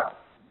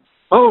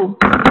 Oh,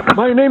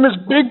 my name is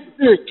Big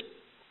Dick.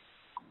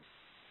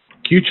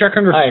 Can you check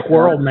under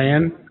Squirrel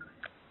Man?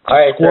 All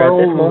right, sir. At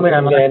this moment,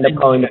 I'm going to end up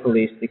calling the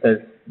police because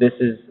this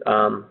is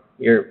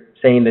you're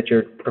saying that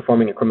you're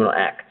performing a criminal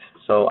act.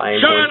 So I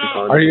am going to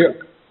call the police.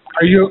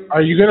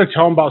 Are you going to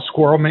tell them about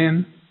Squirrel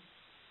Man?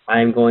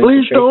 I'm going to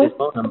trace his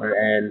phone number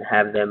and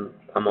have them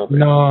come over.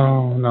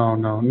 No.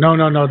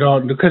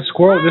 Because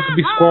this would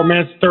be Squirrel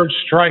Man's third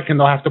strike, and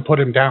they'll have to put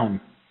him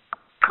down.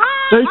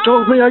 They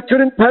told me I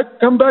couldn't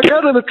come back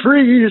out of the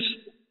trees.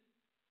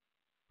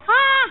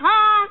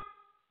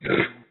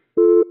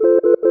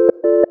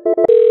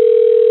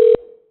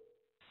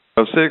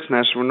 06,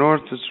 National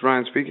North. This is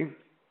Ryan speaking.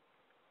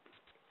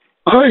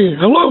 Hi,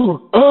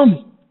 hello.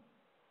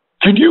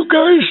 Can you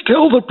guys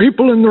tell the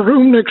people in the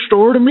room next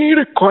door to me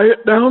to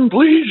quiet down,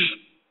 please?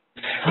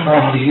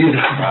 What is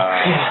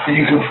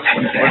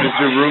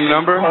your room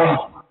number?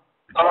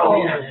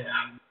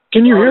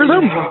 Can you hear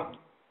them?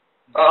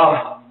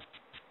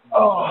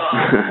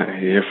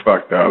 You're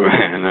fucked up,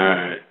 man. All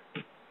right.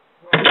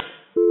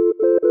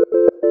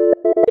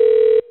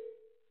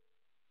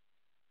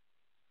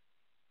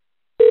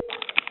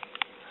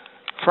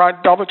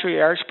 Front Doubletree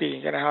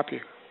airspeeding. Can I help you?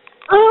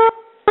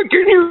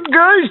 Can you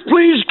guys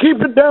please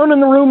keep it down in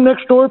the room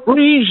next door,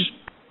 please?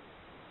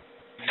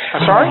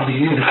 I'm sorry?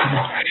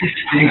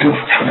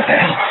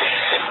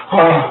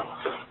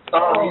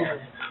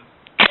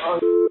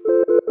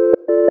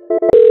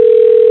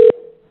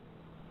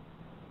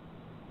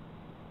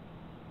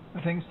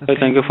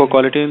 Thank you for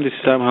calling in. This is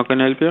Sam. How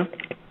can I help you?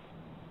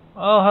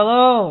 Oh,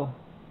 hello.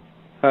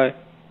 Hi.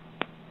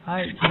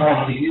 Hi.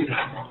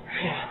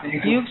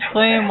 Can you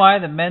explain why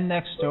the men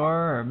next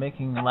door are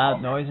making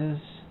loud noises?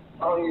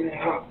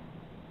 Can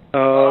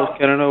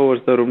I know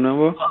what's the room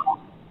number?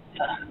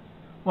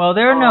 Well,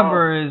 their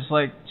number is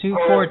like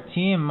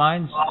 214.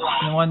 Mine's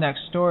the one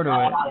next door to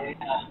it.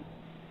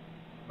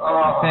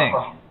 I think.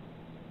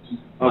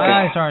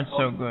 My eyes aren't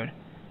so good.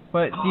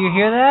 But do you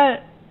hear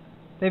that?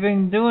 They've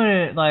been doing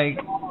it like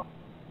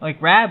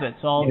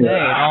rabbits all day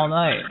and all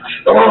night.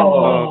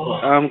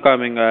 I'm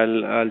coming.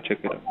 I'll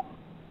check it out.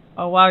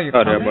 Oh wow, you're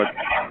coming?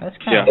 That's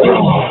kind of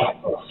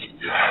cool.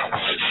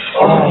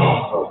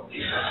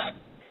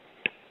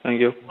 Thank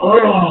you.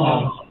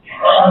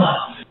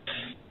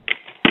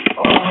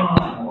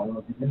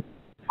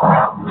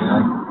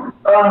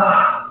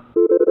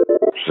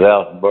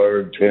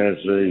 Southburg,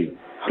 Tennessee.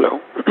 Hello.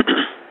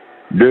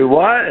 Do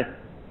what?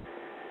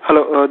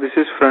 Hello, this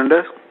is front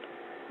desk.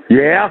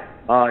 Yeah.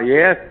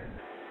 Yes.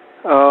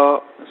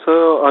 So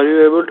are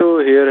you able to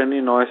hear any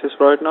noises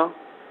right now?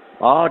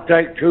 I'll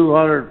take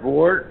 200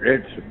 for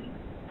it.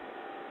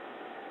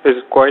 Is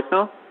it quiet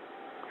now?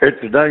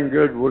 It's dang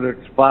good when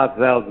it's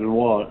 5,000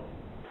 watts.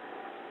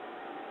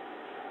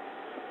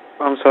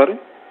 I'm sorry?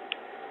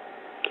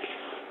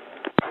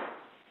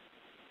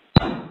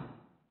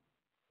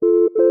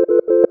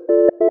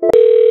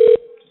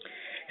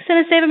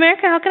 Citizen Save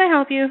America, how can I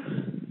help you?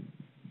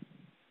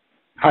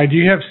 Hi, do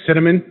you have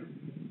cinnamon?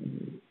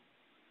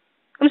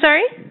 I'm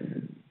sorry?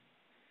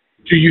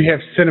 Do you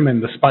have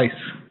cinnamon, the spice?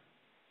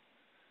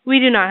 We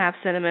do not have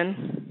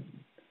cinnamon.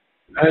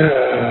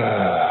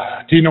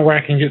 Do you know where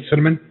I can get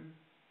cinnamon?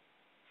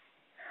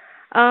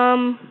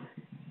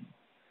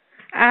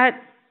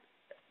 At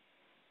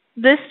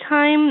this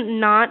time,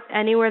 not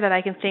anywhere that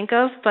I can think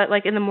of, but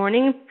like in the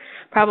morning,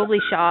 probably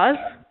Shaw's.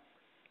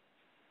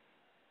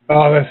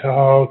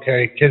 Oh,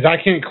 okay. Because I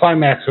can't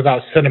climax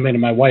without cinnamon,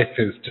 and my wife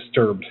is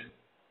disturbed.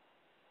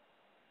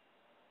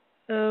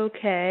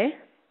 Okay.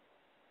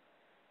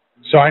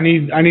 So I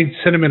need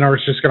cinnamon, or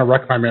it's just going to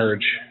wreck my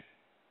marriage.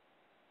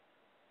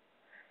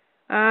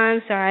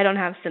 I'm sorry, I don't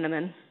have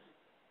cinnamon.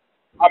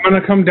 I'm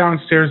going to come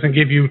downstairs and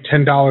give you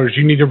 $10.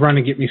 You need to run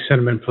and get me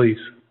cinnamon, please.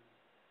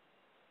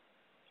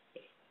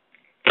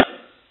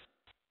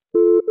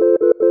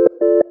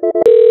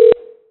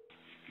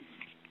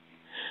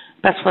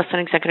 Best Western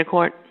Executive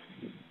Court.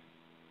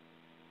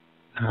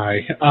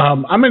 Hi.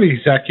 I'm an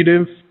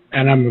executive,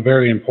 and I'm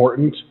very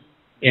important.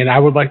 And I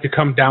would like to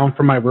come down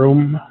from my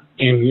room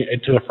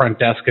and to the front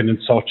desk and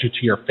insult you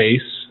to your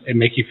face and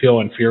make you feel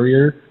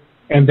inferior.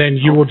 And then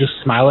you will just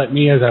smile at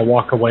me as I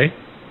walk away.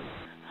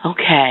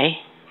 Okay.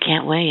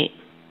 Can't wait.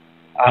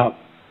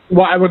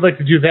 Well, I would like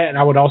to do that, and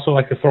I would also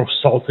like to throw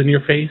salt in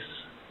your face.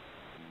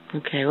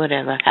 Okay,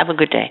 whatever. Have a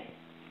good day.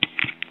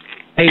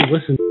 Hey,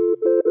 listen.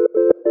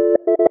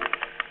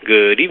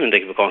 Good evening.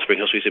 Thank you for calling Spring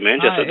Hill Suites in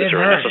Manchester. This is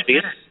Ernesto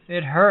speaking.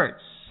 It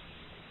hurts.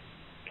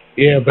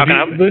 Yeah, but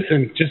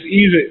listen, just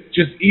ease it.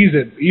 Just ease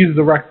it. Ease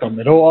the rectum.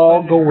 It'll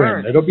all go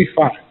in. It'll be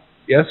fine.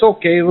 Yeah, it's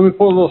okay. Let me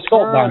put a little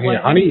salt down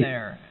here, honey.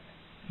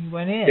 He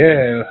went in.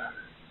 Yeah.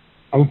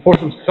 I'm gonna pour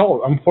some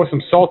salt. I'm gonna pour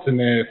some salt in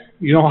there.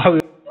 You know how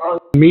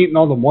the meat and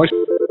all the moisture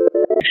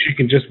you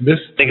can just miss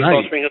tonight. Thank you for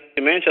calling Spring Hill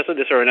in Manchester.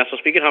 This is Ernesto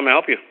speaking. How may I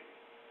help you?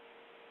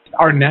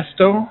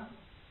 Ernesto?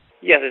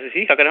 Yes, this is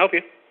he. How can I help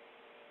you?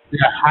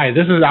 Yeah, hi.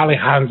 This is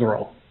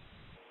Alejandro.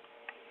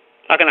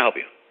 How can I help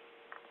you?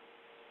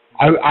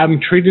 I'm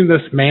treating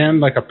this man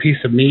like a piece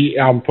of meat.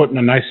 I'm putting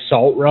a nice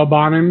salt rub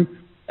on him,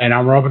 and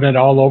I'm rubbing it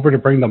all over to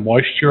bring the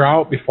moisture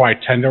out before I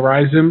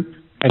tenderize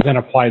him, and then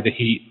apply the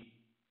heat.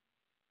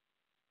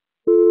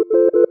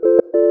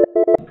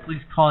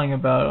 Please calling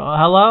about.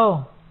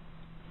 Hello?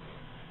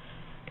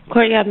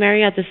 Courtyard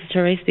Marriott, this is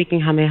Turbeaux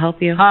speaking. How may I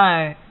help you?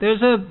 Hi.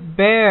 There's a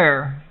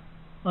bear,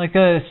 like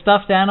a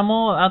stuffed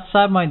animal,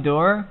 outside my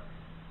door.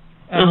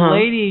 And a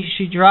lady,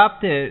 she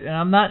dropped it, and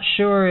I'm not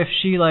sure if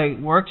she, like,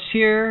 works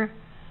here.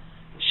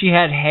 She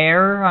had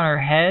hair on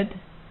her head.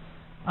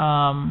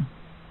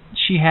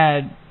 She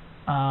had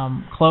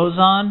clothes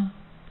on.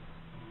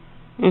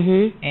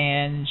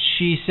 And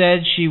she said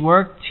she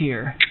worked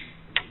here.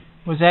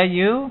 Was that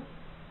you?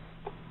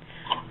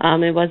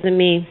 It wasn't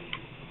me.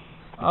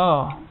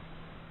 Oh.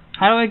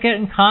 How do I get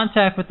in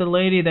contact with the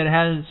lady that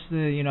has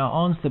the,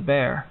 owns the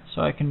bear,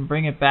 so I can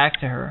bring it back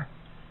to her?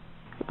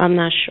 I'm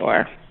not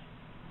sure.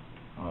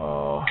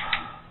 Oh.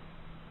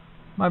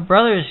 My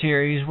brother's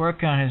here. He's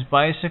working on his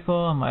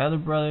bicycle, and my other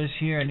brother's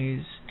here, and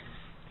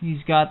he's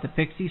got the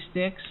pixie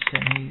sticks,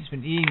 and he's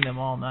been eating them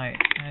all night.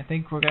 And I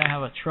think we're gonna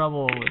have a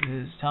trouble with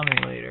his tummy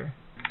later.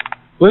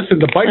 Listen,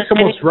 the bike's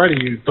almost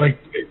ready.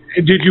 Like,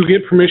 did you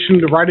get permission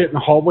to ride it in the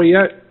hallway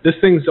yet? This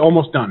thing's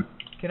almost done.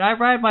 Can I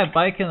ride my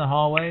bike in the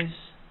hallways?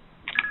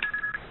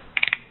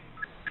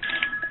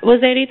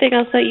 Was there anything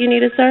else that you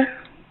needed, sir?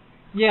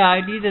 Yeah,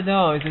 I need to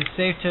know. Is it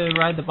safe to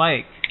ride the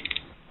bike,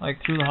 like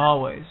through the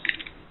hallways?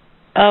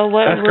 Oh,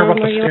 what room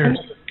were you in?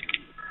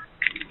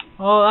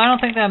 Well, I don't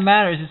think that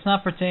matters. It's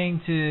not pertaining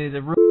to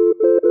the room.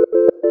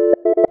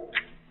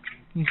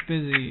 He's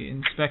busy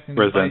inspecting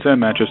the bicycle,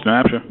 Manchester, New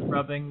Hampshire.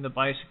 rubbing the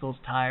bicycle's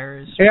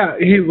tires. Yeah,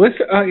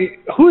 listen.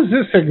 Who is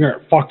this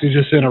ignorant fuck that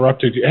just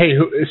interrupted you? Hey,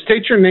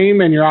 state your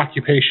name and your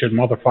occupation,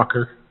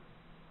 motherfucker.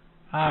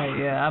 Hi,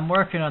 yeah, I'm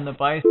working on the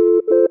bike.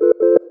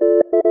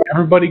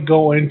 Everybody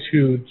go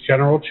into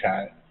general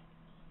chat.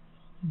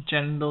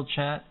 Genital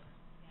chat?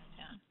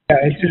 Yeah,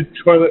 into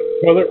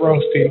toilet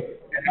roasting.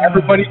 And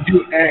everybody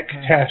do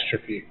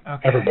catastrophe.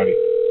 Okay. Everybody.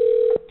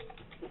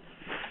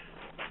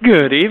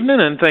 Good evening,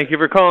 and thank you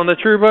for calling the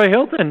Turbeaux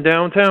Hilton,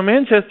 downtown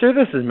Manchester.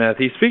 This is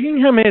Matthew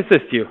speaking. How may I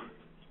assist you?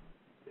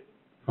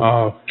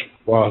 Oh,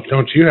 well,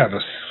 don't you have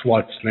a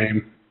slut's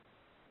name?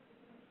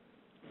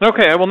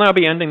 Okay, I will now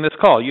be ending this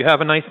call. You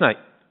have a nice night.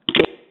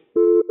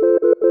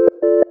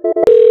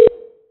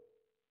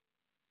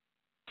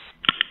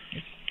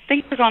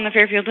 Thank you for calling the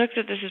Fairfield Hooks.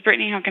 This is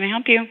Brittany. How can I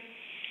help you?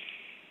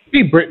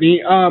 Hey,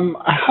 Brittany,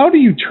 how do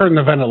you turn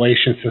the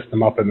ventilation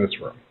system up in this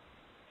room?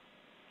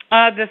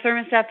 The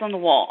thermostat's on the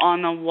wall.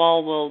 On the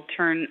wall will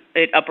turn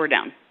it up or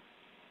down.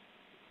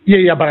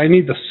 Yeah, but I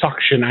need the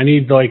suction. I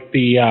need like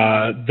the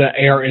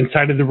air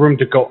inside of the room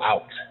to go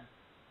out.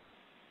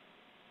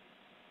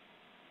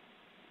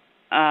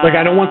 Like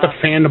I don't want the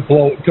fan to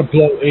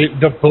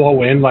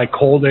blow in like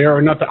cold air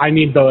or nothing. I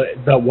need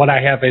the what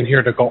I have in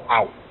here to go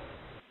out.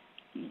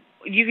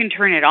 You can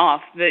turn it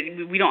off.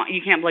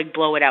 You can't like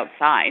blow it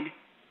outside.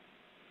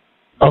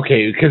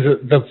 Okay, because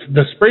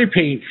the spray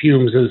paint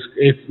fumes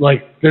it's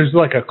like there's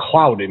like a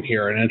cloud in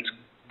here, and it's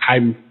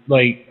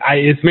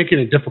making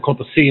it difficult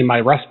to see, and my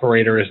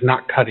respirator is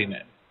not cutting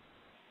it.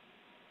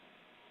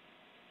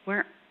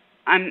 Where?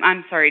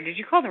 I'm sorry. Did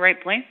you call the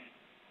right place?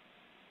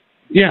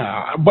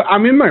 Yeah, but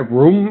I'm in my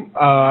room.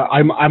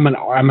 I'm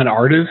an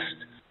artist,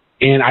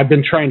 and I've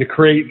been trying to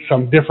create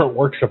some different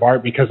works of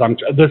art because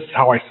this is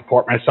how I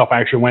support myself.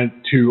 I actually went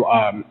to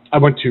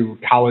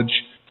college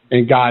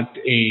and got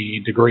a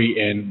degree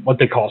in what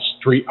they call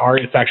street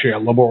art. It's actually a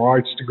liberal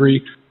arts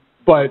degree.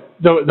 But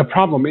the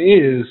problem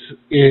is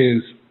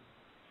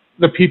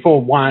the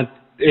people want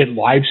it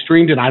live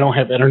streamed, and I don't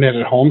have internet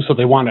at home, so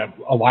they want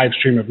a live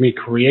stream of me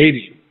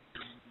creating.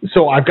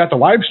 So I've got the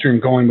live stream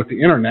going with the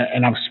internet,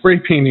 and I'm spray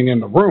painting in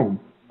the room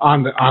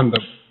on the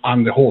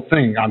whole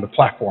thing on the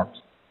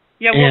platforms.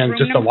 Yeah, and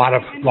just a lot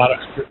of.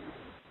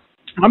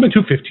 I'm in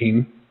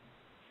 215.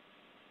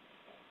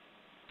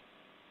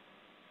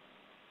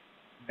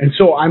 And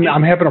so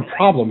I'm having a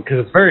problem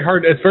because it's very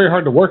hard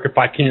to work if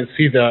I can't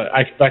see the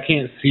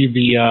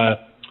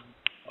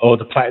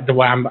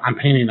way I'm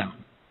painting on.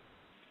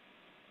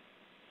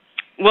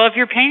 Well, if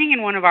you're painting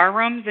in one of our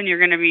rooms, then you're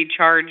going to be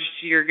charged.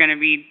 You're going to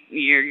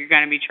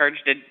be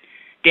charged a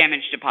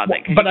damage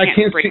deposit. But I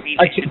can't see.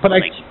 I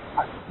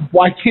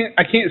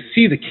can't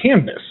see the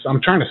canvas.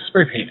 I'm trying to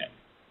spray paint it,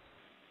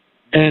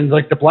 and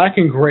like the black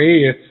and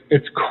gray,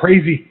 it's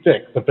crazy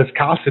thick. The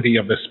viscosity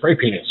of the spray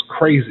paint is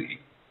crazy.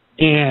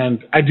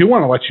 And I do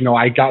want to let you know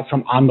I got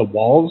some on the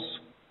walls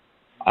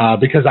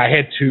because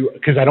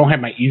I don't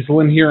have my easel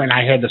in here, and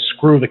I had to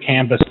screw the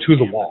canvas to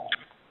the wall.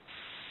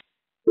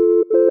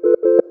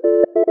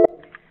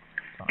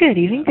 Good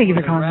evening. Thank you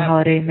for calling the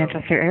Holiday Inn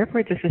Manchester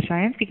Airport. This is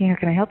Cheyenne speaking. How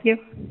can I help you?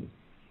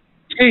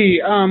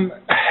 Hey, I'm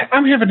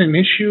having an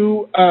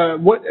issue.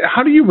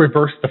 How do you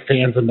reverse the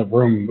fans in the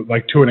room,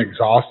 like to an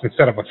exhaust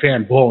instead of a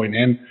fan blowing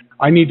in?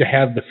 I need to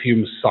have the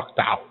fumes sucked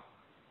out.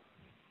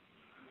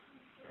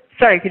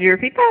 Sorry, could you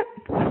repeat that?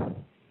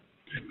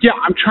 Yeah,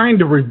 I'm trying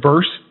to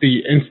reverse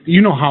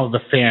you know how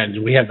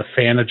we have the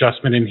fan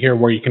adjustment in here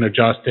where you can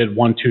adjust it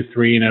 1, 2,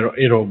 3, and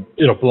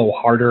it'll blow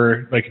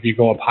harder, like if you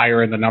go up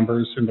higher in the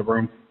numbers in the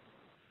room.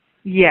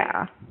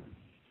 Yeah.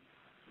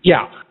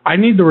 Yeah, I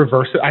need to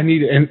reverse it. I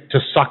need to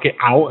suck it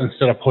out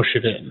instead of push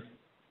it in.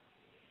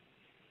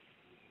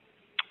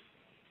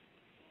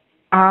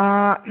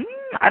 I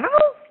don't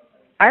know.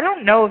 I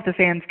don't know if the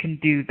fans can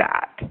do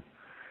that.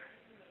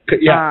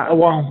 Yeah,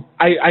 well,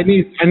 I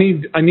need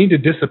to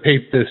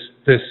dissipate this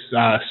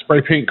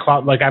spray paint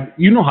cloud. Like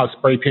you know how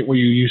spray paint, when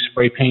you use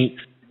spray paint,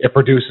 it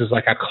produces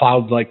like a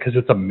cloud, like because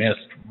it's a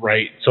mist,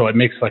 right? So it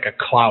makes like a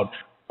cloud.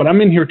 But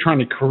I'm in here trying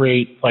to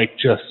create like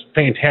just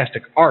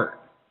fantastic art,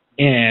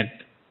 and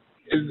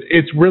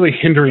it's really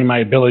hindering my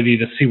ability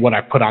to see what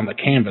I put on the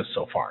canvas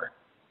so far.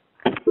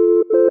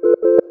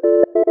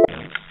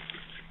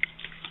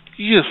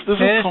 Yes, this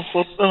is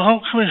Comfort, and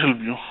how can I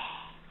help you?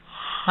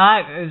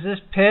 Hi, is this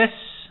Piss?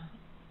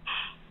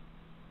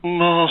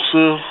 No,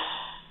 sir.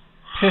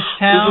 Piss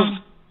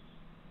Town?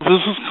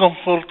 This is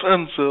Comfort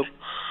and sir.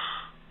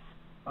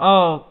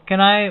 Oh,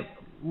 can I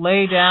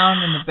lay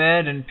down in the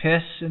bed and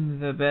piss in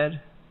the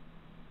bed?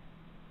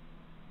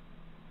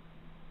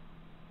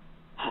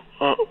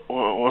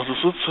 What is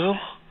it, sir?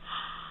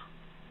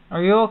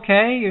 Are you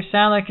okay? You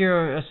sound like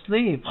you're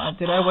asleep.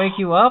 Did I wake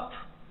you up?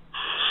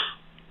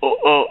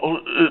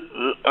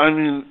 I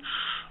mean,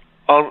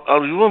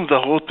 are you in the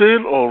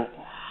hotel or?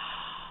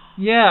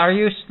 Yeah, are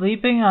you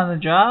sleeping on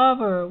the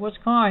job or what's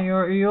going on?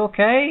 Are you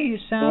okay? You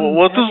sound.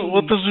 What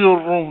is your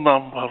room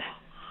number?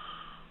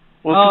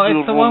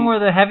 It's the one where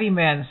the heavy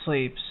man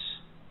sleeps.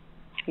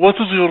 What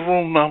is your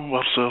room number,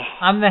 sir?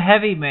 I'm the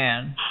heavy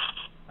man.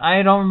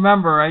 I don't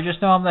remember. I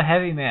just know I'm the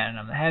heavy man.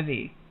 I'm the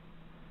heavy.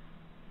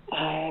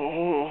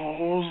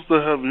 Who's the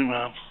heavy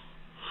man?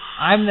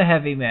 I'm the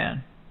heavy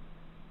man.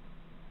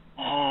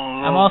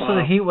 I'm also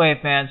the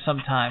heatwave man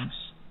sometimes.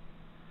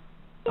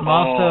 I'm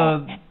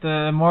also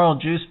the immoral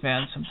juice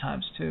man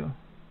sometimes too.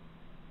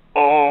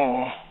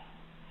 Oh.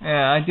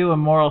 Yeah, I do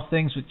immoral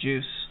things with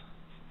juice.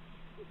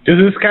 Does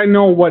this guy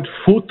know what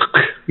futk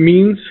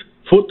means?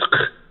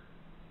 Futk?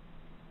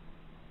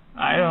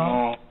 I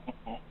don't.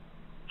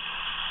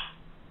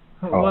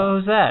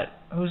 Who's that?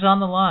 Who's on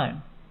the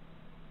line?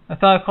 I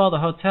thought I called a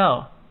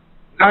hotel.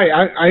 Hi,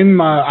 I'm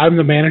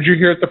the manager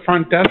here at the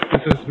front desk.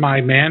 This is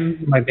my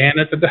man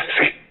at the desk.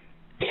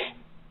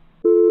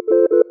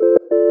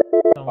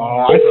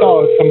 I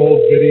saw some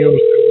old videos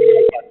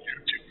on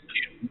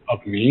YouTube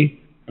of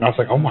me, and I was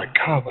like, oh my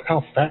god, look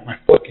how fat my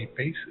fucking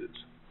face is.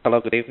 Hello,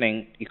 good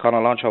evening.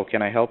 Econo Lounge, how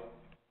can I help?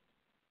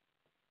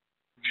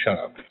 Shut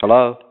up.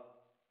 Hello?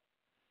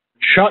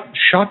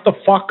 Shut the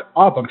fuck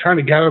up. I'm trying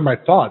to gather my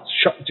thoughts.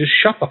 Just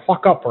shut the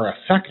fuck up for a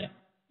second.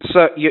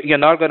 Sir, you're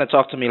not going to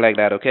talk to me like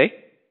that, okay?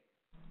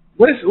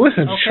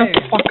 Listen, okay, shut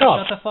the fuck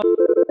up. Shut the fuck up.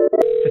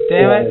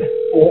 Damn it.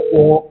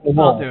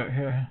 I'll do it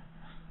here.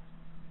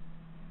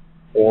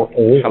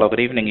 Hello, good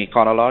evening,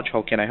 Econo Lodge.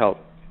 How can I help?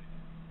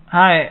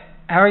 Hi,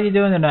 how are you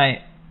doing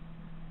tonight?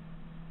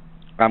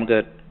 I'm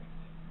good.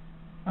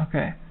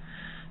 Okay.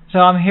 So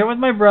I'm here with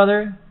my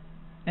brother,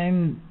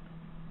 and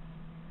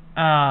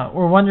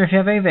we're wondering if you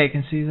have any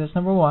vacancies. That's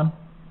number one.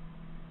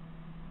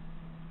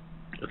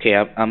 Okay,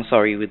 I'm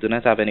sorry. We do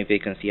not have any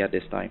vacancy at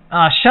this time.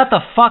 Shut the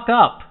fuck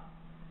up.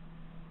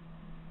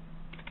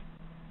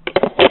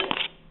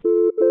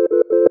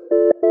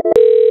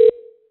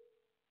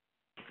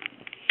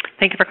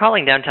 Thank you for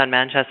calling Downtown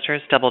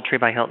Manchester's DoubleTree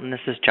by Hilton. This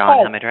is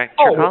John. How may I direct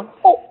your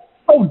call?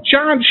 Oh,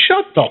 John,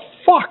 shut the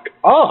fuck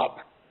up.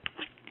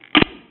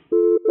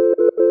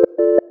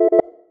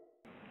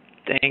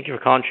 Thank you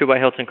for calling True by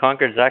Hilton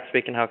Concord. Zach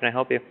speaking. How can I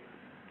help you?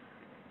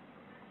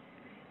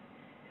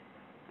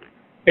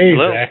 Hey,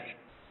 Hello? Zach.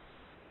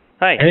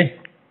 Hi. Hey.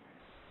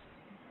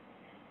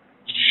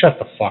 Shut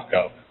the fuck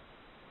up.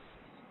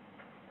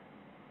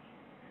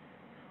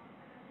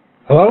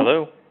 Hello?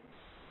 Hello?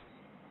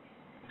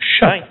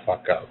 Shut Hi. the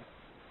fuck up.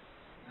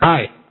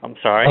 Hi. I'm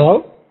sorry.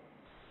 Hello?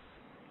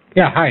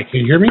 Yeah, hi. Can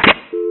you hear me?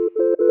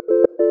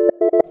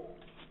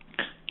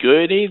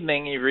 Good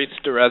evening. You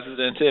reached the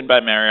Residence Inn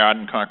by Marriott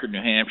in Concord,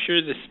 New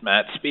Hampshire. This is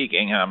Matt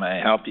speaking. How may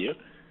I help you?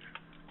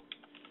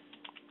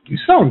 You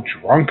sound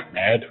drunk,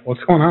 Matt.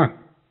 What's going on?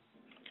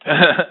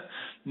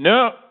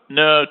 No,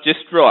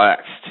 just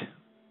relaxed.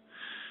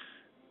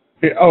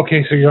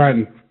 Okay, so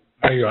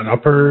are you on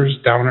uppers,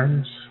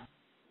 downers?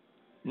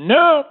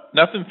 No,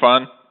 nothing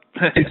fun.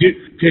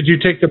 Did you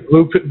take the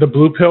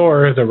blue pill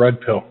or the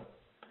red pill?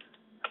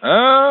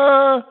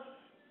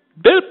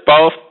 Bit of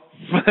both.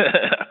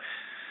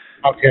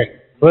 Okay,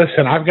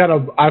 listen, I've got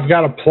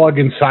a plug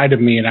inside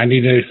of me, and I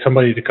need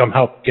somebody to come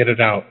help get it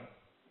out.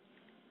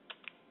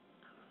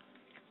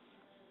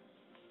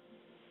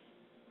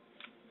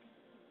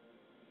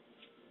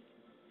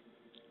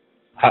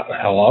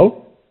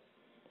 Hello?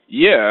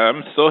 Yeah,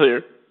 I'm still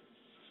here.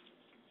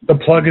 The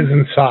plug is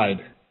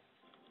inside.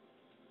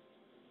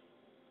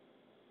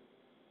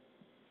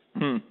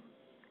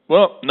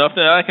 Well,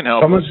 nothing I can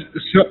help with.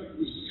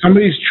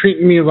 Somebody's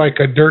treating me like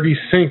a dirty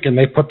sink, and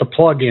they put the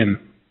plug in.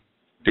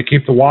 to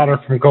keep the water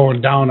from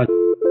going down.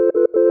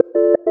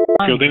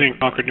 Field in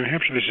Concord, New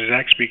Hampshire. This is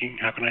Zach speaking.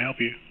 How can I help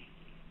you?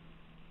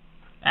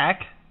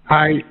 Zach?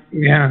 Hi.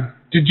 Yeah.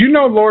 Did you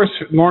know Lawrence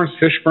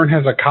Fishburne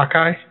has a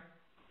cockeye?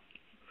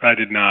 I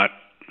did not.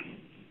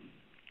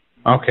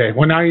 Okay.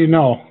 Well, now you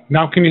know.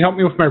 Now, can you help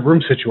me with my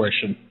room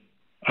situation?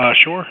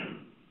 Sure.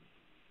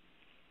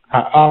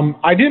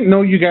 I didn't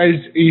know you guys.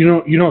 You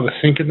know the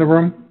sink in the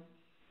room.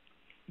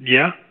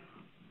 Yeah.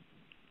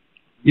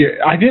 Yeah.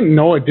 I didn't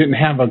know it didn't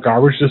have a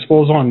garbage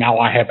disposal, and now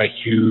I have a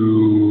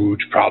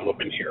huge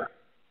problem in here.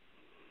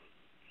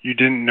 You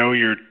didn't know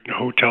your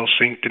hotel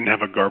sink didn't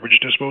have a garbage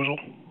disposal?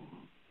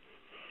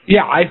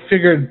 Yeah, I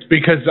figured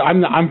because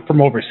I'm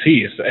from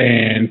overseas,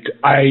 and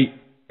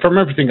from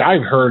everything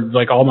I've heard,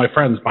 like all my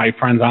friends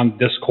on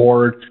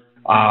Discord,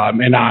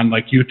 and on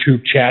like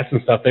YouTube chats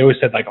and stuff, they always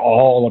said like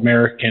all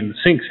American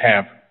sinks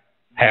have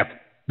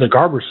the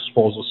garbage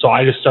disposal. So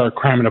I just started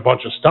cramming a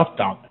bunch of stuff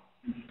down there,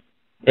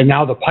 and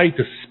now the pipe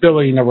is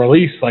spilling a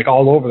release like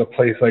all over the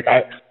place.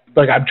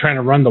 I'm trying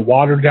to run the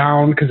water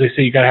down because they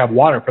say you gotta have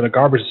water for the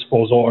garbage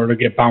disposal or to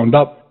get bound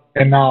up,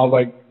 and now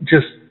like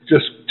just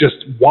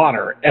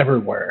water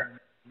everywhere.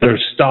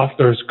 There's stuff.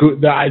 There's goo.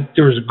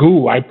 There's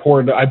goo. I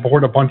poured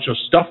a bunch of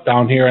stuff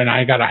down here, and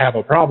I gotta have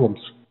problems.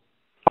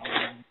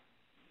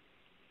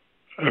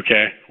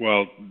 Okay.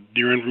 Well,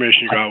 your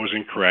information you got was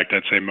incorrect.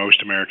 I'd say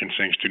most American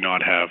sinks do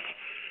not have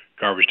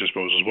garbage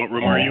disposals. What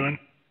room are you in?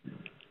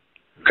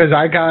 Because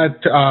I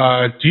got.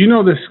 Do you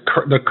know this?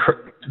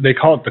 They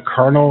call it the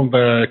Colonel,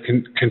 the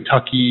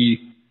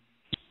Kentucky.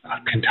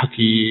 What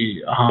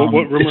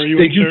room are you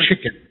in, They do sir?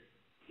 chicken.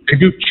 They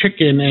do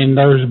chicken, and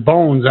there's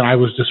bones, and I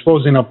was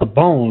disposing of the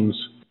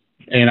bones,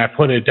 and I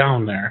put it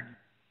down there.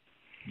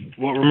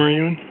 What room are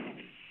you in?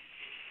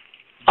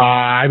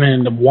 I'm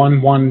in the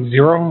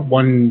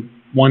 110.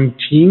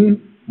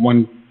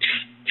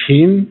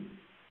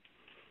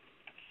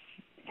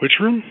 Which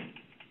room?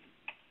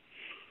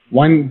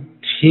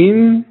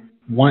 110.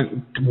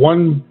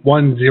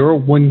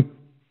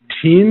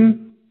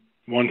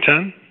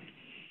 110?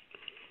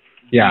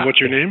 Yeah.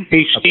 What's your name?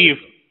 Hey, Steve.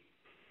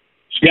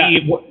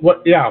 Steve.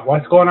 Yeah,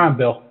 what's going on,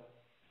 Bill?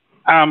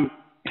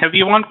 Have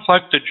you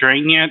unplugged the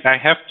drain yet? I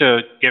have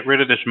to get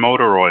rid of this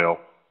motor oil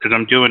because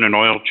I'm doing an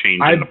oil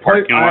change in the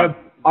parking lot.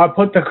 I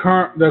put the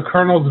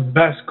Colonel's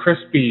best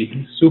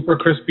super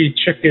crispy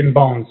chicken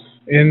bones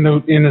in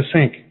the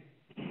sink.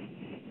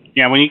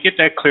 Yeah, when you get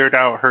that cleared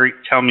out, hurry,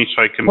 tell me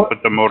so I can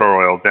put the motor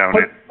oil down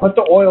it. Put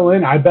the oil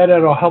in. I bet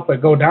it'll help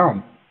it go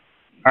down.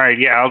 All right,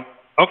 yeah,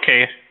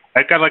 okay.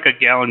 I've got like a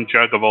gallon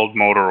jug of old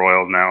motor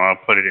oil now. I'll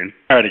put it in.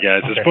 Alrighty,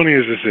 guys. Okay. As funny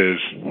as this is.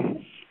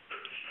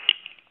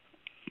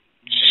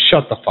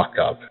 Shut the fuck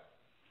up.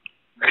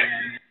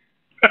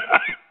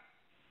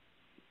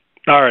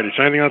 Alrighty, is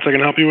there anything else I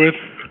can help you with?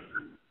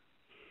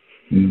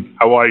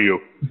 How are you?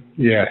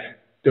 Yeah.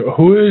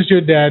 Who is your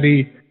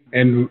daddy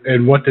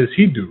and what does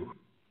he do?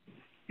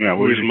 Yeah,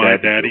 who's my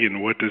daddy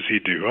and what does he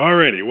do?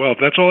 Alrighty, well,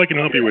 that's all I can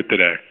help you with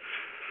today.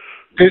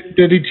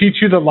 Did he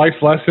teach you the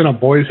life lesson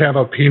of boys have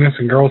a penis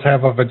and girls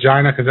have a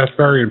vagina? Because that's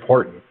very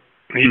important.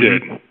 He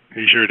did.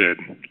 He sure did.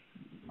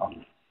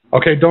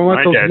 Okay, don't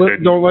let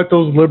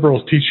those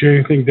liberals teach you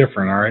anything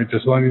different. All right,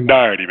 just let me know.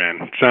 Alrighty,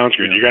 man. Sounds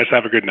good. You guys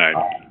have a good night.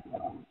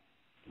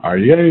 All right,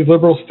 you got any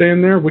liberals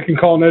staying there? We can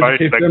call and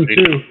educate them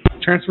too.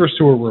 Transfer us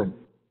to a room.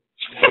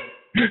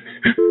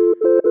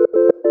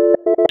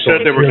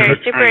 Super 8,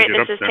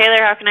 this is Taylor.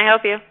 How can I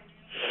help you?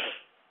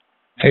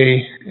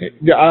 Hey,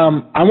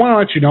 I want to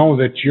let you know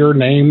that your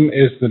name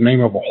is the name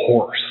of a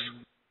horse.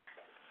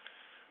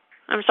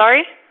 I'm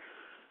sorry?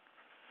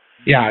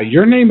 Yeah,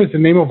 your name is the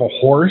name of a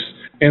horse.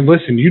 And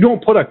listen, you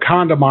don't put a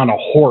condom on a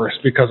horse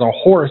because a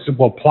horse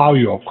will plow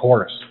you, of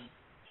course.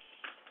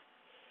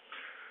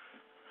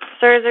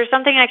 Sir, is there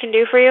something I can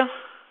do for you?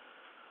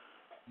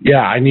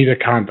 Yeah, I need a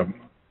condom.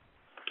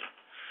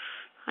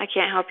 I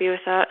can't help you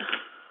with that.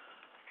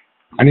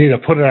 I need to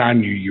put it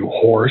on you, you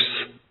horse.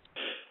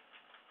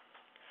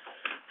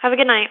 Have a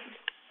good night.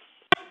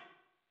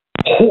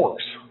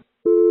 Horse.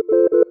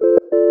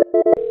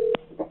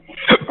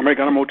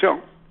 Americana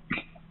Motel.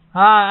 Hi,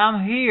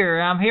 I'm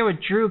here. I'm here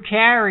with Drew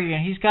Carey,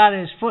 and he's got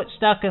his foot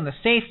stuck in the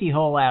safety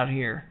hole out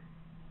here.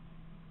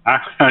 I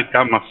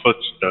got my foot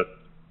stuck.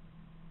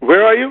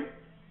 Where are you?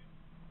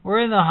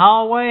 We're in the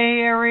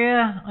hallway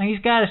area, and he's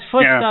got his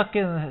foot stuck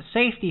in the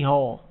safety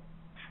hole.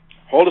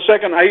 Hold a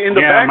second. Are you in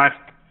the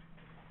back?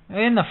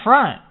 In the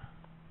front.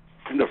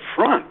 In the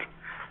front?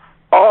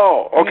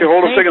 Oh, okay.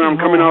 Hold a second. I'm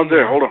coming out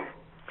there. Hold on.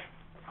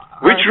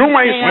 Which room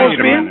are you supposed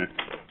to be in?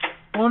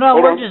 Well, no,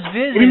 we're just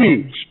visiting. What do you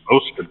mean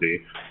supposed to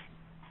be?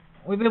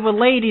 We've been with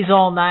ladies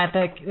all night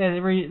that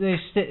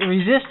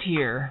resist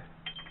here.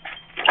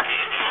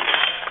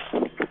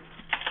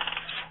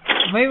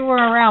 Maybe we're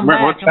around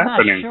back. What's I'm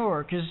happening? not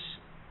sure. Cause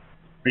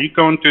are you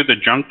going through the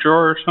junk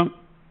drawer or something?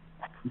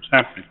 What's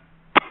happening?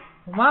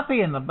 We might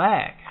be in the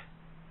back.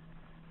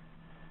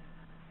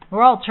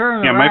 We're all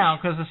turning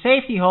around because the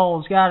safety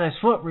hole's got his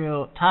foot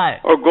real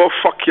tight. Oh, go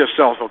fuck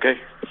yourself, okay?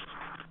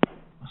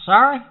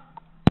 Sorry?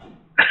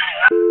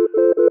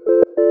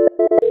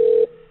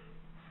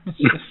 Thank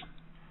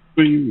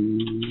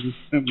you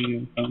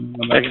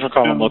for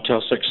calling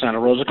Motel 6 Santa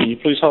Rosa. Can you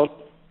please hold?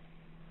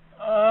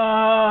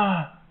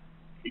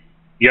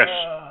 Yes.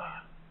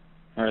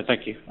 All right,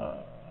 thank you.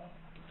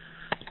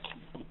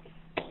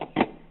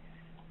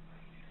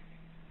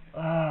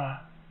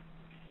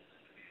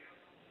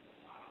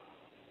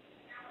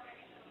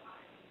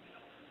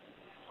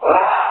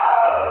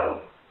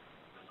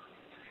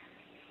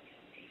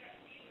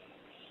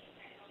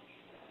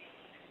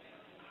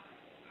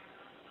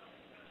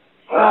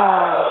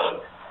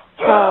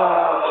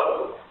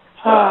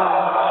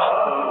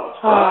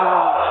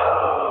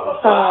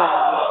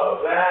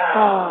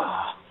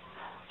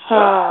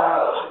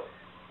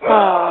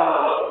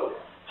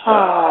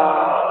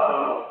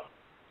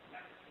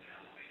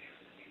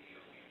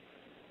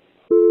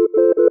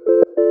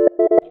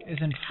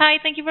 Hi,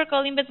 thank you for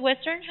calling Best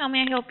Western. How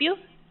may I help you?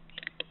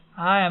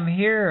 Hi, I'm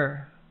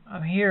here.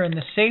 And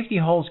the safety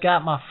hole's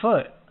got my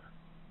foot.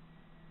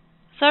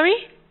 Sorry?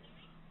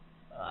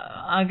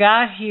 I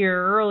got here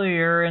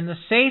earlier, and the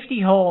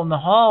safety hole in the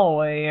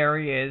hallway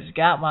area has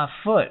got my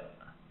foot.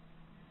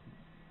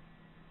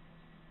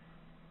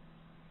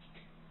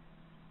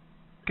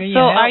 Can you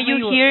help are me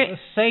you with here? the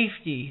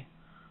safety?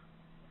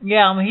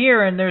 Yeah, I'm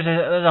here, and there's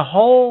a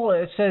hole.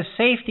 It says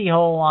safety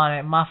hole on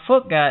it. My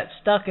foot got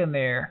stuck in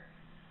there.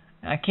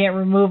 I can't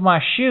remove my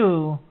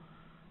shoe.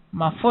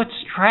 My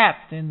foot's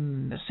trapped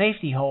in the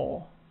safety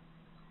hole.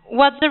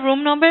 What's the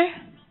room number?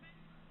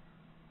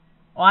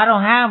 Well, I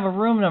don't have a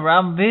room number.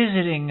 I'm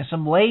visiting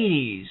some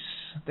ladies.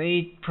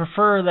 They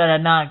prefer that I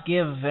not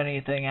give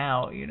anything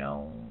out, you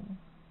know.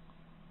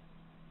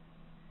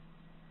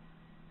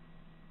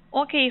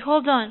 Okay,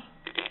 hold on.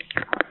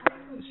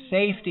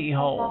 Safety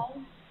hole.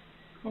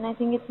 And I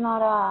think it's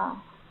not,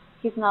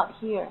 he's not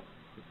here.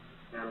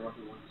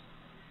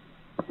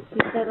 He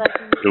said like...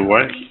 The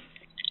what?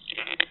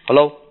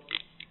 Hello?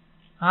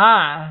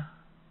 Hi.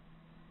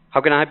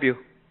 How can I help you?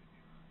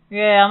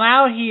 Yeah, I'm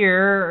out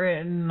here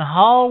in the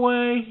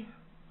hallway,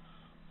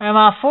 and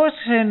my foot's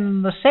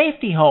in the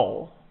safety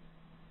hole.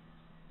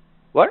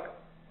 What?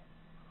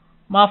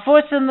 My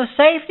foot's in the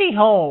safety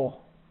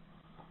hole.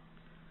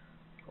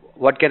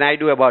 What can I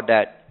do about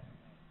that?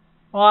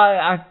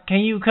 Well, can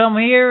you come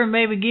here and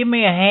maybe give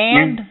me a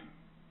hand?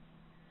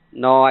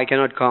 No, I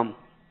cannot come.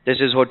 This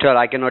is hotel.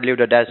 I cannot leave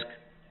the desk.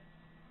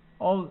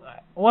 Oh,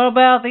 what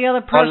about the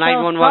other person I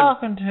was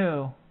talking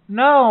to?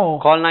 No.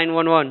 Call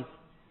 911.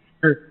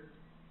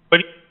 But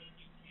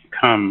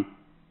come,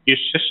 your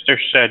sister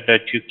said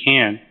that you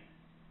can.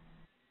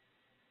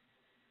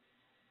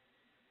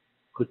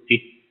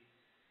 Kutti.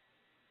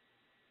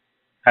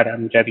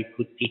 Haramjari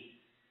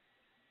Kutti.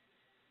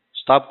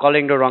 Stop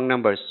calling the wrong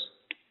numbers.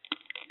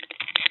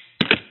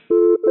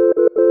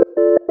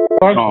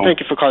 Thank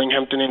you for calling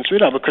Hampton Inn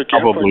Suite, Albuquerque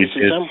Airport. This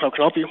is Sam. How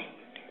can I help you?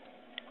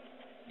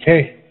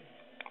 Hey.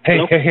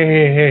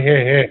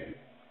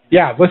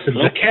 Yeah, listen,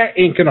 the cat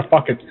ain't gonna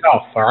fuck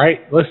itself,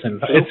 alright?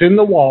 Listen, it's in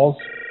the walls.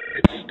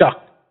 It's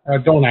stuck.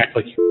 Don't act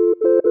like you.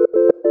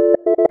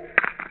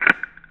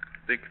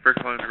 Thank you for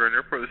calling the Grand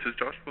Airport. This is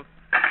Joshua.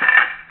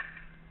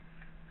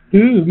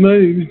 My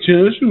name is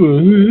Joshua.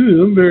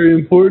 I'm very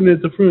important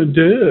at the front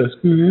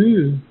desk.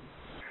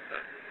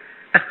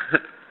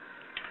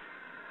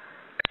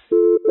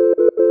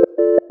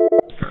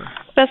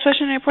 Best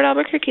Western Airport,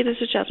 Albuquerque. This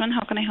is Jasmine.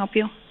 How can I help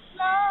you?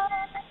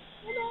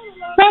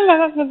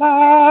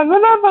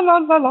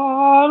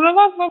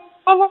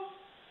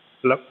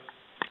 Hello?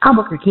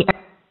 Albuquerque.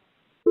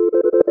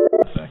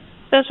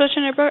 Best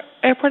Western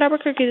Airport,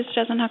 Albuquerque. This is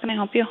Jasmine. How can I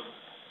help you?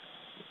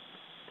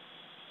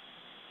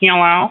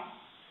 Hello?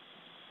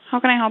 How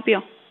can I help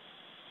you?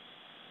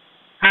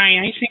 Hi,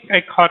 I think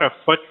I caught a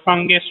foot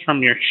fungus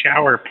from your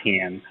shower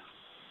pan.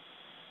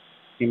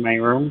 In my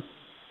room?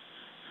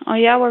 Oh,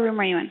 yeah? What room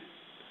are you in?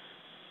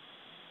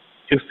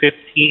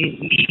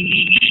 215.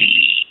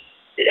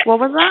 What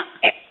was that?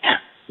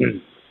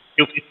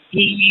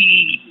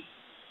 215.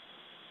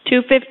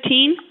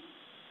 215?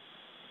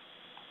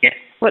 Yes.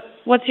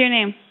 What's your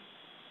name?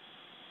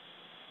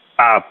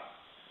 Bob.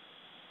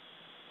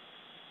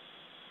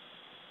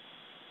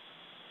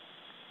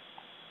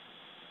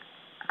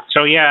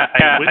 So yeah,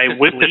 I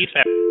witnessed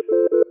that.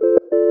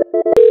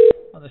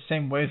 On the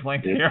same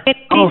wavelength here.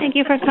 Thank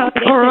you for calling.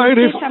 All right.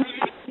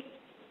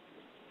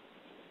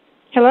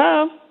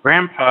 Hello?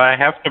 Grandpa, I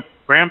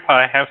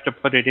have to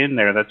put it in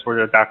there. That's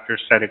where the doctor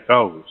said it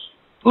goes.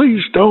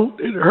 Please don't.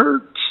 It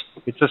hurts.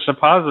 It's a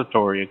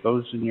suppository. It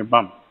goes in your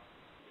bum.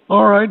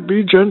 All right.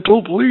 Be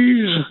gentle,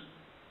 please.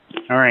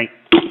 All right.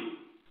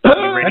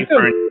 You ready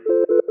for it?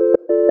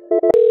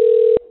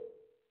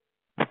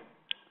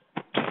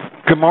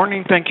 Good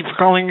morning. Thank you for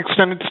calling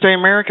Extended Stay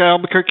America,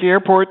 Albuquerque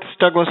Airport. This is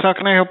Douglas. How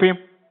can I help you?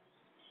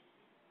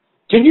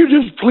 Can you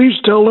just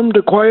please tell them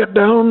to quiet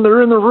down?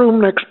 They're in the room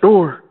next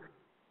door.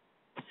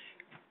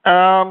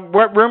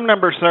 What room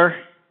number, sir?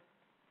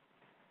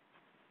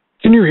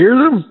 Can you hear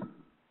them?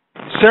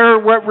 Sir,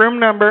 what room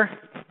number?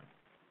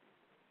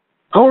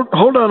 Hold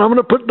on. I'm going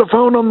to put the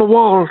phone on the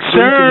wall so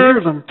you can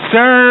hear them.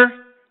 Sir,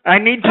 I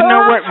need to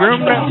know what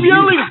room number.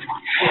 Yelling.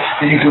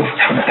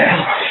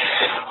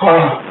 Good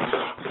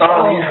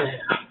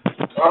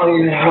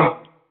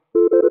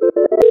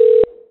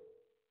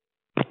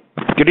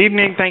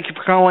evening. Thank you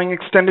for calling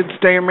Extended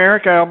Stay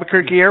America,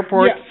 Albuquerque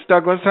Airport. Yeah. This is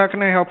Douglas. How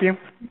can I help you?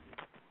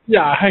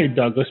 Yeah, hey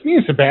Douglas. Me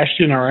and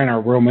Sebastian are in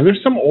our room, and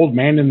there's some old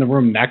man in the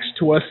room next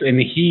to us, and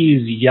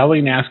he's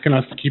yelling, asking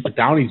us to keep it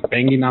down. He's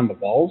banging on the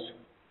walls.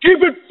 Keep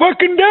it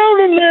fucking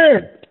down in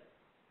there!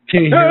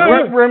 Can you hear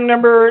What him? room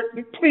number?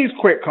 Please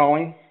quit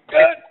calling.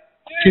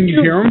 Can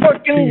you hear him?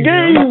 Fucking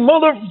gay,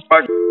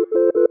 motherfucker!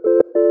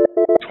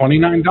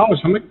 $29.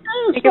 I'm like,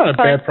 it's not a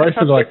bad price.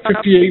 It's like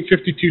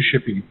 $58.52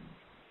 shipping.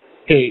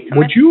 Hey,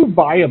 would you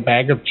buy a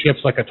bag of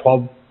chips, like a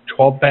 12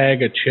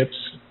 bag of chips?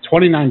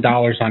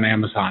 $29 on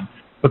Amazon,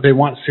 but they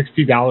want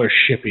 $60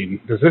 shipping.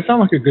 Does this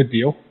sound like a good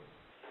deal?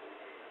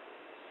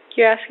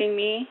 You're asking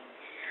me?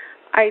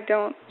 I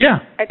don't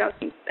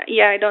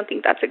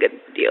think that's a good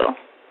deal.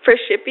 For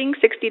shipping,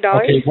 $60?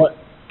 Okay, what?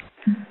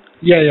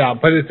 Yeah,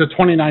 but it's a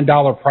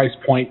 $29 price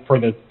point for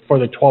the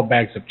 12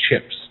 bags of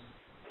chips.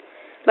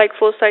 Like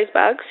full-size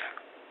bags?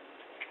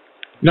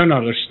 No,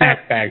 they're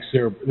snack bags.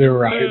 They're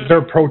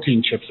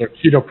protein chips. They're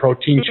keto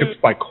protein chips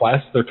by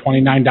Quest. They're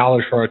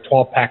 $29 for a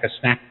 12 pack of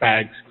snack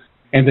bags,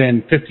 and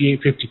then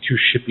 $58.52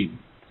 shipping.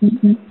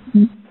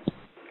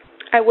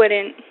 I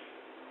wouldn't.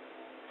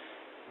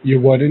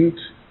 You wouldn't?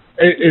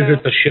 Is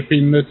it the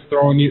shipping that's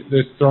throwing you off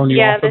a bit?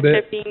 Yeah,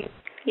 the shipping.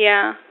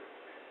 Yeah.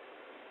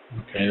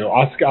 Okay,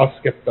 I'll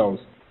skip those.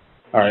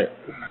 All right.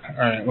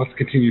 Let's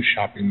continue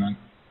shopping then.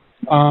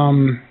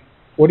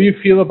 What do you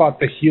feel about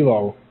the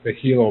Hilo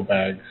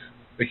bags,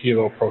 the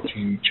Hilo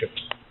protein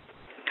chips?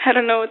 I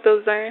don't know what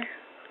those are.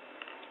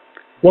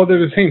 Well, they're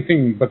the same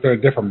thing, but they're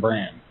a different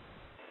brand.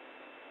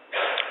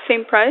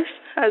 Same price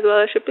as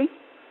well as shipping?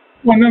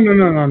 Well, no,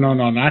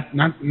 not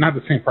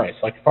the same price.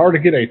 Like if I were to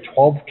get a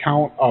 12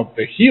 count of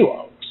the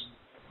Hilos,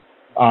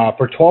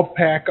 for 12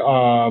 pack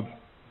of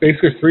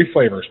basically 3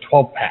 flavors,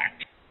 12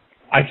 pack,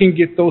 I can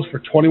get those for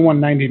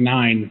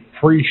 $21.99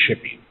 free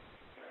shipping.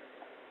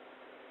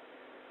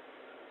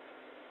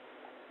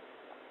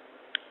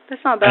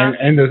 That's not bad.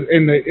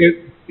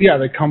 Yeah,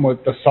 they come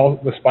with the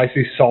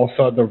spicy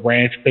salsa, the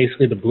ranch,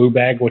 basically the blue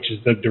bag, which is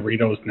the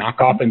Doritos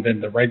knockoff, and then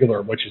the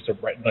regular, which is the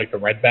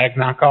red bag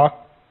knockoff.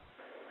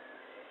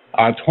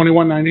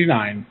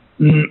 $21.99,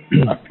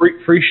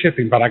 free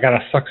shipping, but I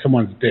gotta suck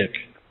someone's dick.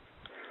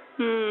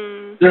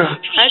 Yeah,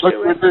 suck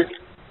my dick.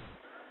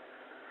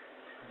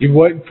 You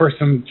would for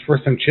some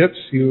chips?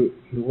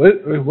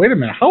 Wait a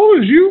minute. How old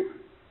is you?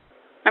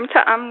 I'm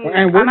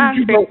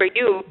answering for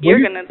you. You're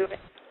gonna do it.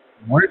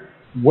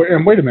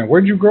 And wait a minute.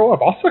 Where'd you grow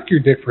up? I'll suck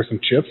your dick for some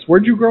chips.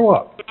 Where'd you grow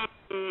up?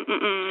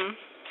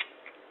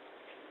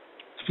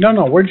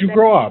 No. Where'd you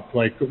grow up?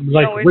 Like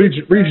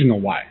regional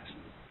wise.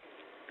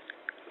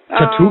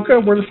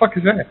 Tatuca? Where the fuck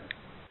is that?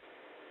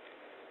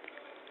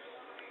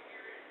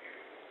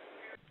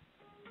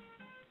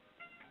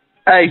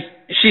 Hey,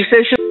 she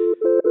said she...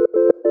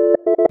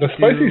 The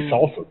spicy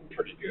salsa is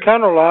pretty good.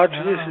 Counter Lodge,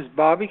 this is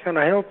Bobby. Can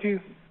I help you?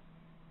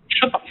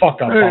 Shut the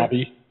fuck up,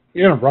 Bobby.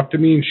 You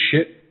interrupted me and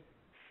shit.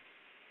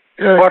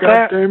 Yeah,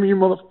 goddamn you,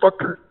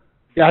 motherfucker.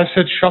 Yeah, I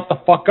said shut the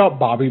fuck up,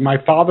 Bobby. My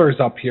father's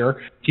up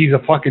here. He's a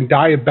fucking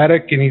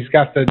diabetic and he's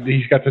got the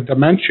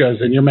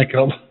dementias, and you're making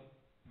a...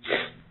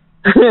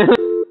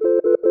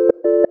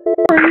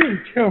 You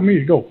tell me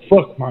to go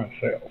fuck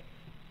myself.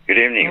 Good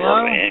evening,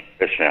 Roman.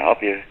 Can I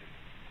help you?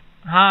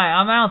 Hi,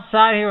 I'm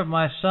outside here with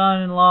my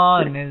son-in-law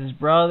and his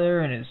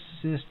brother and his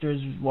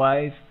sister's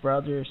wife,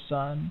 brother,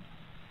 son.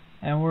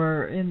 And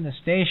we're in the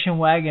station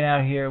wagon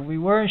out here. We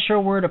weren't sure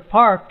where to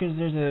park because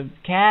there's a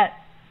cat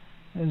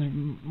that's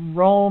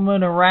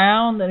roaming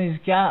around and he's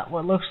got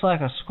what looks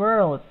like a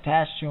squirrel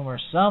attached to him or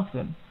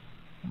something.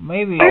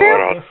 Maybe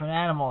a different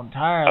animal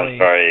entirely. I'm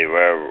sorry,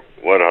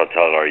 what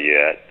hotel are you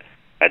at?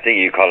 I think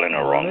you're calling the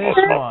wrong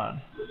hotel.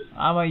 One.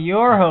 I'm at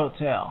your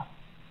hotel.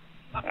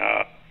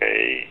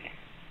 Okay.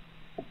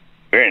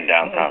 We're in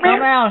downtown.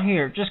 Come out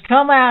here. Just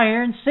come out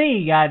here and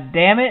see, god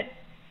damn it.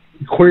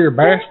 You queer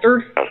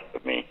bastard.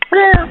 That's me.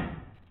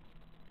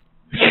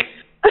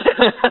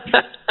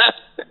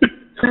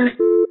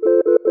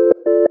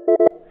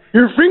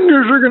 Your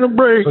fingers are gonna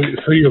break.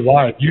 So you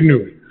lied. You knew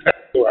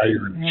exactly why you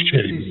were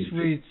shitting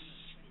me.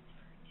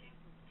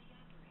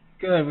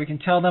 Good. We can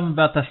tell them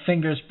about the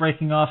fingers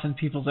breaking off in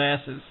people's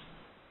asses.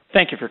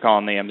 Thank you for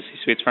calling the Embassy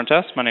Suites front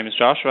desk. My name is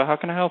Joshua. How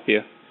can I help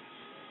you?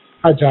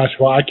 Hi,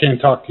 Joshua. I can't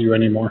talk to you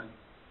anymore.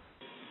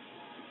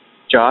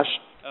 Josh?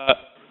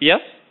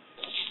 Yes?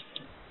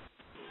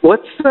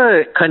 What's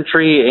the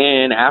country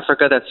in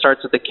Africa that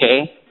starts with a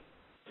K?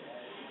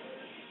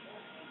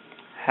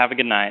 Have a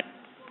good night.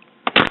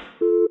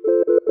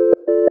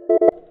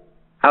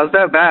 How's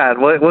that bad?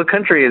 What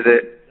country is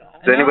it?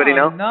 Does anybody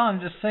know? No, I'm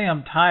just saying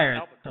I'm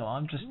tired. So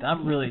I'm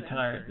really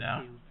tired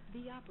now.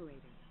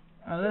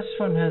 This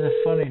one has a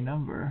funny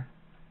number.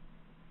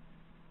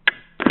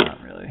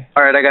 Not really.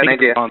 All right, I got an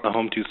idea. On the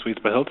Home 2 Suites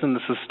by Hilton,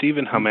 this is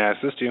Steven. How may I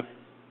assist you?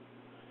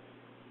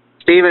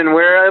 Steven,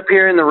 we're up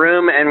here in the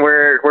room and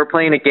we're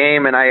playing a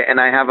game, and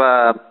I have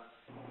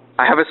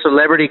a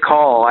celebrity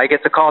call. I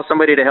get to call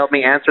somebody to help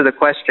me answer the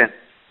question.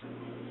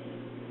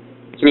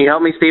 Can you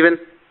help me, Steven?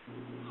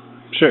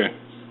 Sure.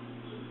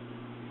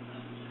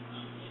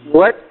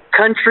 What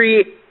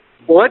country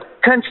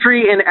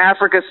in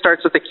Africa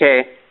starts with a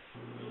K?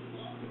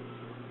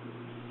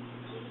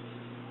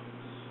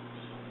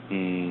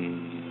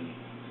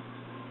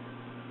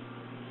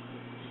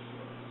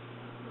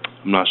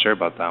 I'm not sure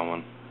about that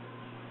one.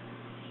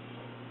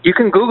 You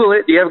can Google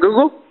it. Do you have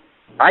Google?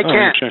 I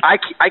can't. Sure.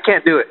 I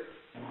can't do it.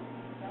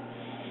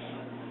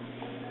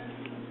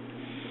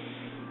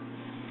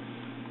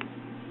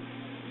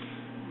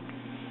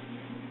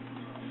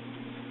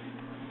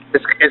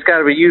 It's got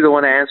to be you the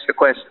one to answer the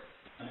question.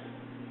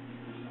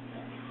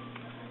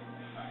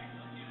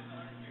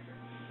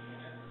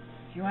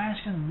 If you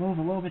ask him to move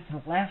a little bit to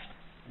the left,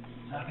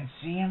 so I can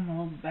see him a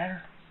little bit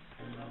better.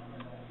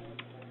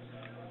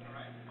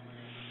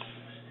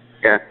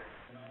 Yeah.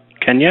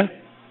 Kenya?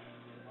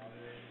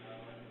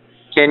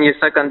 Can you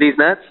suck on these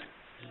nuts?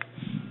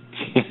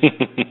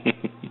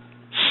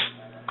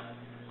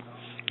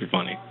 You're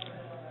funny.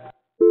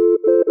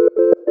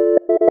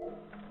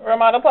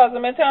 Ramada Plaza,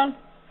 Midtown?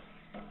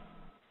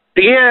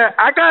 Yeah,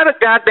 I got a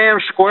goddamn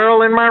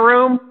squirrel in my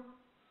room.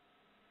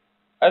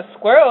 A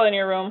squirrel in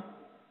your room?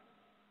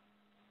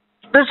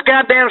 This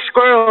goddamn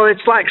squirrel,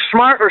 it's like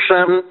smart or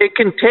something. It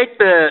can take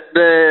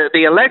the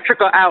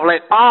electrical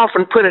outlet off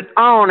and put it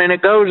on, and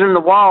it goes in the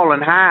wall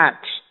and hides.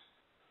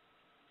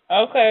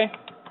 Okay.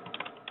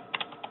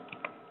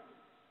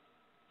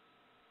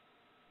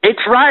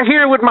 It's right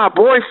here with my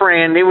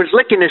boyfriend. He was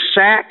licking his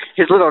sack,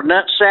 his little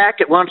nut sack.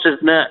 It wants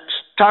his nuts.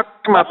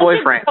 Talk to my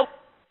boyfriend.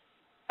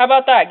 How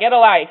about that? Get a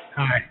life.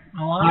 Hi,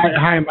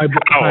 I'm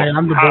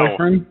the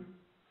boyfriend.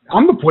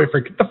 I'm the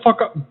boyfriend. Get the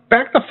fuck up.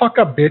 Back the fuck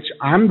up, bitch.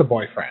 I'm the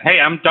boyfriend. Hey,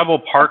 I'm double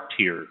parked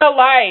here. Get a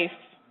life.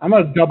 I'm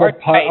gonna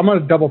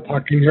double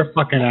park in your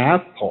fucking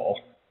asshole.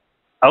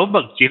 Oh,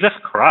 but Jesus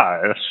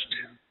Christ.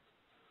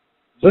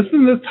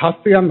 Listen to this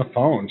hussy on the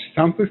phone. She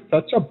sounds like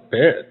such a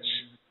bitch.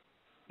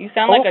 You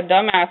sound like a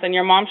dumbass, and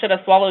your mom should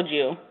have swallowed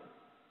you.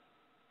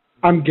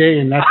 I'm gay,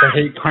 and that's a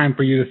hate crime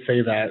for you to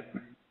say that.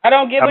 I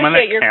don't give a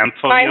shit. You're in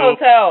my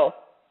hotel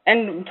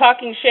and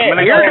talking shit.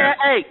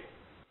 Hey.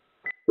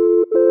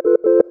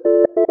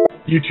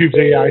 YouTube's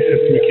AI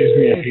system accused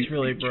me of hate. It's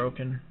really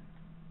broken.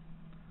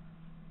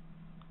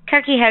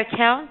 Turkey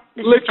Hotel.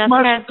 This is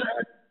Jessica.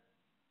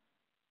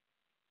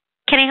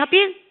 Can I help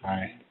you?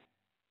 Hi.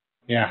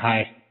 Yeah,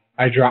 hi.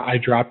 I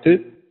dropped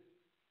it.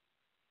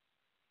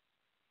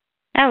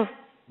 Oh.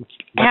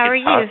 How are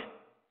you?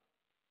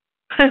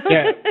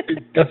 Yeah,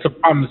 that's the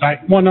problem.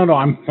 No,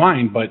 I'm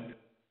fine, but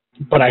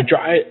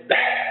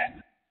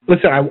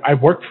listen, I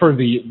work for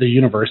the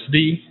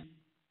university.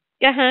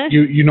 Uh-huh.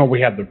 You know we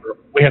have the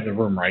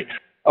room, right?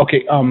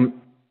 Okay.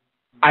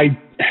 I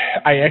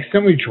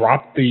accidentally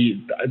dropped the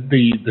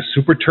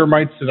super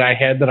termites that I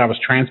had that I was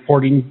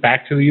transporting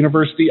back to the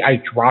university. I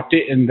dropped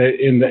it in the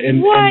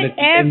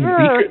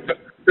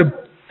beaker.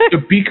 The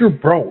beaker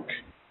broke.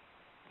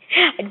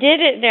 I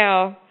didn't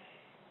know.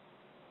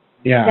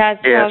 Yeah.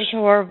 That sounds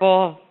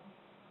horrible.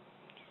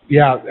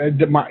 Yeah.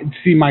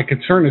 My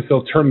concern is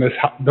they'll turn. I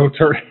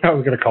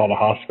was going to call it a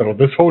hospital.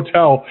 This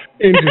hotel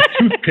into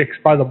toothpicks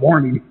by the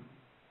morning.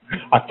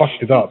 I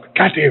fucked it up.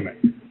 God damn it.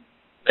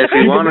 If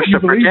you want us to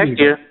protect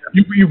you.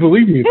 You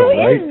believe me though,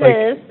 right? Who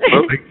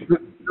is this?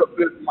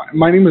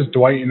 My name is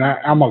Dwight, and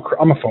I'm a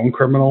phone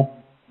criminal,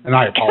 and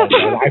I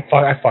apologize.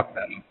 I fucked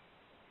that up.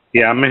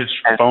 Yeah, I'm his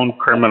phone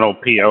criminal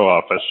PO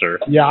officer.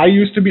 Yeah, I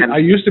used to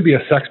be a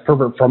sex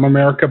pervert from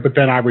America, but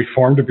then I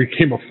reformed and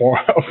became a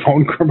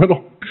phone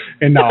criminal,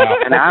 and now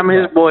I'm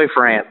his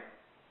boyfriend.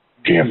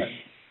 Damn it.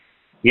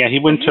 Yeah, he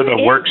went to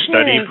the work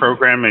study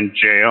program in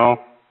jail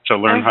to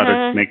learn how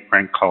to make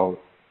prank calls.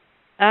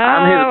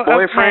 I'm his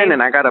boyfriend,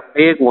 and I got a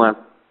big one.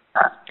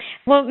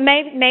 Well,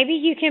 maybe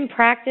you can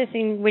practice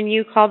when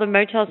you call the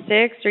Motel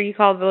 6 or you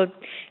call the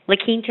La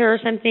Quinta or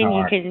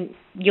something.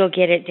 You'll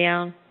get it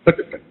down.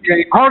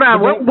 Hold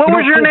on. What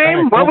was your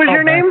name? What was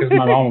your name?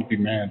 My mom would be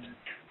mad.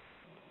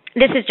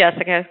 This is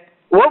Jessica.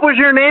 What was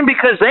your name?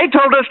 Because they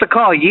told us to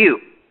call you.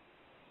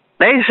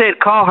 They said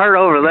call her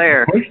over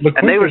there,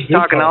 and they was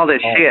talking all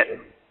this shit.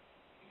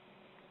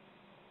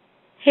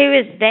 Who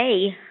is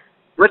they?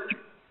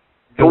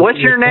 What's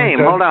your name?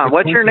 Hold on.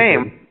 What's your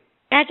name?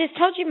 I just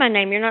told you my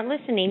name. You're not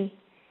listening.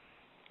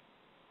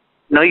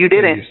 No, you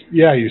didn't.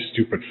 Yeah, you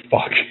stupid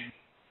fuck.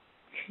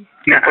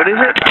 What is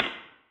it?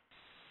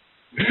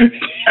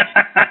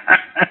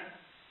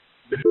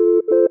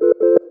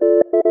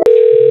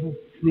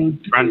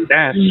 Front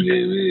desk.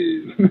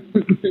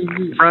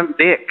 Front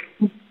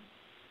dick.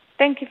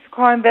 Thank you for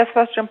calling Best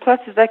Western Plus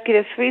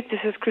Executive Suite.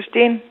 This is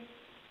Christine.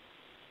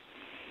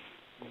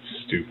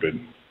 Stupid.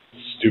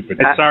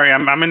 Sorry,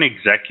 I'm an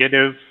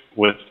executive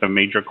with a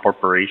major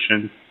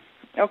corporation.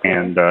 Okay.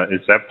 And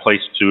is that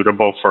place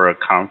suitable for a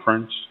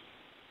conference?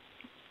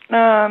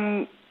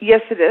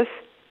 Yes, it is.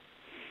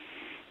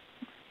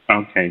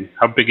 Okay.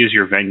 How big is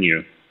your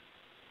venue?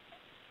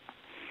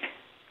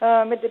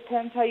 It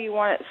depends how you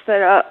want it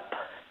set up.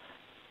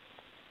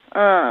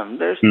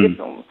 There's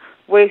different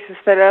ways to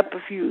set up.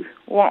 If you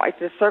want like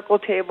the circle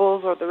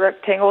tables or the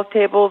rectangle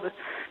tables,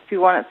 if you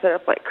want it set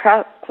up like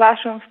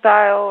classroom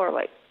style or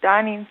like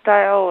dining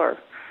style, or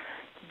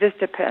just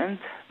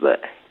depends. But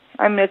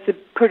I mean, it's a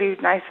pretty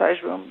nice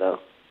sized room though.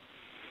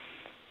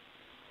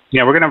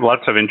 Yeah, we're going to have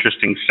lots of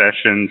interesting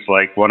sessions.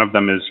 Like one of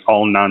them is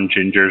All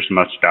Non-Gingers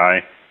Must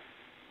Die.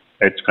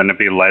 It's going to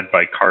be led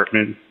by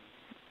Cartman.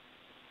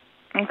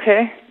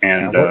 Okay.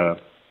 And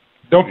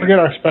don't forget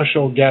our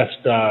special guest,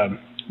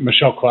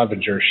 Michelle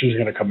Clevenger. She's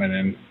going to come in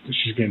and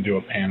she's going to do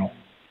a panel.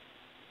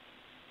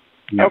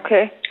 Yep.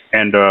 Okay.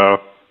 And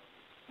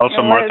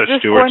also Martha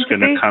Stewart's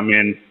going to come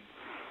in.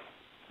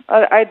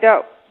 I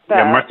doubt that.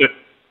 Yeah,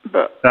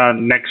 Martha.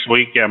 Next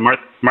week, yeah,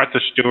 Martha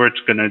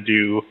Stewart's going to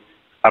do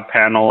a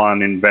panel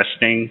on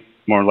investing,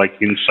 more like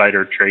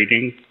insider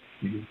trading.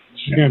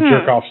 She's going to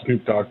jerk off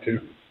Snoop Dogg too.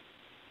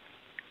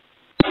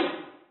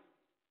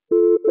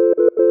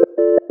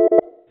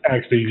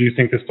 Actually, do you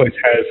think this place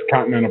has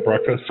continental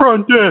breakfast?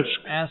 Front desk.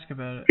 Ask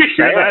about it. He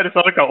said that. It's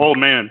like an old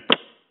man.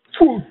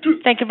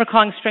 Thank you for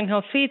calling Spring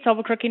Hill Suites,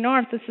 Albuquerque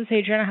North. This is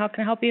Adriana. How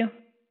can I help you?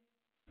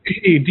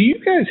 Hey, do you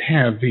guys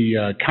have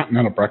the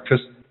continental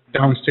breakfast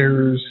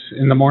downstairs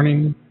in the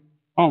morning?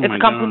 Oh,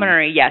 it's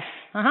complimentary, yes.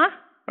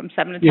 From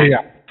 7 to 10.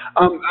 Yeah.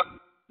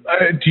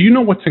 Do you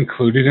know what's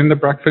included in the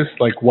breakfast?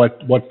 Like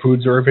what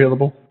foods are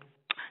available?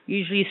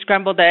 Usually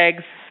scrambled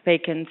eggs,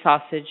 bacon,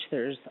 sausage.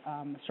 There's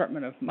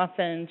assortment of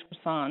muffins,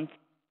 croissants,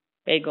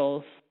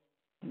 bagels,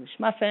 English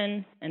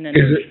muffin, and then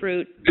there's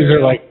fruit. Is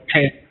there like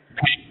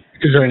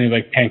is there any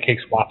like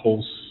pancakes,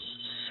 waffles?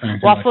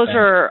 Waffles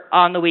are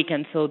on the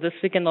weekend, so this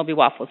weekend there'll be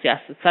waffles.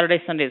 Yes, it's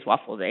Saturday, Sunday is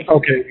waffle day.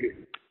 Okay,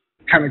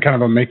 kind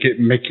of a make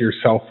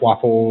yourself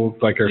waffle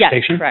like a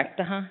station. Yes,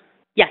 correct.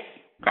 Yes,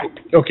 correct.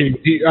 Okay,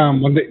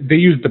 when they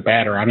use the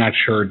batter, I'm not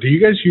sure. Do you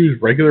guys use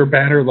regular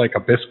batter like a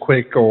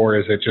Bisquick, or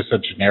is it just a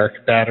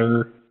generic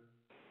batter?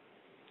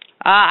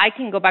 I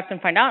can go back and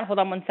find out. Hold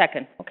on 1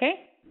 second,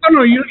 okay? Oh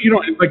no, you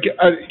don't like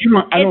you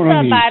know. I don't know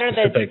any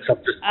specifics.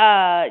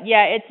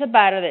 It's a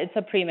batter. It's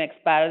a premix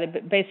batter.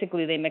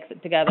 Basically, they mix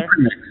it together.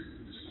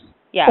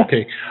 Yeah.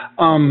 Okay.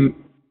 I'm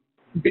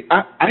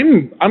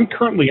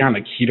currently on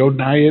a keto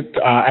diet.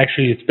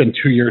 Actually, it's been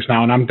 2 years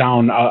now, and I'm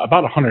down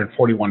about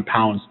 141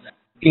 pounds.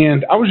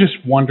 And I was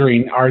just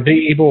wondering, are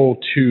they able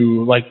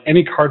to, like,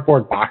 any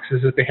cardboard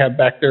boxes that they have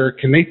back there,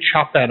 can they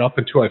chop that up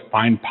into a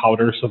fine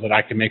powder so that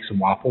I can make some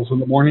waffles in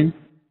the morning?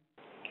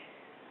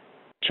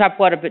 Chop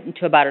what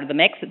into a batter? The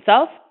mix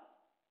itself?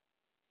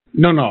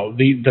 No,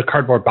 the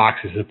cardboard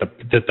boxes that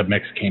the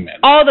mix came in.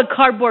 Oh, the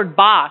cardboard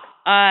box.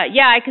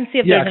 Yeah, I can see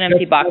if there's an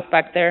empty box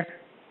back there.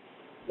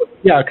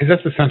 Yeah, because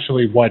that's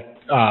essentially what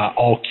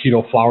all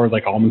keto flour,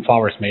 like almond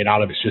flour, is made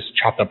out of. It's just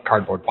chopped up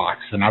cardboard box,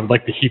 and I would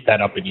like to heat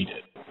that up and eat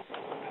it.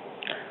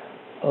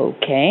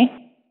 Okay,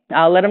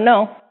 I'll let them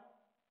know.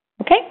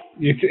 Okay.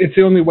 It's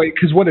the only way,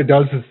 because what it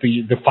does is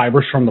the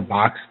fibers from the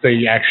box,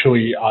 they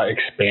actually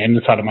expand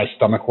inside of my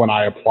stomach when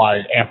I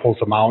apply ample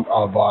amount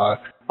of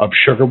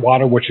sugar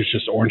water, which is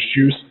just orange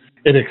juice.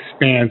 It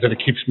expands and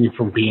it keeps me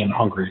from being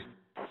hungry.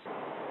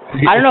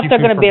 I don't know if they're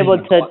going to be able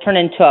to turn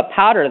into a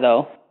powder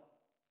though.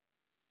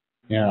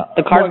 Yeah.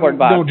 The cardboard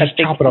box. No, just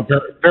chop it up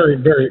very,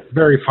 very,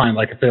 very fine,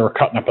 like if they were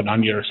cutting up an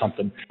onion or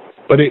something.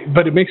 But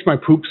it makes my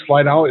poop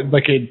slide out.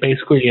 Like it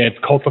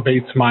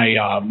cultivates my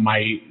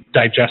my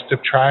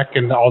digestive tract,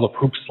 and all the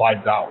poop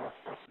slides out.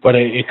 But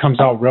it comes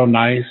out real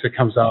nice. It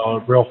comes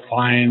out real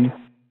fine.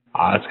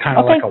 It's kind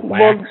of like a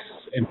wax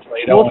and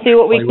Play-Doh. We'll see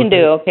what we can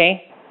do.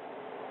 Okay.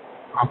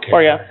 Okay.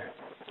 For you.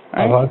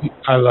 I love you.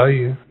 I love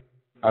you.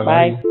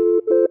 Bye.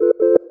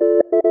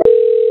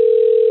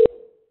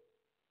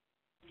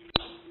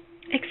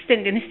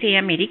 Extended Stay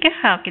America,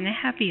 how can I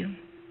help you?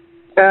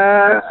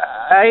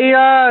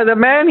 The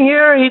man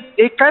here,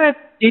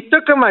 he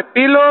took my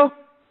pillow.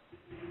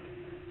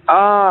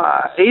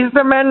 He's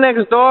the man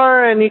next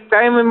door, and he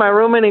came in my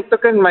room and he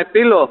took my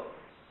pillow.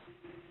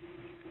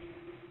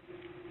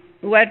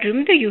 What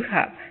room do you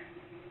have?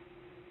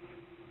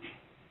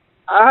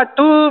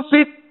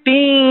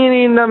 215,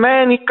 and the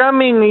man, he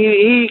coming,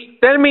 he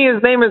tell me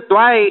his name is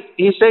Dwight.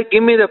 He said,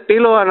 give me the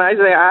pillow, and I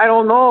say, I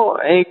don't know,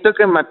 and he took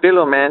my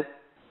pillow, man.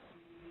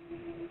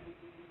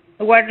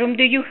 What room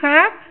do you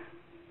have?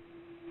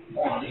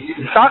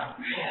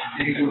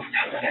 You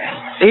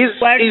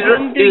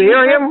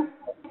hear him?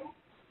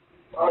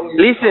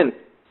 Listen.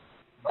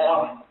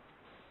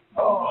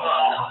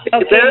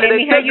 Okay, let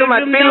me have your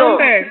room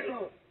number.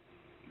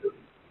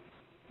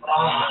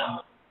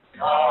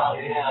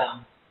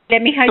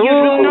 Let me have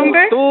your room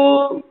number.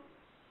 Two.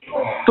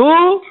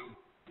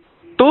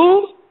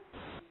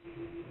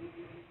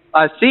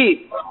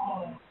 See.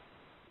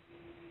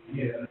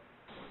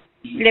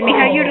 Let me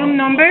have your room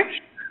number.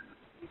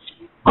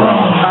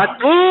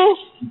 Two.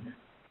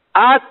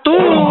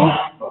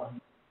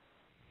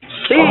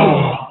 Sí.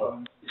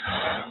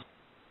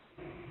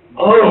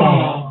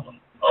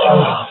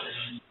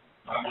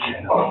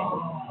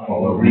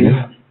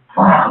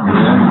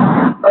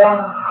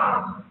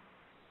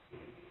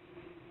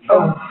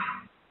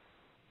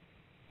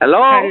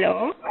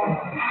 Hello?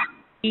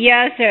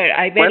 Yes, sir.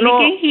 I barely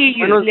can hear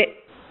you.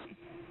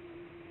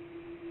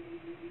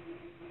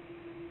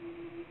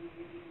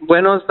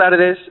 buenas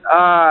tardes.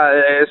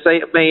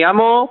 Me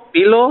llamo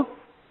Pilo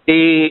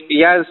y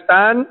ya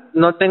están.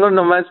 No tengo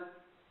nomás.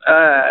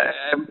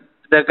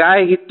 The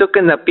guy he took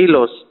in the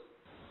pillows.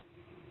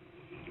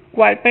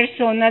 ¿Cuál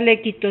persona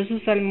le quitó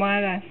sus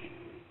almohadas?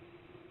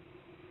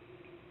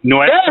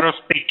 Nuestros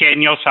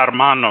pequeños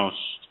hermanos.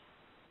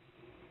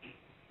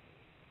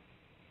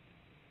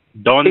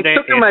 ¿Dónde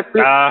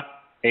está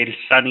el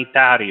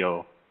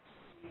sanitario?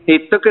 He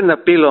took in the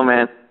pillow,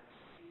 man.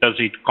 Does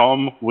it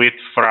come with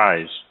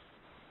fries?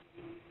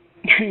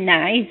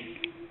 Nice.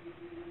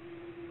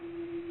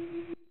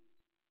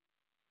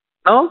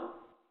 No?